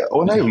 Right.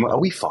 Oh, no, are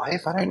we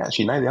 5? I don't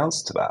actually know the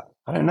answer to that.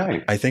 I don't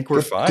know. I think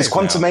we're 5 because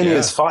Quantumania now.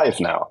 is 5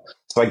 now.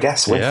 So I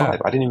guess we're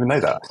 5. I didn't even know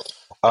that.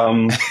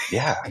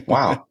 Yeah.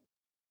 Wow.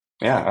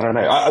 Yeah, I don't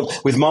know.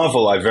 With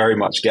Marvel, I very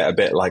much get a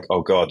bit like,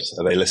 oh God,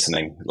 are they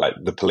listening? Like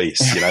the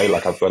police, you know,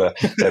 like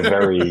they're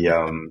very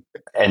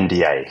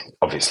NDA,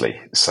 obviously.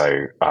 So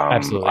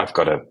Absolutely. I've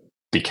got to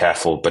be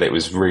careful, but it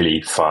was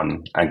really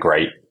fun and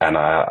great. And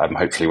I'm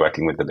hopefully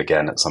working with them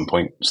again at some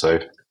point. So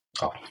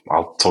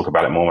I'll talk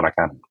about it more when I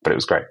can, but it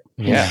was great.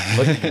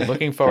 Yeah,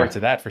 looking forward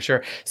to that for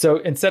sure. So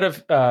instead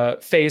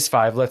of phase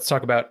 5, let's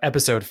talk about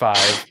episode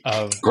 5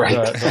 of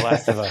the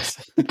Last of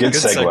Us. Good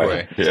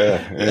segue.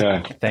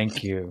 Yeah.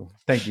 Thank you.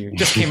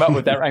 Just came up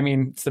with that. I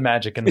mean, it's the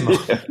magic in the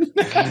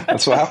moment.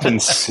 That's what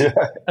happens. Yeah.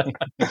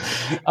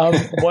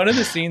 One of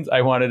the scenes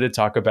I wanted to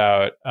talk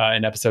about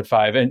in episode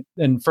 5,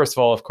 and first of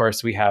all, of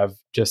course, we have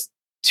just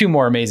 2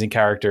 more amazing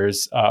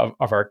characters of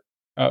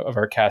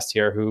our cast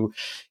here who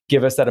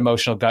give us that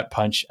emotional gut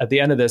punch at the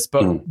end of this.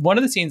 But one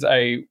of the scenes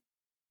I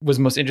was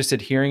most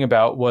interested hearing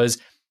about was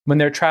when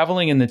they're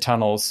traveling in the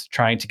tunnels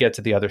trying to get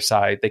to the other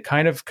side. They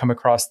kind of come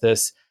across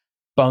this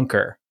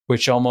bunker,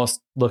 which almost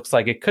looks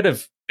like it could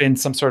have been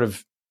some sort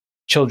of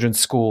children's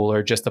school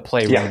or just a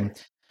playroom.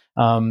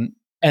 Yeah.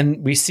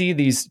 And we see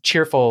these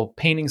cheerful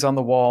paintings on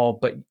the wall,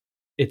 but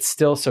it's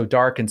still so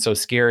dark and so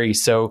scary.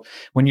 So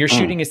when you're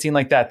shooting a scene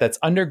like that, that's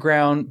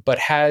underground, but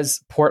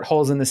has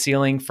portholes in the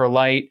ceiling for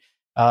light,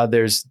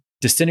 there's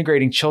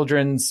disintegrating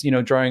children's,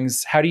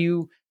 drawings. How do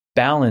you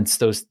balance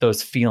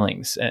those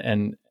feelings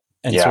and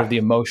sort of the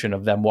emotion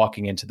of them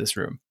walking into this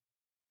room?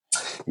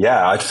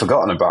 Yeah, I'd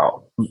forgotten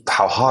about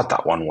how hard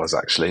that one was,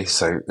 actually.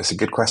 So it's a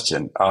good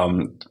question.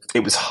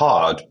 It was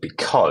hard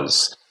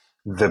because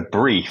the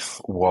brief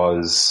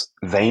was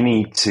they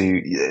need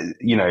to,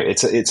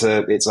 it's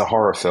a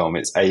horror film.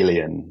 It's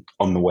alien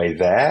on the way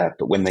there.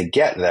 But when they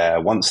get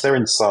there, once they're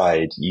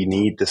inside, you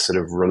need the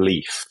sort of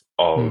relief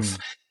of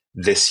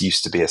this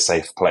used to be a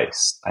safe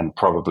place and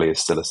probably is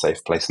still a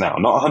safe place now.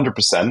 Not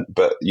 100%,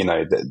 but,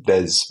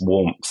 there's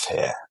warmth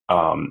here.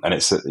 And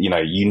it's,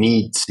 you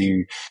need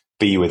to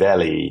be with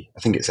Ellie.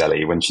 I think it's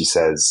Ellie when she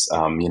says,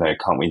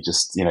 can't we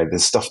just,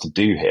 there's stuff to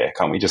do here.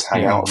 Can't we just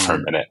hang out for a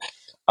minute?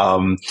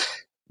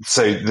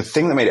 So the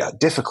thing that made it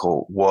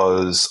difficult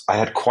was I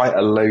had quite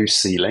a low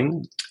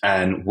ceiling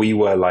and we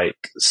were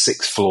like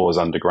 6 floors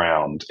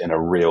underground in a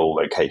real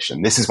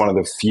location. This is one of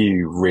the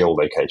few real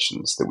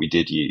locations that we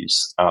did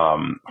use. I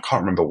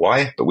can't remember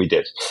why, but we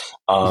did.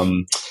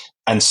 And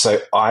so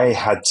I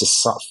had to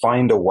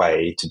find a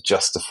way to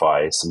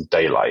justify some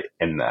daylight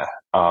in there.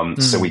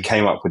 So we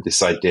came up with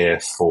this idea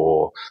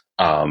for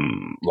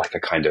like a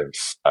kind of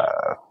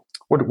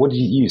what did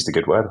you use? The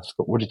good word?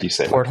 What did you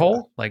say?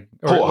 Porthole? It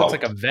looks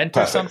like a vent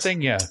Perfect. Or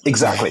something? Yeah.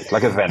 Exactly.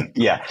 Like a vent.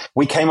 Yeah.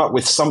 We came up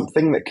with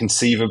something that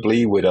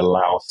conceivably would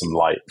allow some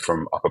light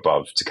from up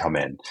above to come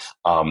in.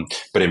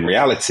 But in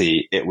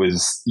reality, it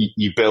was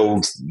you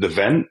build the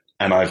vent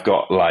and I've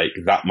got like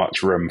that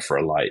much room for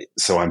a light.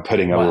 So I'm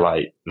putting a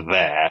light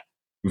there,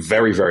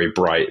 very, very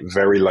bright,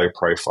 very low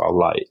profile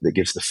light that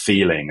gives the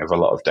feeling of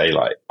a lot of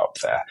daylight up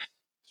there.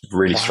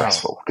 Really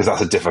stressful because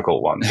that's a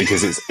difficult one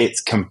because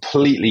it's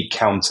completely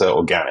counter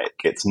organic.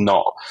 It's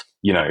not,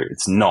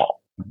 it's not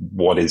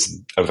what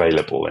is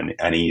available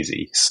and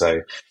easy. So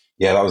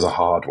yeah, that was a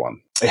hard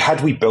one.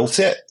 Had we built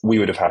it, we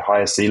would have had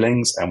higher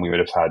ceilings and we would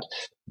have had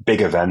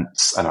bigger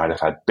vents and I'd have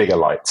had bigger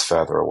lights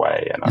further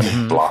away and I'd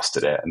have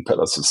blasted it and put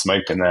lots of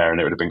smoke in there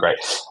and it would have been great.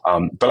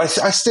 But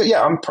I still,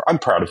 I'm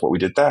proud of what we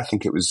did there. I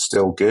think it was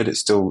still good.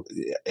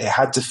 It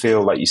had to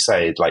feel like you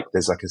say, like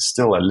there's like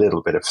still a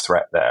little bit of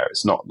threat there.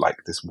 It's not like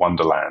this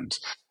wonderland.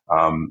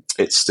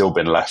 It's still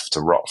been left to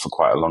rot for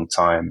quite a long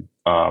time.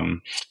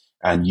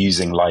 And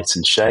using light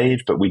and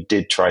shade, but we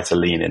did try to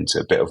lean into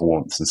a bit of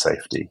warmth and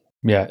safety.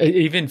 Yeah, it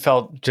even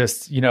felt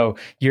just,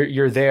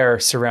 you're there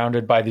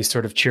surrounded by these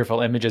sort of cheerful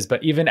images,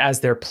 but even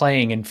as they're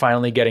playing and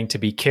finally getting to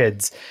be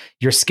kids,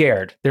 you're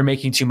scared. They're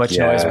making too much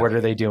noise. What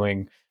are they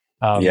doing?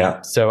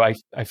 So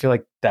I feel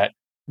like that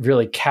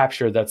really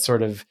captured that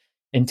sort of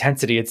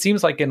intensity. It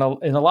seems like in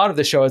a lot of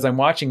the show, as I'm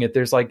watching it,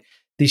 there's like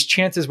these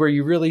chances where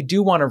you really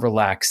do want to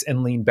relax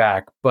and lean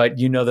back, but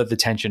you know that the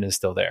tension is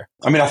still there.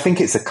 I mean, I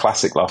think it's a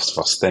classic Last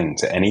of Us thing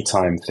to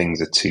anytime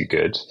things are too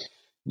good,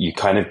 you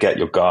kind of get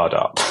your guard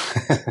up.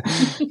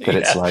 But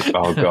it's like,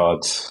 oh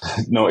God,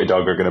 Naughty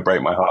Dog are going to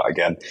break my heart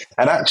again.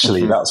 And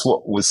actually, that's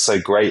what was so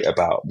great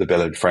about the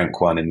Bill and Frank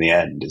one in the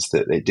end, is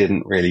that they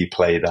didn't really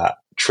play that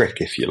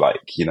trick, if you like,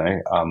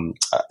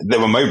 there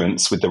were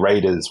moments with the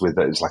Raiders it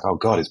was like, oh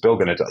God, is Bill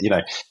going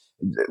to,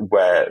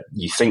 where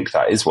you think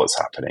that is what's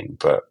happening.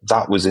 But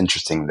that was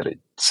interesting that it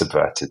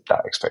subverted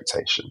that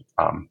expectation.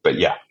 But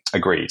yeah,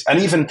 agreed.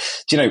 And even,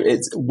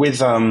 it's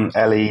with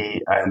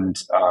Ellie and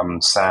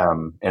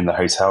Sam in the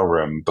hotel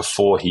room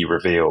before he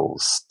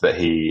reveals that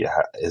he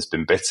has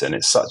been bitten.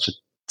 It's such a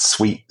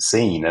sweet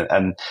scene.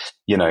 And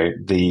you know,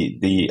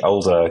 the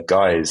older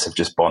guys have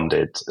just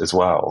bonded as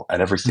well,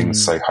 and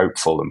everything's so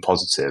hopeful and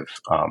positive.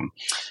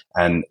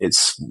 And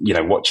it's, you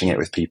know, watching it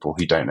with people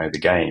who don't know the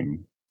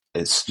game,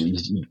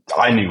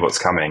 I knew what's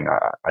coming.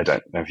 I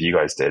don't know if you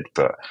guys did,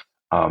 but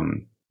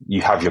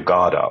you have your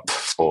guard up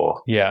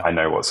for, I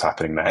know what's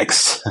happening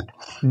next.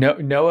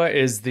 Noah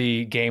is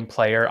the game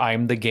player.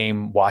 I'm the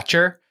game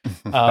watcher.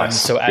 Nice.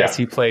 So as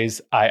he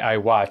plays, I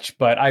watch.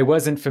 But I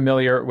wasn't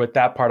familiar with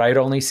that part. I'd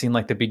only seen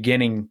like the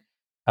beginning,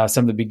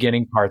 some of the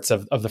beginning parts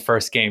of the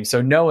first game.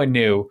 So Noah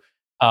knew,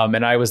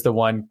 and I was the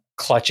one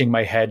clutching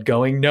my head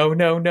going, no, when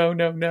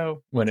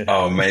it happened.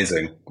 Oh,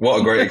 amazing.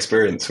 What a great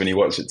experience when you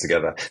watch it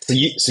together.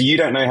 So you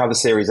don't know how the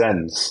series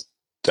ends,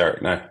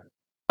 Derek? No?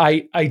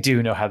 I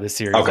do know how the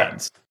series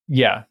ends.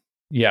 Yeah.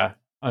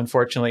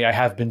 Unfortunately, I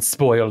have been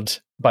spoiled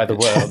by the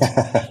world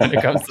when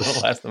it comes to The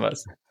Last of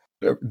Us.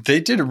 They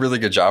did a really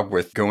good job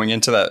with going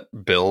into that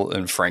Bill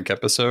and Frank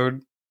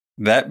episode.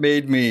 That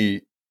made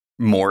me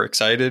more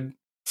excited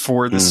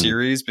for the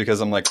series, because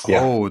I'm like,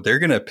 oh, they're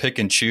going to pick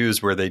and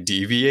choose where they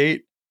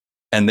deviate.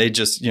 And they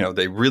just, you know,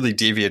 they really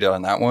deviated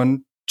on that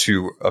one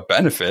to a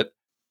benefit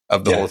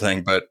of the whole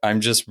thing. But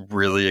I'm just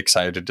really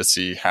excited to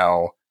see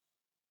how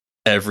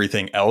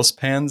everything else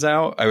pans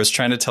out. I was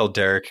trying to tell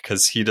Derek,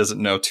 because he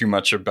doesn't know too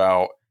much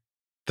about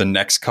the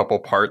next couple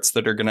parts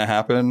that are going to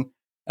happen.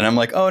 And I'm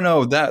like, oh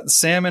no, that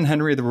Sam and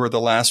Henry were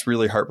the last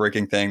really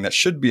heartbreaking thing that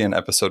should be in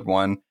episode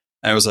 1.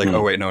 And I was like,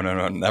 oh wait, no,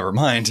 never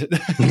mind.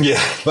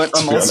 But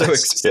I'm also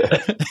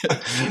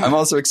I'm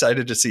also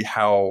excited to see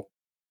how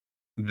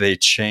they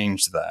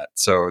changed that.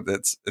 So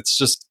it's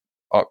just,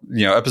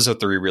 you know, episode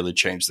 3 really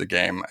changed the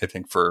game, I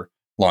think, for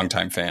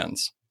longtime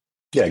fans.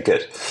 Yeah,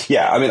 good.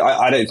 Yeah, I mean,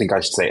 I don't think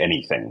I should say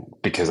anything,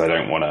 because I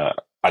don't want to,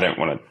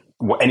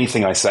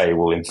 anything I say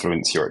will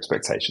influence your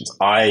expectations.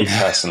 I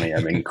personally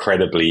am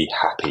incredibly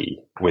happy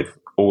with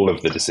all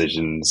of the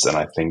decisions. And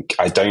I think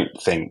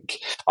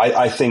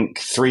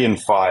 3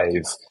 and 5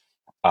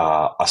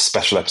 are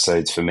special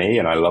episodes for me,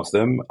 and I love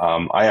them.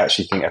 I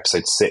actually think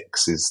episode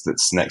 6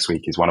 that's next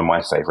week is one of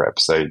my favorite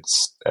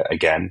episodes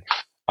again.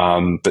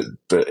 But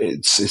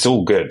it's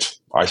all good,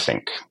 I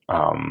think.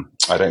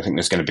 I don't think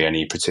there's going to be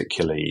any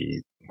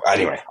particularly.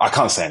 Anyway, I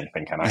can't say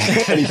anything, can I?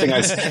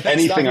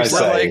 anything I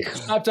say.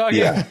 Stop talking.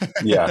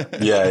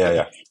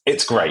 Yeah.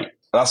 It's great.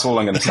 That's all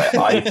I'm going to say.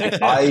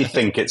 I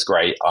think it's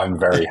great. I'm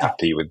very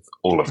happy with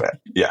all of it.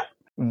 Yeah.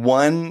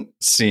 One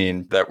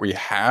scene that we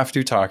have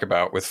to talk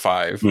about with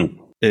 5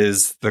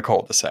 is the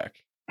cul-de-sac.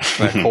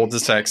 That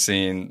cul-de-sac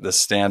scene, the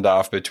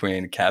standoff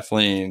between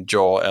Kathleen,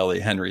 Joel, Ellie,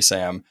 Henry,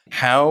 Sam.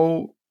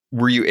 How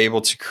were you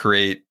able to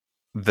create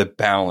the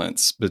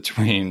balance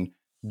between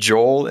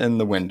Joel in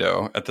the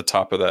window at the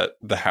top of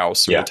the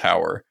house or the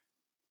tower,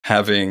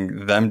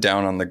 having them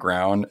down on the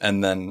ground,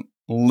 and then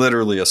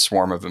literally a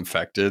swarm of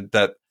infected?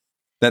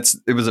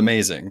 It was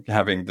amazing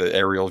having the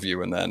aerial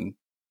view and then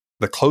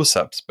the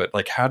close-ups, but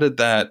like, how did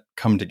that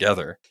come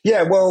together?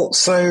 Yeah, well,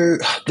 so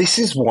this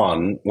is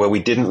one where we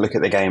didn't look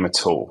at the game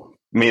at all.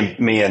 Me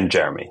and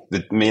Jeremy,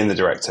 me and the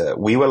director,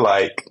 we were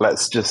like,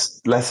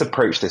 let's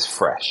approach this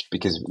fresh,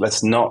 because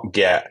let's not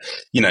get,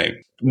 you know,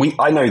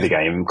 I know the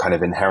game kind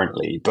of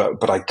inherently,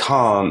 but I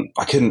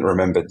couldn't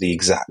remember the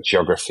exact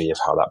geography of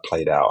how that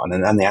played out.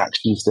 And the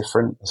action's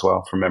different as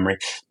well from memory.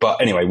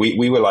 But anyway,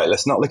 we were like,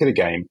 let's not look at the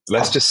game.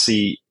 Let's just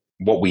see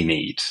what we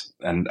need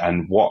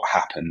and what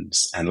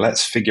happens. And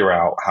let's figure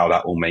out how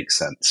that all makes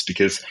sense,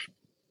 because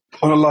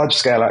on a large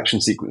scale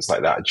action sequence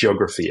like that,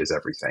 geography is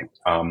everything.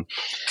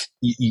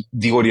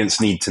 The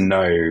audience need to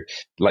know,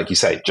 like you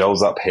say,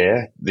 Joel's up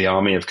here, the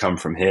army have come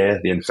from here,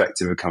 the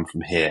infected have come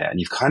from here, and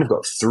you've kind of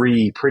got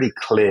 3 pretty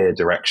clear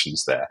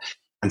directions there.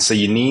 And so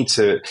you need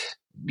to,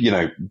 you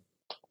know,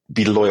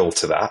 be loyal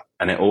to that,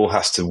 and it all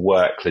has to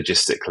work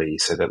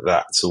logistically so that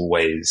that's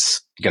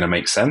always going to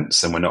make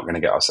sense and we're not going to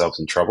get ourselves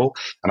in trouble.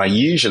 And I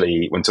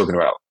usually, when talking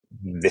about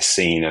this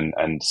scene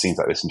and scenes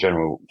like this in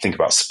general, think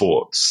about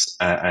sports.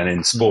 And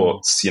in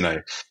sports, you know,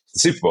 the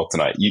Super Bowl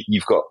tonight,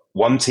 you've got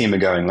one team are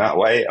going that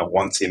way and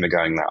one team are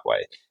going that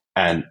way.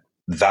 And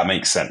that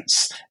makes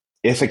sense.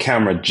 If a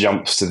camera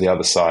jumps to the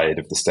other side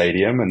of the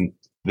stadium and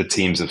the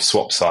teams have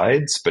swapped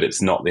sides, but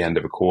it's not the end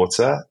of a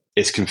quarter,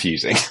 it's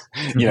confusing.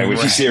 You know,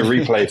 if you see a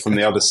replay from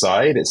the other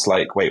side, it's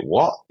like, wait,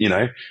 what? You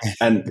know,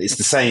 and it's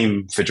the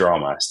same for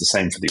drama. It's the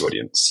same for the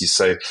audience.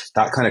 So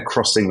that kind of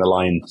crossing the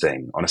line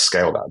thing on a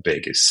scale that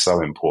big is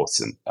so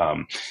important.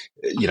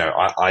 You know,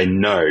 I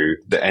know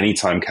that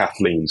anytime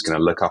Kathleen's going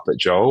to look up at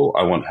Joel,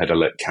 I want her to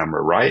look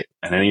camera right.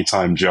 And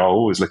anytime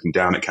Joel is looking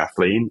down at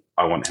Kathleen,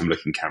 I want him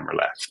looking camera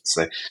left.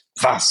 So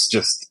that's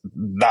just,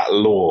 that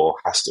law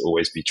has to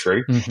always be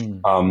true.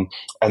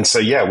 And so,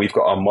 yeah, we've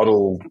got our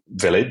model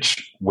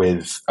village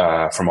with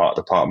from art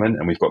department,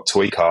 and we've got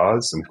toy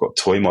cars and we've got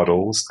toy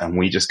models, and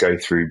we just go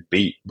through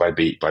beat by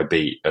beat by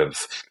beat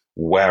of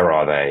where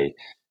are they?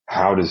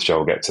 How does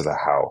Joel get to the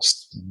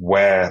house?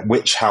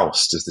 Which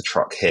house does the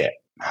truck hit?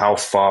 How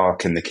far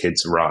can the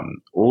kids run?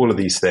 All of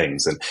these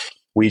things. And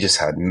we just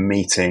had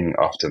meeting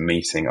after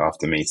meeting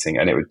after meeting,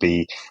 and it would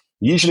be,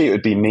 Usually it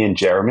would be me and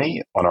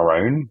Jeremy on our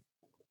own,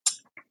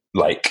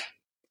 like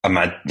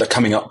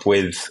coming up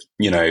with,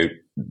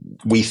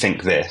 we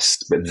think this,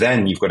 but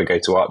then you've got to go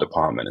to art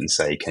department and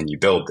say, can you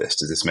build this?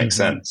 Does this make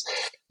sense?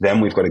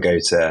 Then we've got to go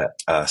to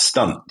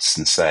stunts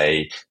and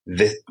say,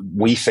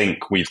 we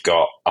think we've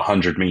got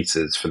 100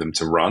 meters for them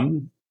to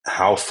run.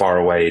 How far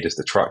away does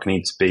the truck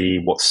need to be?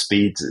 What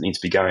speed does it need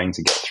to be going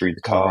to get through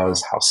the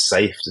cars? How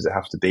safe does it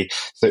have to be?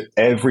 So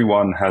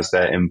everyone has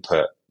their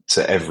input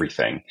to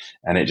everything,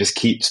 and it just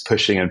keeps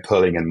pushing and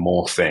pulling and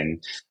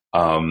morphing.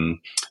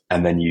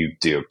 And then you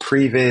do a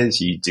previs,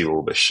 you do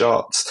all the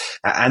shots.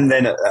 And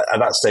then at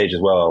that stage as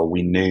well,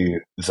 we knew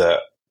that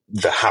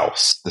the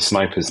house, the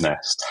sniper's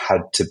nest,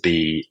 had to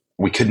be,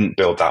 we couldn't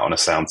build that on a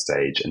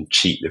soundstage and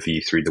cheat the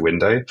view through the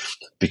window,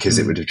 because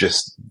it would have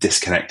just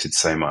disconnected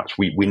so much.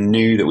 We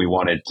knew that we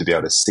wanted to be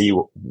able to see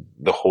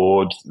the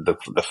horde, the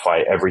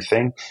fight,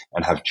 everything,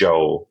 and have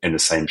Joel in the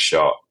same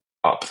shot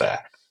up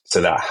there. So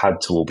that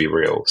had to all be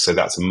real. So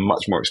that's a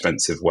much more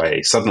expensive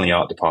way. Suddenly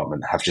art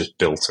department have just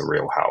built a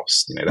real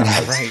house, that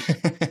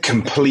has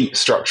complete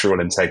structural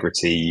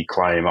integrity. You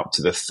climb up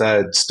to the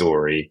 3rd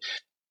story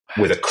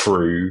with a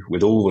crew,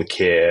 with all the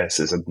gear.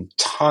 So there's a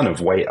ton of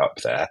weight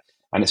up there,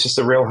 and it's just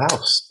a real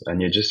house,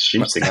 and you're just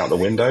shooting out the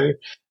window,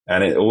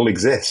 and it all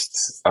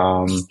exists.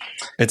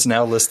 It's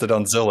now listed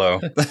on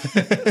Zillow.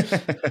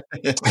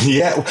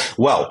 Yeah,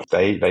 well,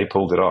 they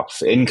pulled it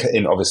off in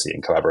obviously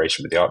in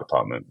collaboration with the art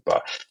department,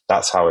 but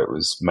that's how it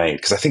was made.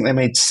 Because I think they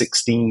made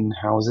 16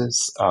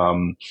 houses,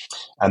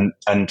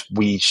 and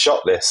we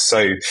shot this.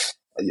 So,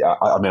 yeah,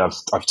 I mean,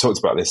 I've talked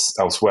about this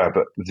elsewhere,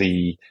 but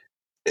the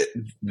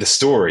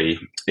story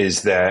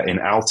is they're in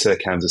outer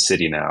Kansas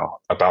City now,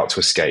 about to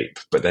escape,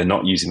 but they're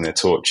not using their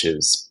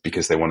torches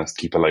because they want to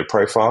keep a low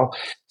profile.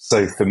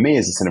 So for me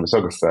as a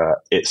cinematographer,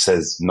 it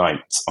says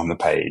night on the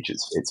page.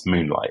 It's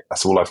moonlight.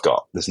 That's all I've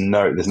got. There's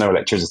no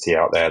electricity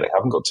out there. They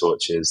haven't got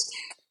torches.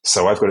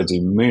 So I've got to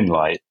do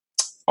moonlight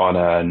on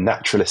a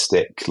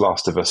naturalistic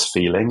Last of Us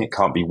feeling. It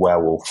can't be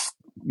werewolf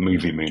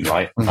movie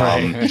moonlight,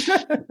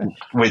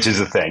 which is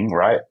a thing,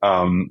 right?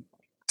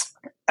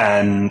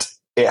 And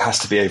it has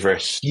to be over a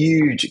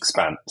huge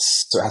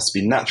expanse. So it has to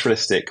be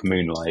naturalistic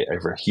moonlight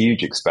over a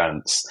huge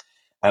expanse.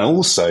 And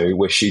also,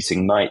 we're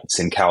shooting nights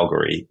in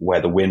Calgary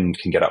where the wind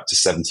can get up to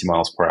 70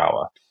 miles per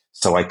hour.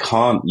 So I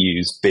can't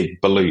use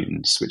big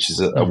balloons, which is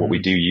what we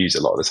do use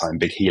a lot of the time,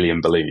 big helium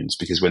balloons,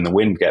 because when the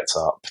wind gets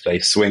up, they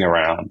swing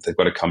around, they've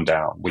got to come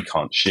down. We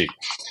can't shoot.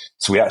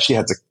 So we actually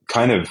had to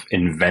kind of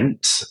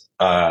invent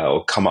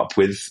or come up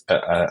with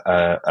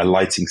a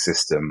lighting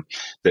system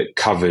that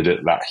covered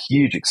that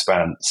huge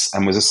expanse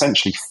and was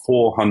essentially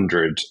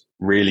 400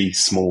 really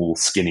small,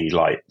 skinny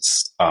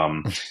lights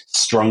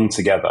strung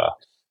together.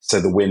 So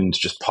the wind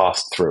just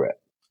passed through it.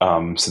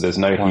 So there's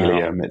no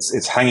helium.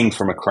 It's hanging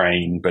from a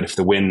crane, but if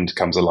the wind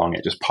comes along,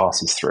 it just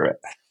passes through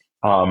it.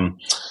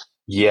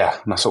 Yeah,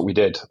 that's what we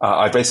did.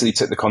 I basically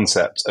took the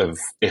concept of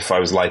if I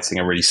was lighting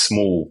a really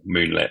small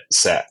moonlit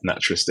set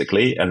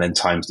naturalistically and then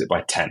times it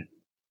by 10.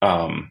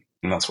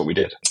 And that's what we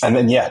did. And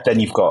then,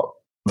 then you've got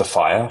the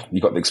fire,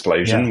 you've got the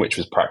explosion, which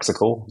was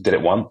practical, did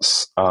it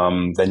once.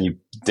 Then you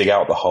dig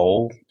out the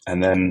hole,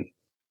 and then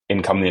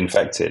in come the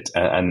infected.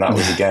 And that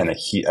was, again,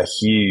 a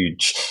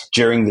huge,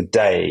 during the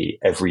day,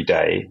 every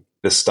day,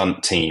 the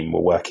stunt team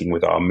were working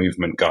with our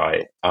movement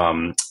guy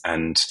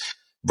and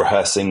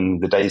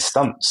rehearsing the day's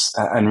stunts.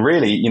 And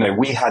really,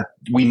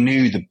 we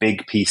knew the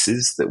big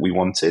pieces that we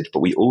wanted, but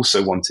we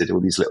also wanted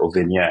all these little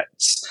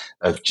vignettes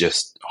of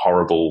just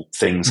horrible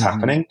things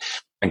happening.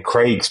 And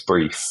Craig's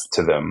brief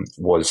to them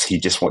was he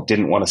just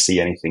didn't want to see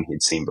anything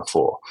he'd seen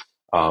before.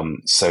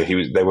 So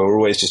they were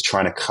always just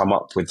trying to come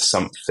up with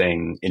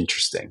something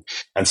interesting.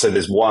 And so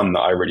there's one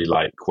that I really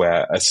like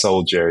where a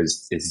soldier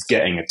is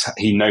getting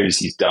he knows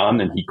he's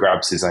done, and he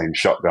grabs his own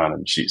shotgun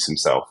and shoots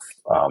himself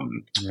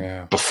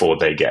before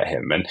they get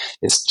him. And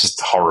it's just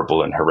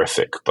horrible and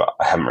horrific, but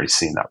I haven't really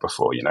seen that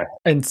before,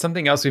 And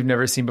something else we've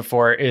never seen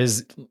before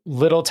is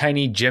little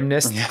tiny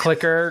gymnast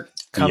clicker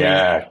coming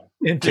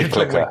into Kid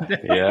Clicker.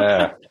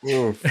 Yeah.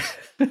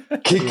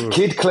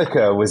 Kid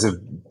Clicker was a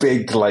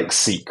big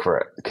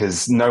secret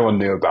because no one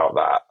knew about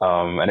that.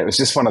 And it was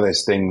just one of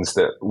those things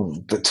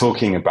that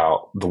talking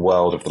about the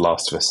world of The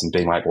Last of Us and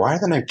being like, why are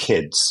there no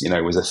kids,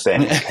 was a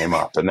thing that came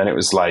up. And then it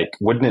was like,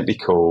 wouldn't it be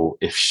cool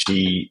if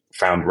she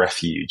found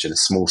refuge in a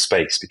small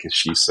space because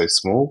she's so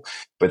small,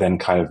 but then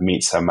kind of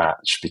meets her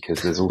match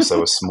because there's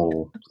also a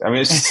small,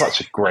 it's just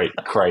such a great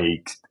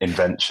Craig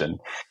invention.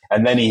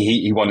 And then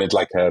he wanted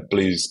a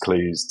Blues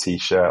Clues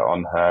t-shirt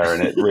on her,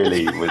 and it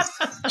really was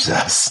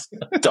just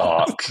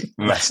dark,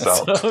 messed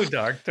up. So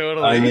dark,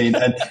 totally. I mean,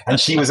 and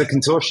she was a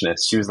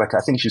contortionist. She was I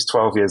think she was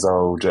 12 years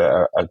old,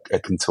 a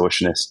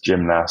contortionist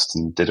gymnast,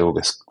 and did all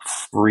this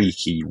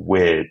freaky,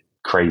 weird,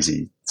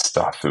 crazy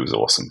stuff. It was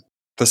awesome.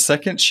 The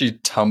second she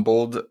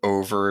tumbled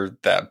over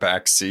that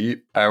back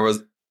seat, I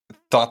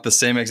thought the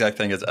same exact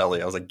thing as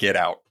Ellie. I was like, get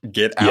out.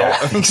 Yeah,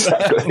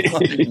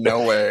 exactly.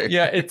 No way.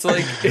 Yeah, it's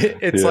like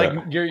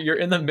you're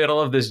in the middle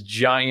of this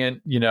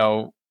giant,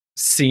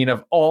 scene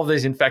of all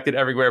these infected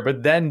everywhere,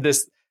 but then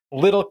this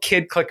little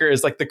kid clicker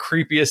is like the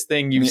creepiest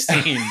thing you've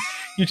seen.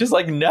 You're just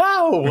like,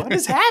 no, what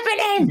is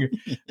happening?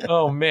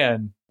 Oh,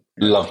 man.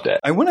 Loved it.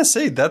 I want to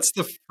say that's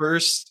the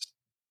first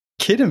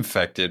kid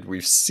infected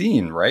we've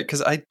seen, right?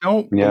 Because I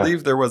don't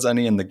believe there was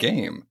any in the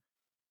game.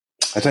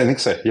 I don't think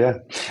so. Yeah,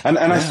 and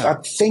I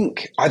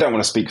think, I don't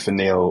want to speak for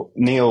Neil.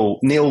 Neil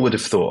would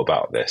have thought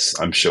about this.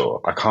 I'm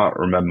sure. I can't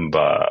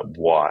remember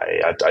why.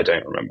 I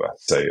don't remember.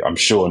 So I'm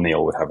sure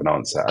Neil would have an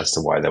answer as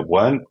to why there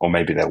weren't, or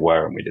maybe there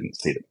were and we didn't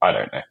see them. I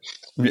don't know.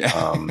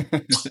 Yeah.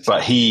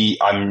 But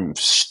I'm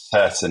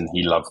certain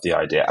he loved the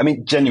idea. I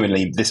mean,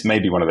 genuinely, this may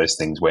be one of those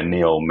things where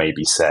Neil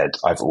maybe said,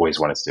 "I've always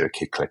wanted to do a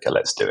kid clicker.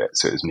 Let's do it."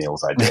 So it was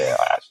Neil's idea.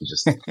 I actually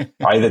just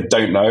either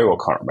don't know or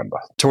can't remember.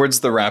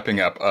 Towards the wrapping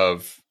up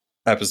of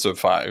episode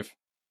 5,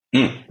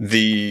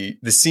 the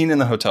scene in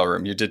the hotel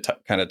room, you did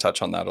kind of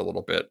touch on that a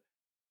little bit.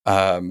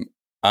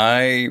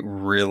 I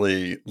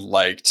really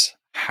liked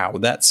how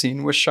that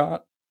scene was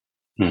shot,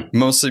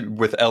 mostly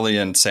with Ellie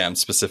and Sam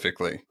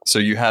specifically. So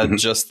you had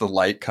just the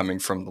light coming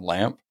from the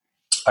lamp,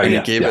 and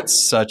it gave it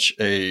such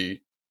a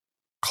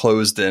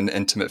closed-in,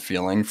 intimate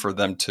feeling for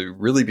them to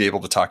really be able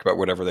to talk about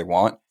whatever they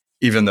want,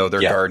 even though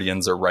their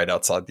guardians are right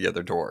outside the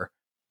other door.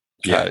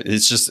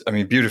 It's just, I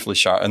mean, beautifully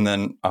shot. And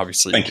then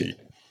obviously the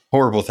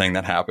horrible thing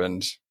that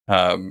happened,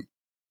 the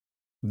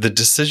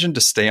decision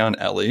to stay on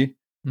Ellie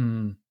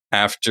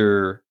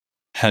after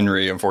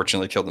Henry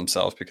unfortunately killed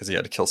himself because he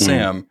had to kill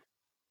Sam,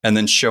 and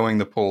then showing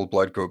the pool of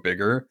blood go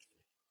bigger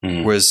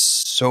was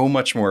so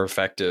much more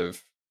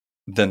effective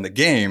than the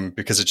game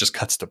because it just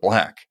cuts to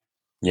black.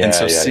 And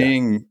so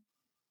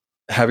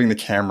having the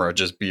camera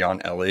just be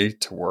on Ellie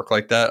to work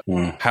like that,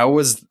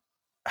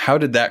 how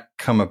did that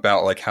come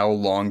about? Like, how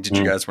long did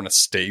you guys want to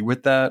stay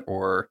with that?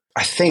 Or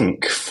I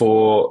think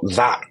for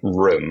that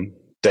room,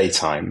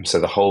 daytime, so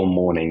the whole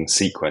morning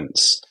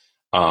sequence,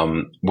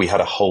 we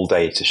had a whole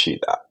day to shoot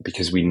that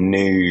because we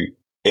knew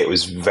it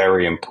was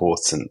very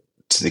important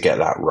to get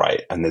that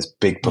right. And there's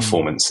big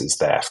performances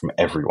there from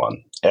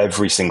everyone,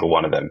 every single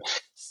one of them.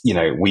 You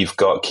know, we've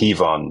got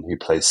Kevon, who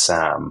plays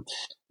Sam,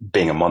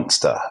 being a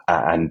monster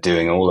and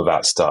doing all of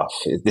that stuff.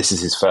 This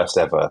is his first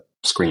ever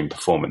screen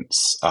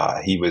performance.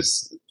 He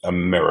was a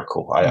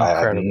miracle.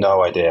 I have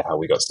no idea how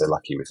we got so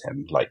lucky with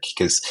him. Like,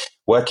 because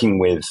working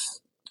with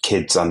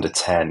kids under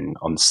 10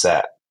 on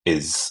set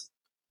is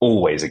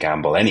always a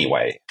gamble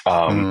anyway,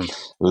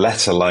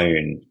 let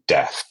alone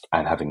deaf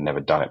and having never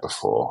done it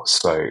before.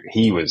 So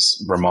he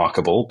was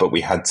remarkable, but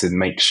we had to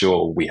make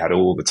sure we had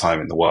all the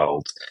time in the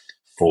world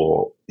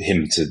for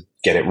him to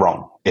get it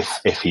wrong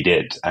if he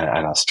did,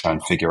 and us try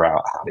and figure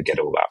out how to get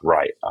all that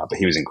right. But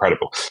he was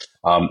incredible.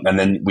 And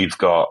then we've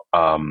got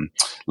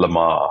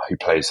Lamar, who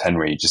plays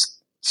Henry, just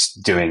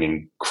doing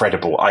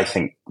incredible, I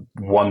think,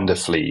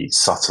 wonderfully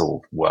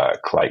subtle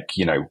work. Like,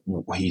 you know,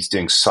 he's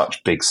doing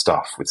such big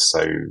stuff with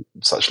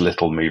such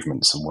little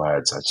movements and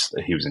words.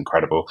 He was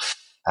incredible.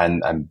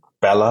 And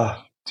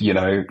Bella, you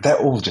know, they're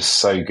all just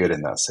so good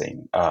in that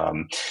scene.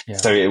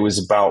 So it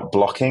was about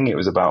blocking. It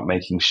was about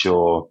making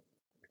sure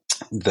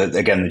that,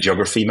 again, the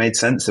geography made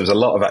sense. There was a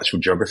lot of actual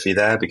geography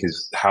there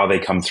because how they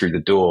come through the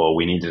door,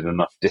 we needed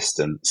enough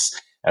distance.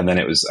 And then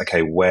it was,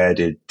 okay, where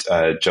did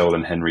Joel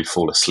and Henry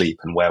fall asleep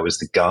and where was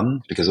the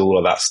gun? Because all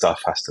of that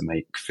stuff has to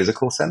make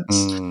physical sense.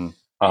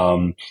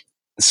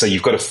 So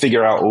you've got to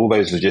figure out all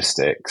those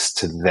logistics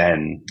to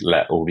then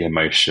let all the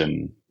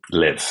emotion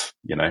live,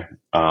 you know?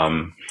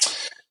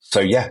 So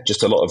yeah,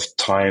 just a lot of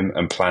time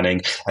and planning.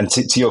 And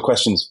to your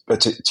questions,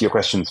 to your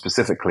question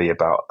specifically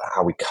about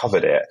how we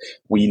covered it,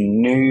 we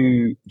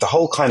knew the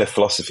whole kind of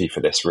philosophy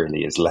for this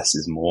really is less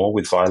is more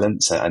with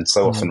violence, and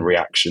so often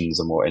reactions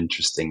are more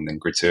interesting than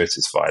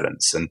gratuitous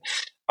violence.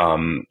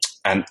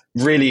 And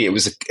really,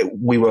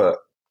 we were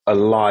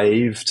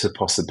alive to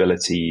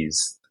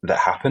possibilities that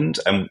happened.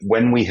 And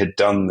when we had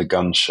done the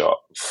gunshot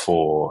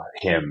for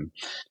him,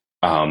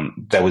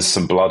 there was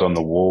some blood on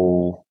the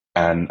wall.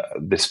 And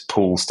this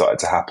pool started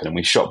to happen, and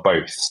we shot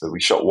both. So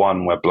we shot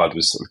one where blood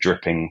was sort of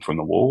dripping from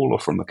the wall or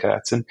from the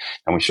curtain,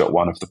 and we shot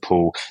one of the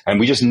pool. And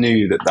we just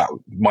knew that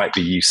might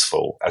be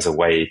useful as a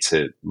way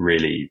to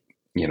really,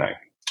 you know,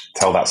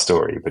 tell that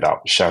story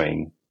without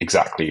showing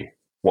exactly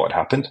what had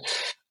happened.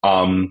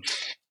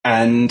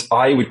 And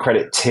I would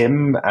credit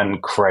Tim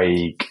and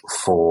Craig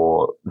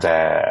for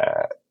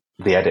the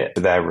edit,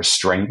 their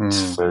restraint,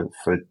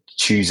 for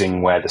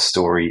choosing where the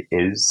story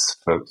is,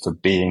 for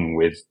being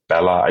with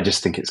Bella. I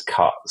just think it's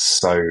cut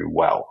so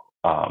well.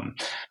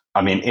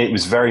 I mean, it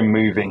was very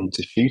moving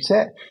to shoot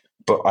it,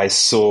 but I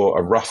saw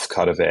a rough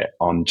cut of it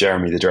on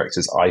Jeremy, the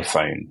director's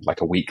iPhone,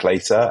 like a week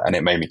later, and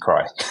it made me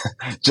cry.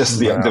 Just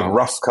the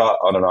rough cut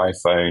on an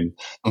iPhone.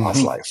 I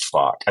was like,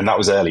 fuck. And that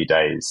was early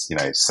days, you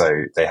know, so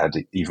they had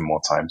even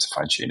more time to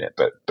fine tune it.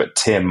 But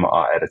Tim,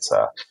 our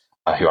editor,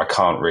 who I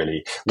can't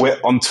really, we're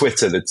on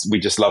Twitter, we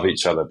just love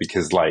each other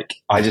because, like,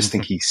 I just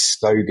think he's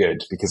so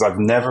good because I've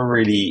never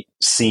really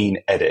seen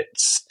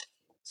edits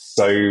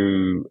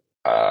so,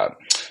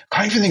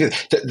 can't even think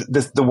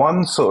of the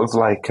one sort of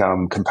like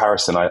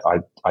comparison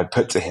I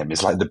put to him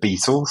is like the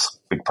Beatles,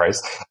 big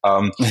praise.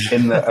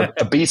 In a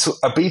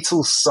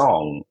Beatles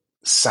song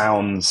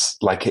sounds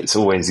like it's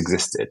always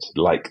existed,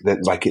 like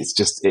that, like it's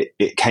just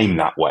it came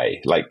that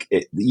way. Like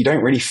you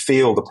don't really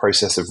feel the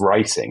process of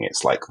writing.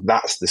 It's like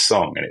that's the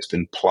song, and it's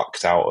been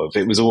plucked out of.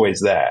 It was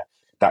always there.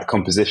 That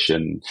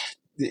composition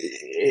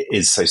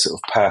is so sort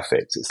of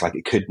perfect. It's like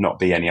it could not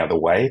be any other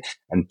way.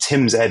 And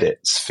Tim's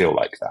edits feel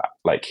like that.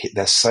 Like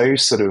they're so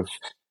sort of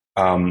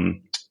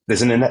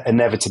there's an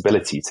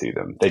inevitability to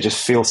them. They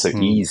just feel so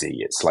easy.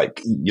 It's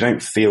like you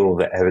don't feel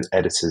the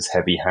editor's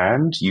heavy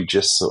hand. You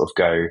just sort of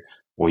go,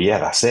 well, yeah,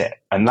 that's it.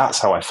 And that's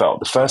how I felt.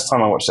 The first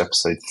time I watched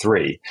episode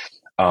 3,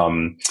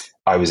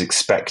 I was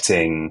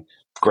expecting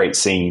great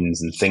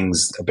scenes and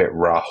things a bit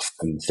rough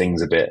and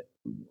things a bit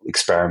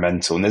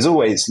experimental. And there's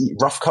always,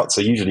 rough cuts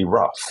are usually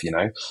rough, you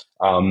know?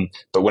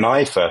 But when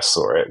I first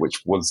saw it,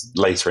 which was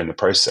later in the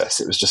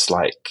process, it was just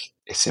like,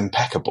 it's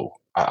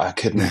impeccable. I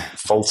couldn't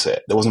fault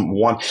it. There wasn't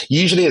one.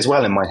 Usually as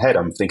well in my head,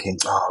 I'm thinking,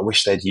 oh, I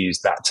wish they'd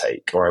used that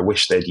take, or I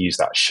wish they'd used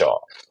that shot,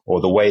 or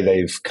the way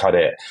they've cut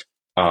it.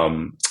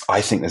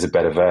 I think there's a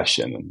better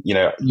version. You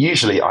know,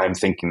 usually I'm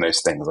thinking those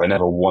things. I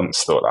never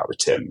once thought that with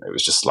Tim. It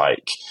was just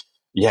like,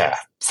 yeah,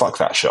 fuck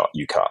that shot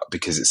you cut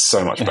because it's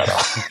so much better.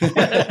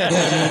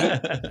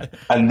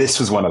 And this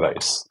was one of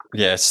those.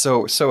 Yeah,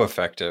 so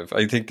effective.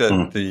 I think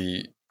that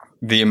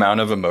the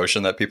amount of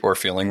emotion that people are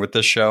feeling with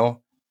this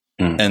show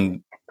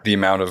and the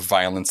amount of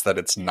violence that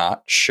it's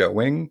not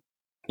showing,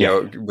 you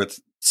know, with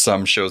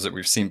some shows that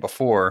we've seen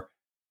before,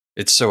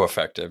 it's so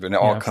effective. And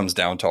it all comes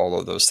down to all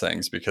of those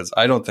things, because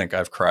I don't think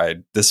I've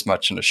cried this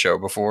much in a show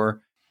before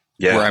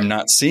where I'm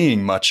not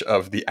seeing much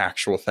of the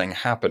actual thing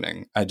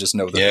happening. I just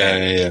know the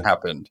thing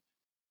happened.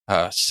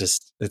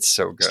 It's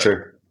so good. It's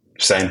true.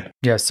 Same.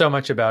 Yeah, so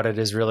much about it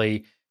is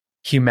really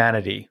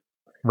humanity,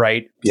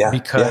 right? Yeah.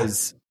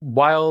 Because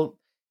while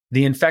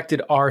the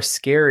infected are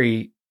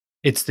scary,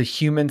 it's the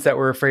humans that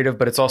we're afraid of,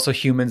 but it's also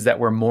humans that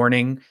we're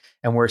mourning,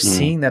 and we're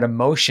seeing that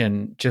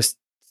emotion just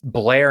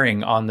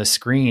blaring on the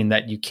screen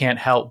that you can't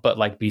help but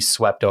like be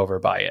swept over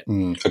by it.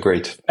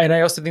 Agreed. And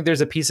I also think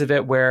there's a piece of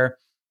it where,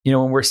 you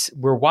know, when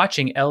we're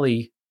watching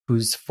Ellie,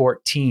 who's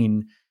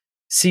 14,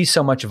 see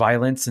so much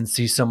violence and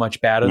see so much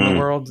bad in the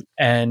world,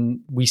 and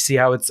we see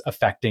how it's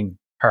affecting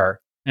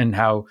her and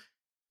how,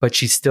 but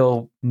she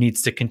still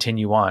needs to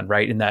continue on,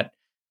 right? In that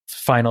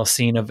final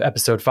scene of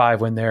episode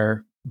 5, when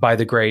they're by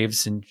the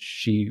graves and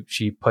she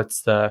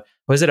puts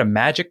was it a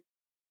magic,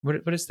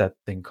 what is that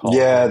thing called?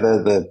 Yeah,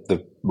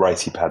 the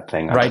righty pad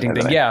thing. Writing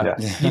thing. Yeah.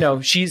 You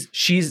know,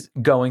 she's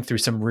going through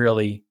some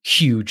really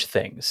huge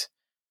things.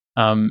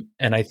 And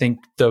I think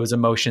those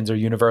emotions are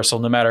universal,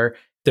 no matter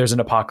there's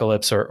an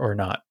apocalypse or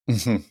not.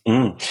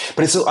 But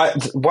it's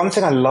one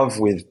thing I love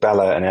with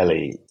Bella and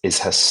Ellie is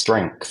her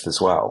strength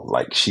as well.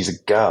 Like, she's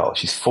a girl,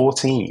 she's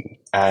 14,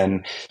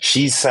 and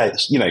she said,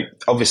 you know,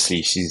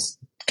 obviously she's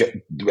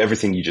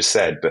everything you just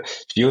said,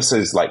 but she also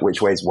is like,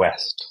 which way's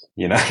west,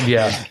 you know?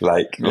 Yeah.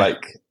 like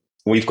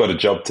we've got a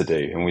job to do,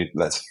 and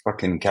let's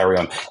fucking carry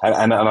on.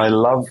 And I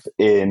love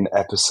in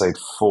episode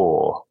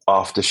 4,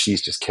 after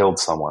she's just killed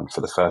someone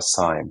for the first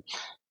time,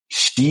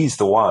 she's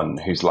the one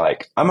who's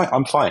like,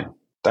 I'm fine.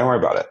 Don't worry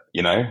about it,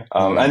 you know?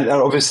 And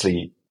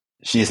obviously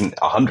she isn't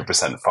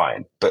 100%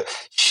 fine, but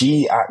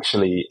she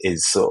actually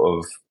is sort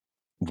of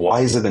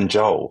wiser than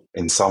Joel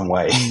in some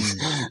way,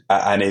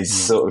 and is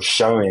sort of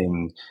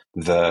showing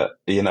that,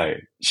 you know,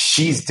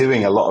 she's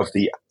doing a lot of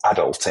the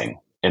adulting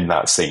in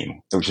that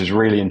scene, which is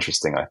really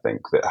interesting. I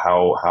think that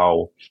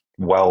how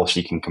well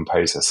she can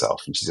compose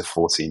herself, and she's a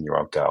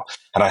 14-year-old girl.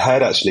 And I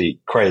heard actually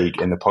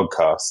Craig in the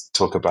podcast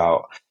talk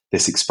about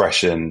this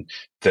expression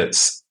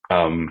that's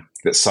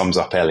that sums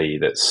up Ellie.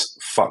 That's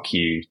 "fuck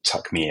you,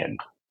 tuck me in,"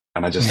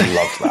 and I just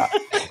love that.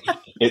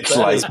 It's that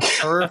like is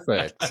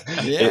perfect.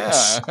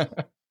 Yeah,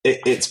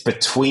 it's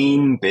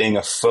between being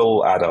a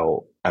full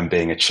adult and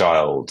being a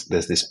child.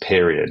 There's this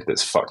period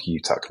that's "fuck you,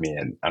 tuck me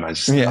in," and I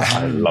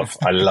love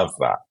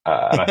that,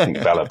 and I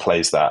think Bella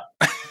plays that.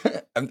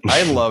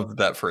 I love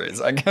that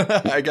phrase. I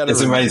got it's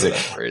amazing. That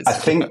phrase. I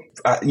think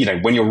you know,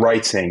 when you're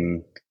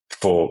writing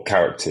for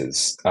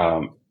characters,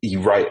 you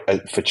write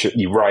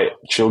you write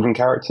children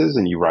characters,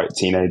 and you write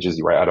teenagers,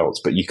 you write adults,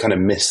 but you kind of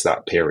miss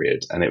that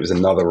period. And it was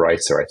another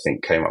writer, I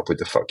think, came up with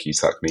the "fuck you,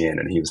 tuck me in,"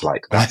 and he was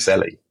like, "That's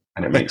Ellie,"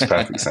 and it makes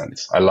perfect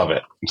sense. I love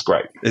it. It's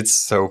great. It's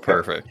so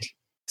perfect.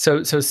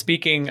 So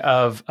speaking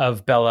of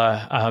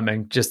Bella,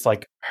 and just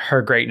like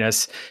her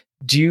greatness,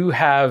 do you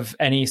have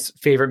any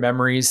favorite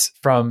memories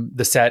from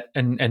the set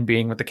and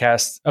being with the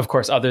cast? Of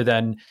course, other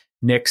than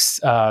Nick's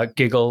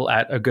giggle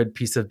at a good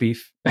piece of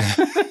beef.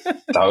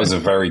 That was a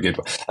very good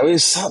one. It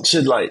was such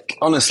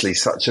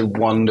a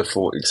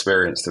wonderful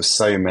experience. There's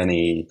so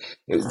many.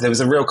 There was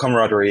a real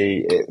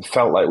camaraderie. It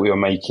felt like we were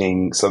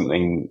making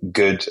something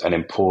good and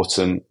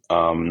important,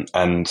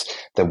 and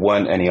there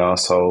weren't any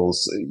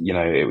assholes. You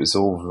know, it was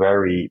all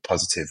very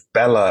positive.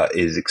 Bella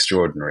is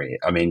extraordinary.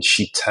 I mean,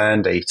 she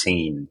turned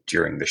 18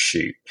 during the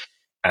shoot,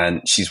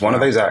 and she's one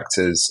of those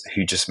actors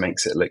who just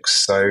makes it look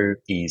so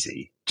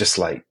easy. Just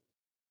like.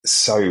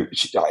 So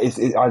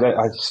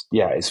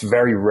it's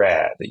very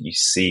rare that you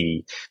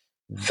see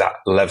that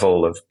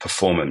level of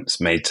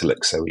performance made to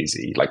look so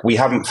easy. Like, we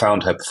haven't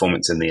found her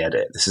performance in the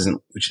edit.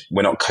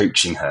 We're not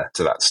coaching her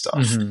to that stuff.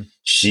 Mm-hmm.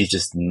 She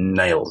just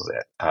nails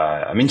it.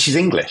 I mean, she's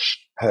English,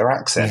 her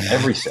accent,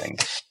 everything.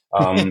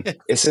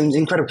 It's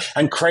incredible.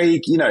 And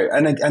Craig,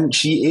 and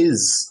she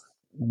is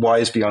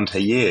wise beyond her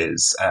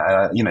years,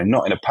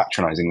 not in a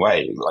patronizing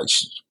way. Like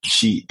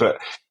but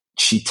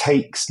she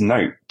takes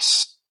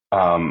notes.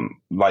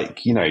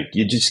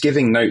 You're just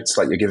giving notes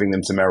like you're giving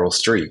them to Meryl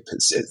Streep.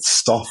 It's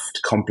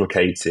soft,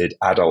 complicated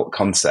adult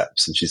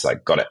concepts, and she's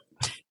like, got it,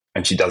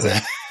 and she does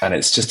it, and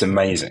it's just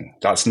amazing.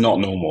 That's not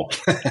normal.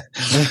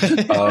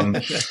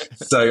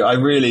 So I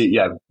really,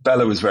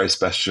 Bella was very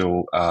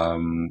special.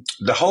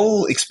 The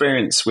whole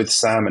experience with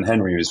Sam and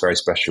Henry was very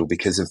special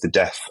because of the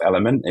deaf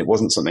element. It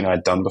wasn't something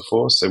I'd done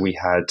before, so we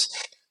had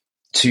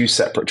 2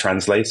 separate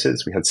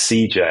translators. We had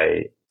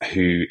CJ,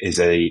 who is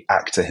a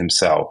actor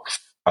himself,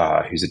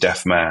 who's a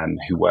deaf man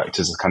who worked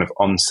as a kind of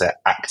on-set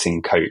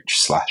acting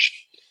coach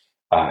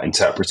 /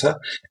 interpreter,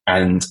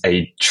 and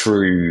a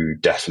true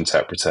deaf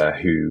interpreter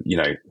who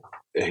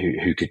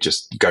could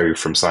just go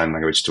from sign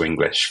language to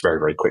English very,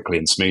 very quickly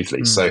and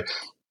smoothly. So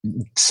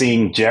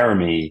seeing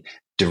Jeremy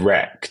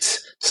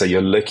direct, so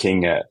you're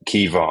looking at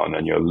Kevon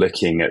and you're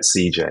looking at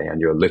CJ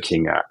and you're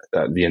looking at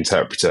the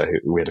interpreter,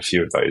 who we had a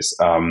few of those.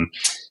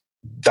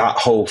 That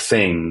whole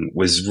thing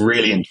was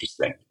really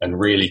interesting and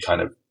really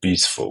kind of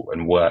beautiful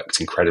and worked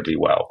incredibly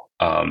well.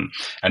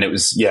 And it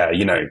was,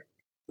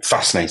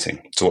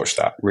 fascinating to watch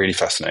that. Really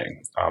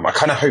fascinating. I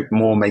kind of hope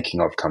more making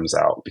of comes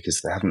out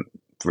because they haven't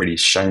really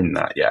shown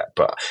that yet.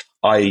 But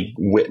I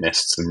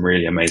witnessed some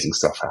really amazing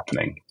stuff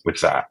happening with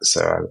that.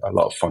 So a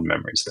lot of fond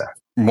memories there.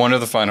 One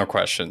of the final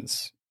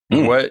questions.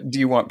 What do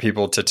you want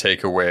people to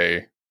take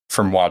away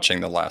from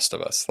watching The Last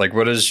of Us? Like,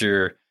 what is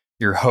your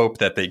hope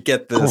that they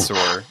get this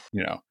or,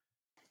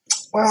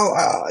 Well,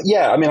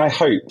 I mean, I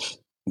hope,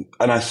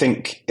 and I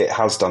think it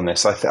has done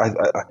this.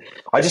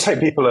 I just hope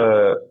people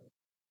are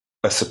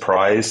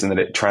surprised and that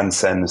it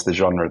transcends the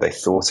genre they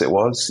thought it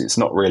was. It's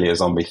not really a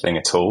zombie thing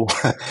at all.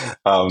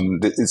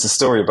 It's a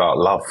story about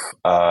love,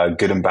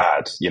 good and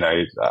bad.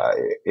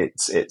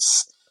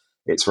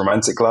 It's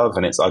romantic love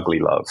and it's ugly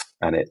love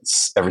and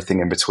it's everything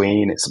in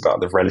between. It's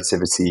about the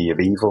relativity of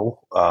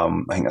evil. I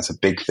think that's a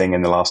big thing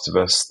in The Last of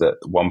Us, that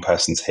one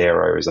person's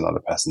hero is another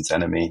person's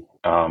enemy.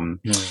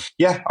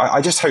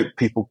 I just hope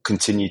people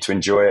continue to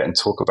enjoy it and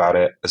talk about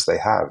it as they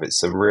have. It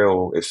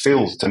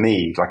feels to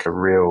me like a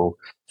real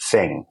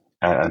thing,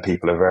 and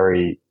people are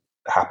very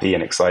happy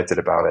and excited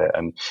about it.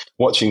 And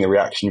watching the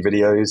reaction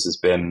videos has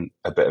been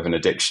a bit of an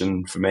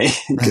addiction for me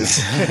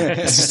because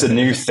it's just a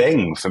new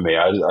thing for me.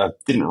 I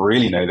didn't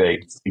really know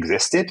they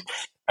existed.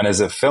 And as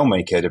a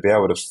filmmaker, to be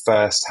able to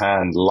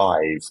firsthand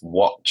live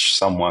watch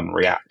someone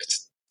react,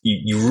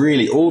 you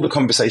really, all the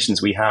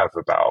conversations we have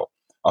about,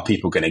 are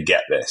people going to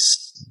get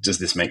this? Does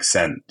this make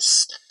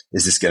sense?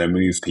 Is this going to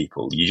move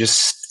people? You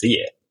just see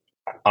it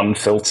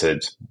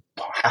unfiltered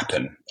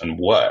happen and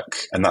work,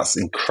 and that's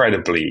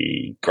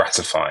incredibly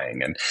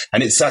gratifying, and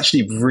it's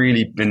actually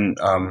really been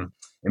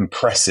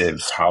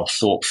impressive how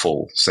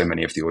thoughtful so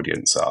many of the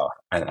audience are,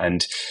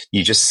 and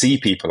you just see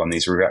people on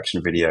these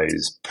reaction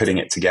videos putting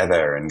it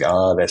together and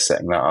they're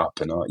setting that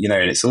up, and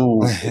and it's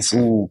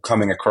all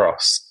coming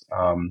across.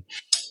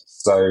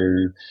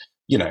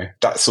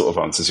 That sort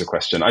of answers your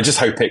question. I just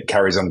hope it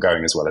carries on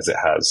going as well as it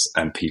has,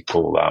 and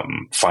people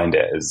find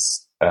it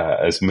as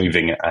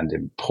moving and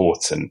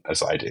important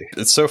as I do.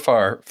 It's so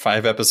far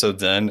 5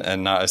 episodes in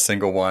and not a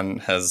single one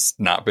has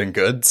not been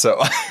good.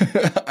 So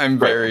I'm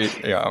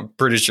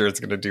pretty sure it's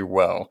going to do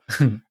well.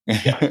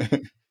 Yeah.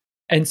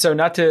 And so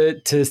not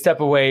to step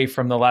away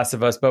from The Last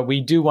of Us, but we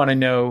do want to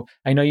know,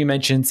 I know you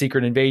mentioned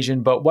Secret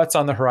Invasion, but what's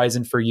on the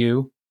horizon for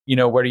you?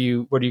 What are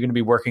you going to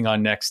be working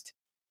on next?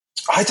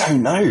 I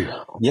don't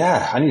know.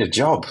 Yeah, I need a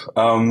job.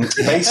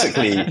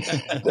 Basically,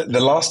 The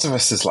Last of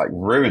Us has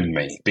ruined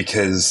me,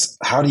 because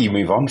how do you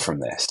move on from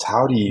this?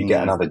 How do you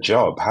get another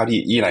job? How do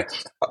you,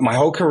 my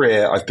whole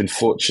career, I've been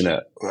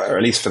fortunate, or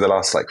at least for the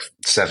last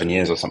 7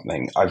 years or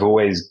something, I've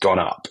always gone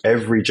up.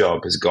 Every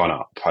job has gone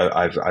up.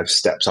 I've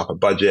stepped up a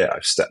budget.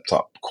 I've stepped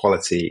up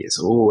quality. It's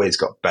always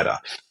got better.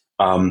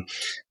 And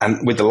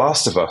with The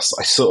Last of Us,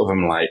 I sort of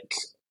am like,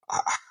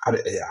 how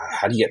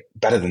do you get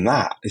better than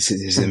that? This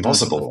is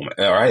impossible.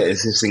 All right.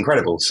 It's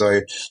incredible.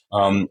 So,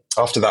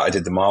 after that, I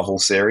did the Marvel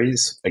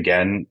series,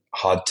 again,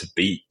 hard to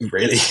beat,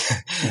 really.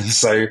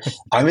 So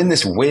I'm in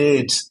this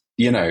weird,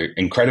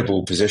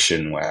 incredible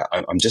position where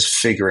I'm just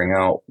figuring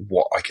out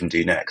what I can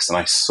do next. And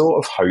I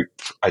sort of hope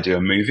I do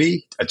a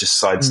movie. I just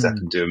sidestep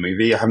and do a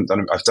movie. I've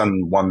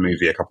done one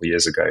movie a couple of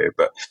years ago,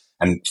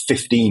 and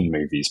 15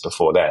 movies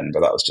before then, but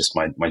that was just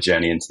my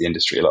journey into the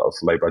industry, a lot of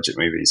low budget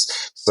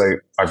movies. So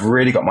I've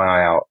really got my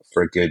eye out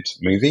for a good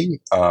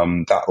movie.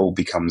 That all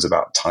becomes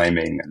about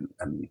timing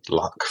and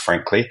luck,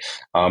 frankly.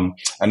 And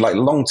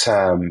long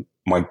term,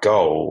 my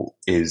goal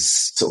is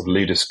sort of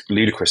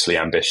ludicrously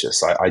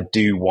ambitious. I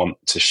do want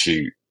to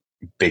shoot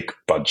big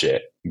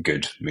budget,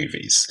 good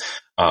movies.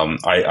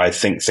 I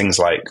think things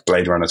like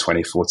Blade Runner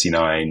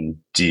 2049,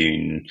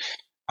 Dune,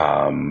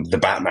 the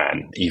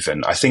Batman,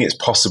 even. I think it's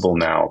possible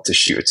now to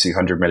shoot a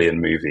 200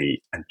 million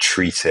movie and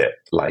treat it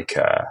like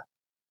a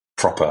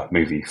proper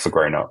movie for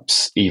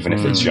grown-ups, even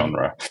if it's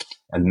genre.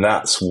 And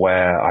that's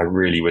where I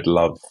really would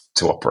love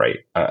to operate.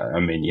 I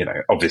mean,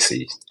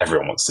 obviously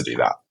everyone wants to do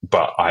that,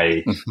 but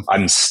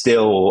I'm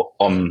still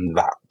on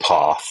that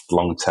path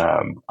long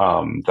term,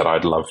 that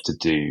I'd love to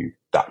do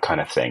that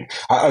kind of thing.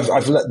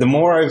 The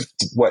more I've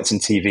worked in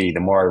TV, the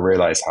more I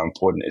realize how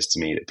important it is to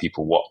me that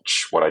people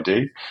watch what I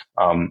do.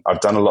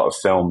 I've done a lot of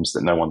films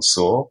that no one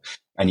saw,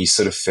 and you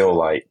sort of feel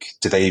like,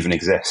 do they even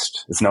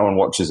exist? If no one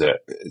watches it,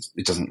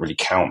 it doesn't really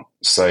count.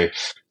 So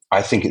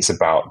I think it's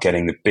about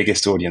getting the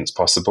biggest audience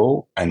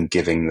possible and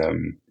giving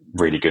them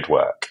really good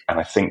work. And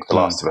I think The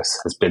Last of Us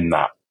has been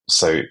that.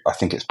 So I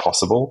think it's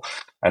possible.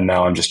 And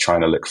now I'm just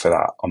trying to look for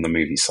that on the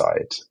movie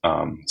side.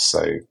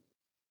 So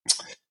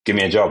give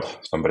me a job,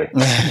 somebody.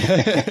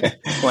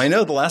 Well, I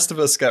know The Last of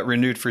Us got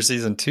renewed for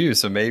season 2,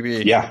 so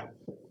maybe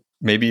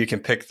you can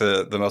pick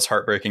the most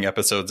heartbreaking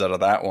episodes out of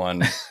that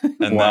one.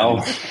 And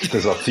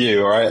there's a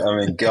few, right? I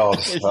mean, God.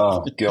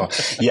 Oh, God.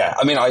 Yeah,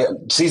 I mean,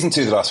 season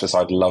 2 of The Last of Us,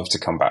 I'd love to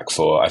come back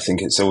for. I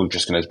think it's all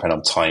just going to depend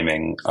on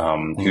timing,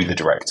 who the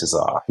directors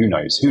are. Who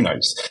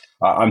knows?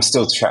 I'm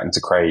still chatting to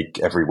Craig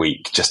every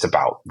week just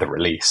about the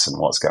release and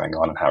what's going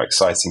on and how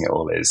exciting it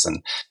all is.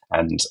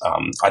 And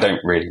I don't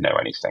really know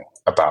anything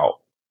about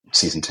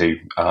season 2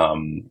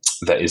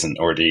 that isn't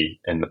already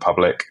in the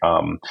public.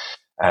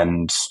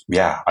 And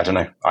yeah, I don't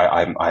know.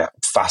 I'm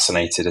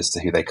fascinated as to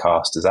who they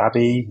cast as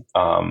Abby.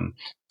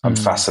 I'm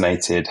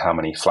fascinated how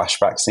many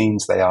flashback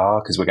scenes they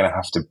are, because we're going to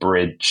have to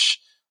bridge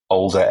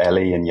older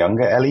Ellie and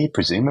younger Ellie,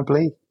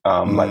 presumably,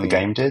 like the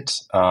game did.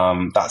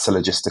 That's a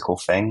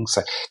logistical thing.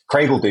 So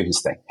Craig will do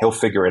his thing. He'll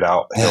figure it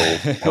out.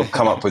 He'll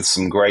come up with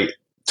some great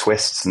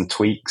twists and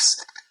tweaks.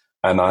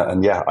 I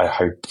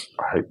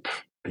hope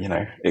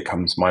it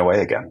comes my way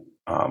again.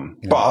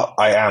 But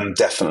I am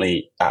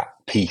definitely at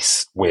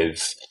peace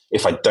with,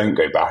 if I don't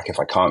go back, if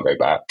I can't go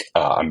back,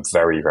 I'm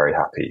very, very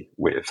happy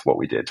with what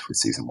we did with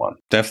season 1.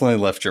 Definitely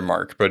left your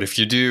mark. But if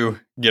you do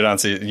get on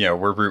season,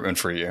 we're rooting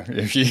for you.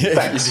 If you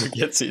do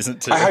get season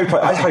 2. I hope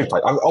I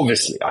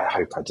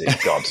do.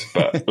 God,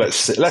 but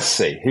let's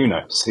see. Who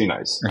knows? Who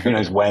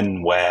knows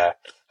when, where,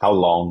 how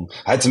long?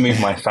 I had to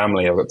move my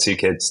family. I've got 2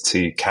 kids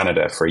to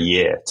Canada for a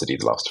year to do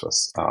The Last of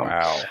Us.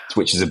 Wow.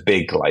 Which is a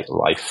big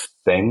life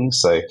thing.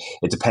 So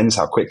it depends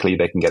how quickly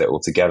they can get it all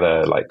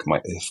together. Like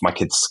if my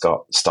kids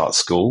start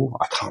school,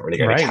 I can't really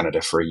go to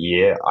Canada for a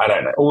year. I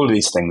don't know. All of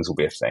these things will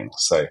be a thing.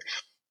 So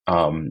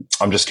I'm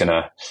just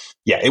gonna,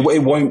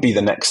 it won't be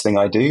the next thing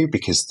I do,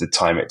 because the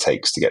time it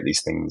takes to get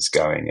these things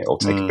going, it'll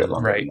take a bit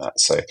longer than that.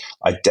 So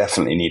I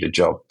definitely need a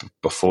job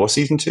before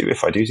season 2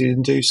 if I do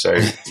season 2. So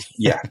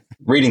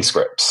reading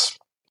scripts.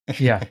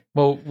 Yeah.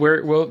 Well,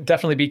 we'll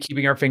definitely be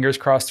keeping our fingers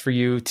crossed for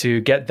you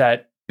to get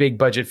that big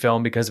budget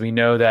film, because we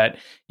know that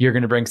you're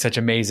going to bring such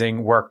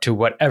amazing work to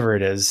whatever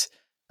it is.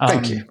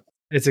 Thank you.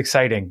 It's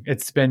exciting.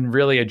 It's been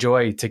really a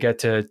joy to get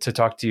to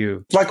talk to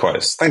you.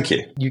 Likewise. Thank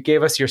you. You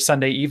gave us your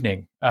Sunday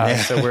evening.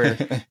 So we're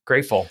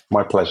grateful.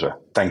 My pleasure.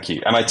 Thank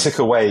you. And I took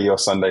away your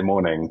Sunday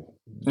morning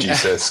due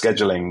to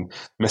scheduling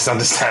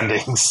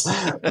misunderstandings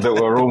that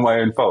were all my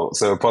own fault.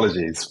 So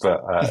apologies,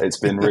 but it's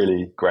been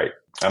really great.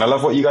 And I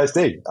love what you guys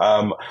do.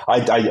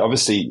 I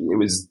obviously, it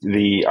was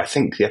I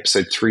think the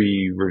episode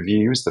 3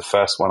 review was the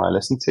first one I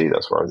listened to.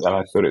 That's where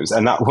I thought it was,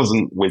 and that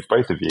wasn't with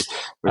both of you.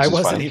 I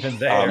wasn't even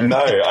there. No,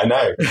 I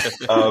know.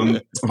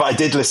 But I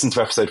did listen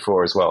to episode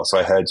 4 as well. So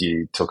I heard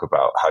you talk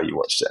about how you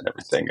watched it and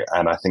everything.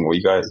 And I think what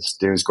you guys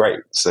do is great.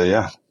 So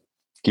yeah,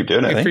 keep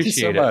doing it. Thank you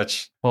so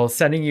much. Well,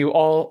 sending you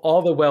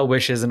all the well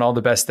wishes and all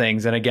the best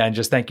things. And again,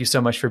 just thank you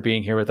so much for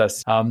being here with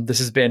us. This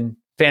has been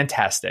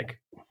fantastic.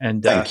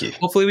 And thank you.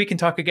 Hopefully we can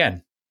talk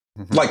again.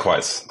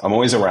 Likewise. I'm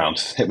always around.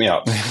 Hit me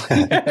up.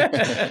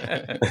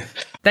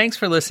 Thanks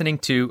for listening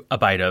to A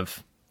Bite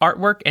Of.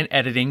 Artwork and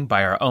editing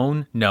by our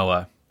own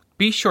Noah.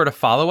 Be sure to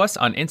follow us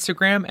on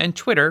Instagram and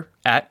Twitter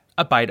at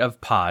A Bite Of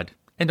Pod,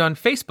 and on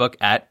Facebook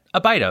at A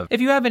Bite Of.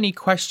 If you have any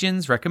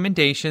questions,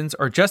 recommendations,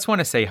 or just want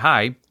to say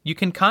hi, you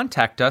can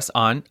contact us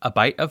on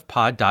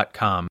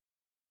abiteofpod.com.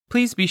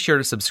 Please be sure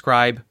to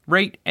subscribe,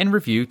 rate, and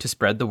review to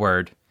spread the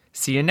word.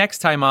 See you next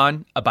time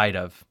on A Bite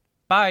Of.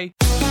 Bye.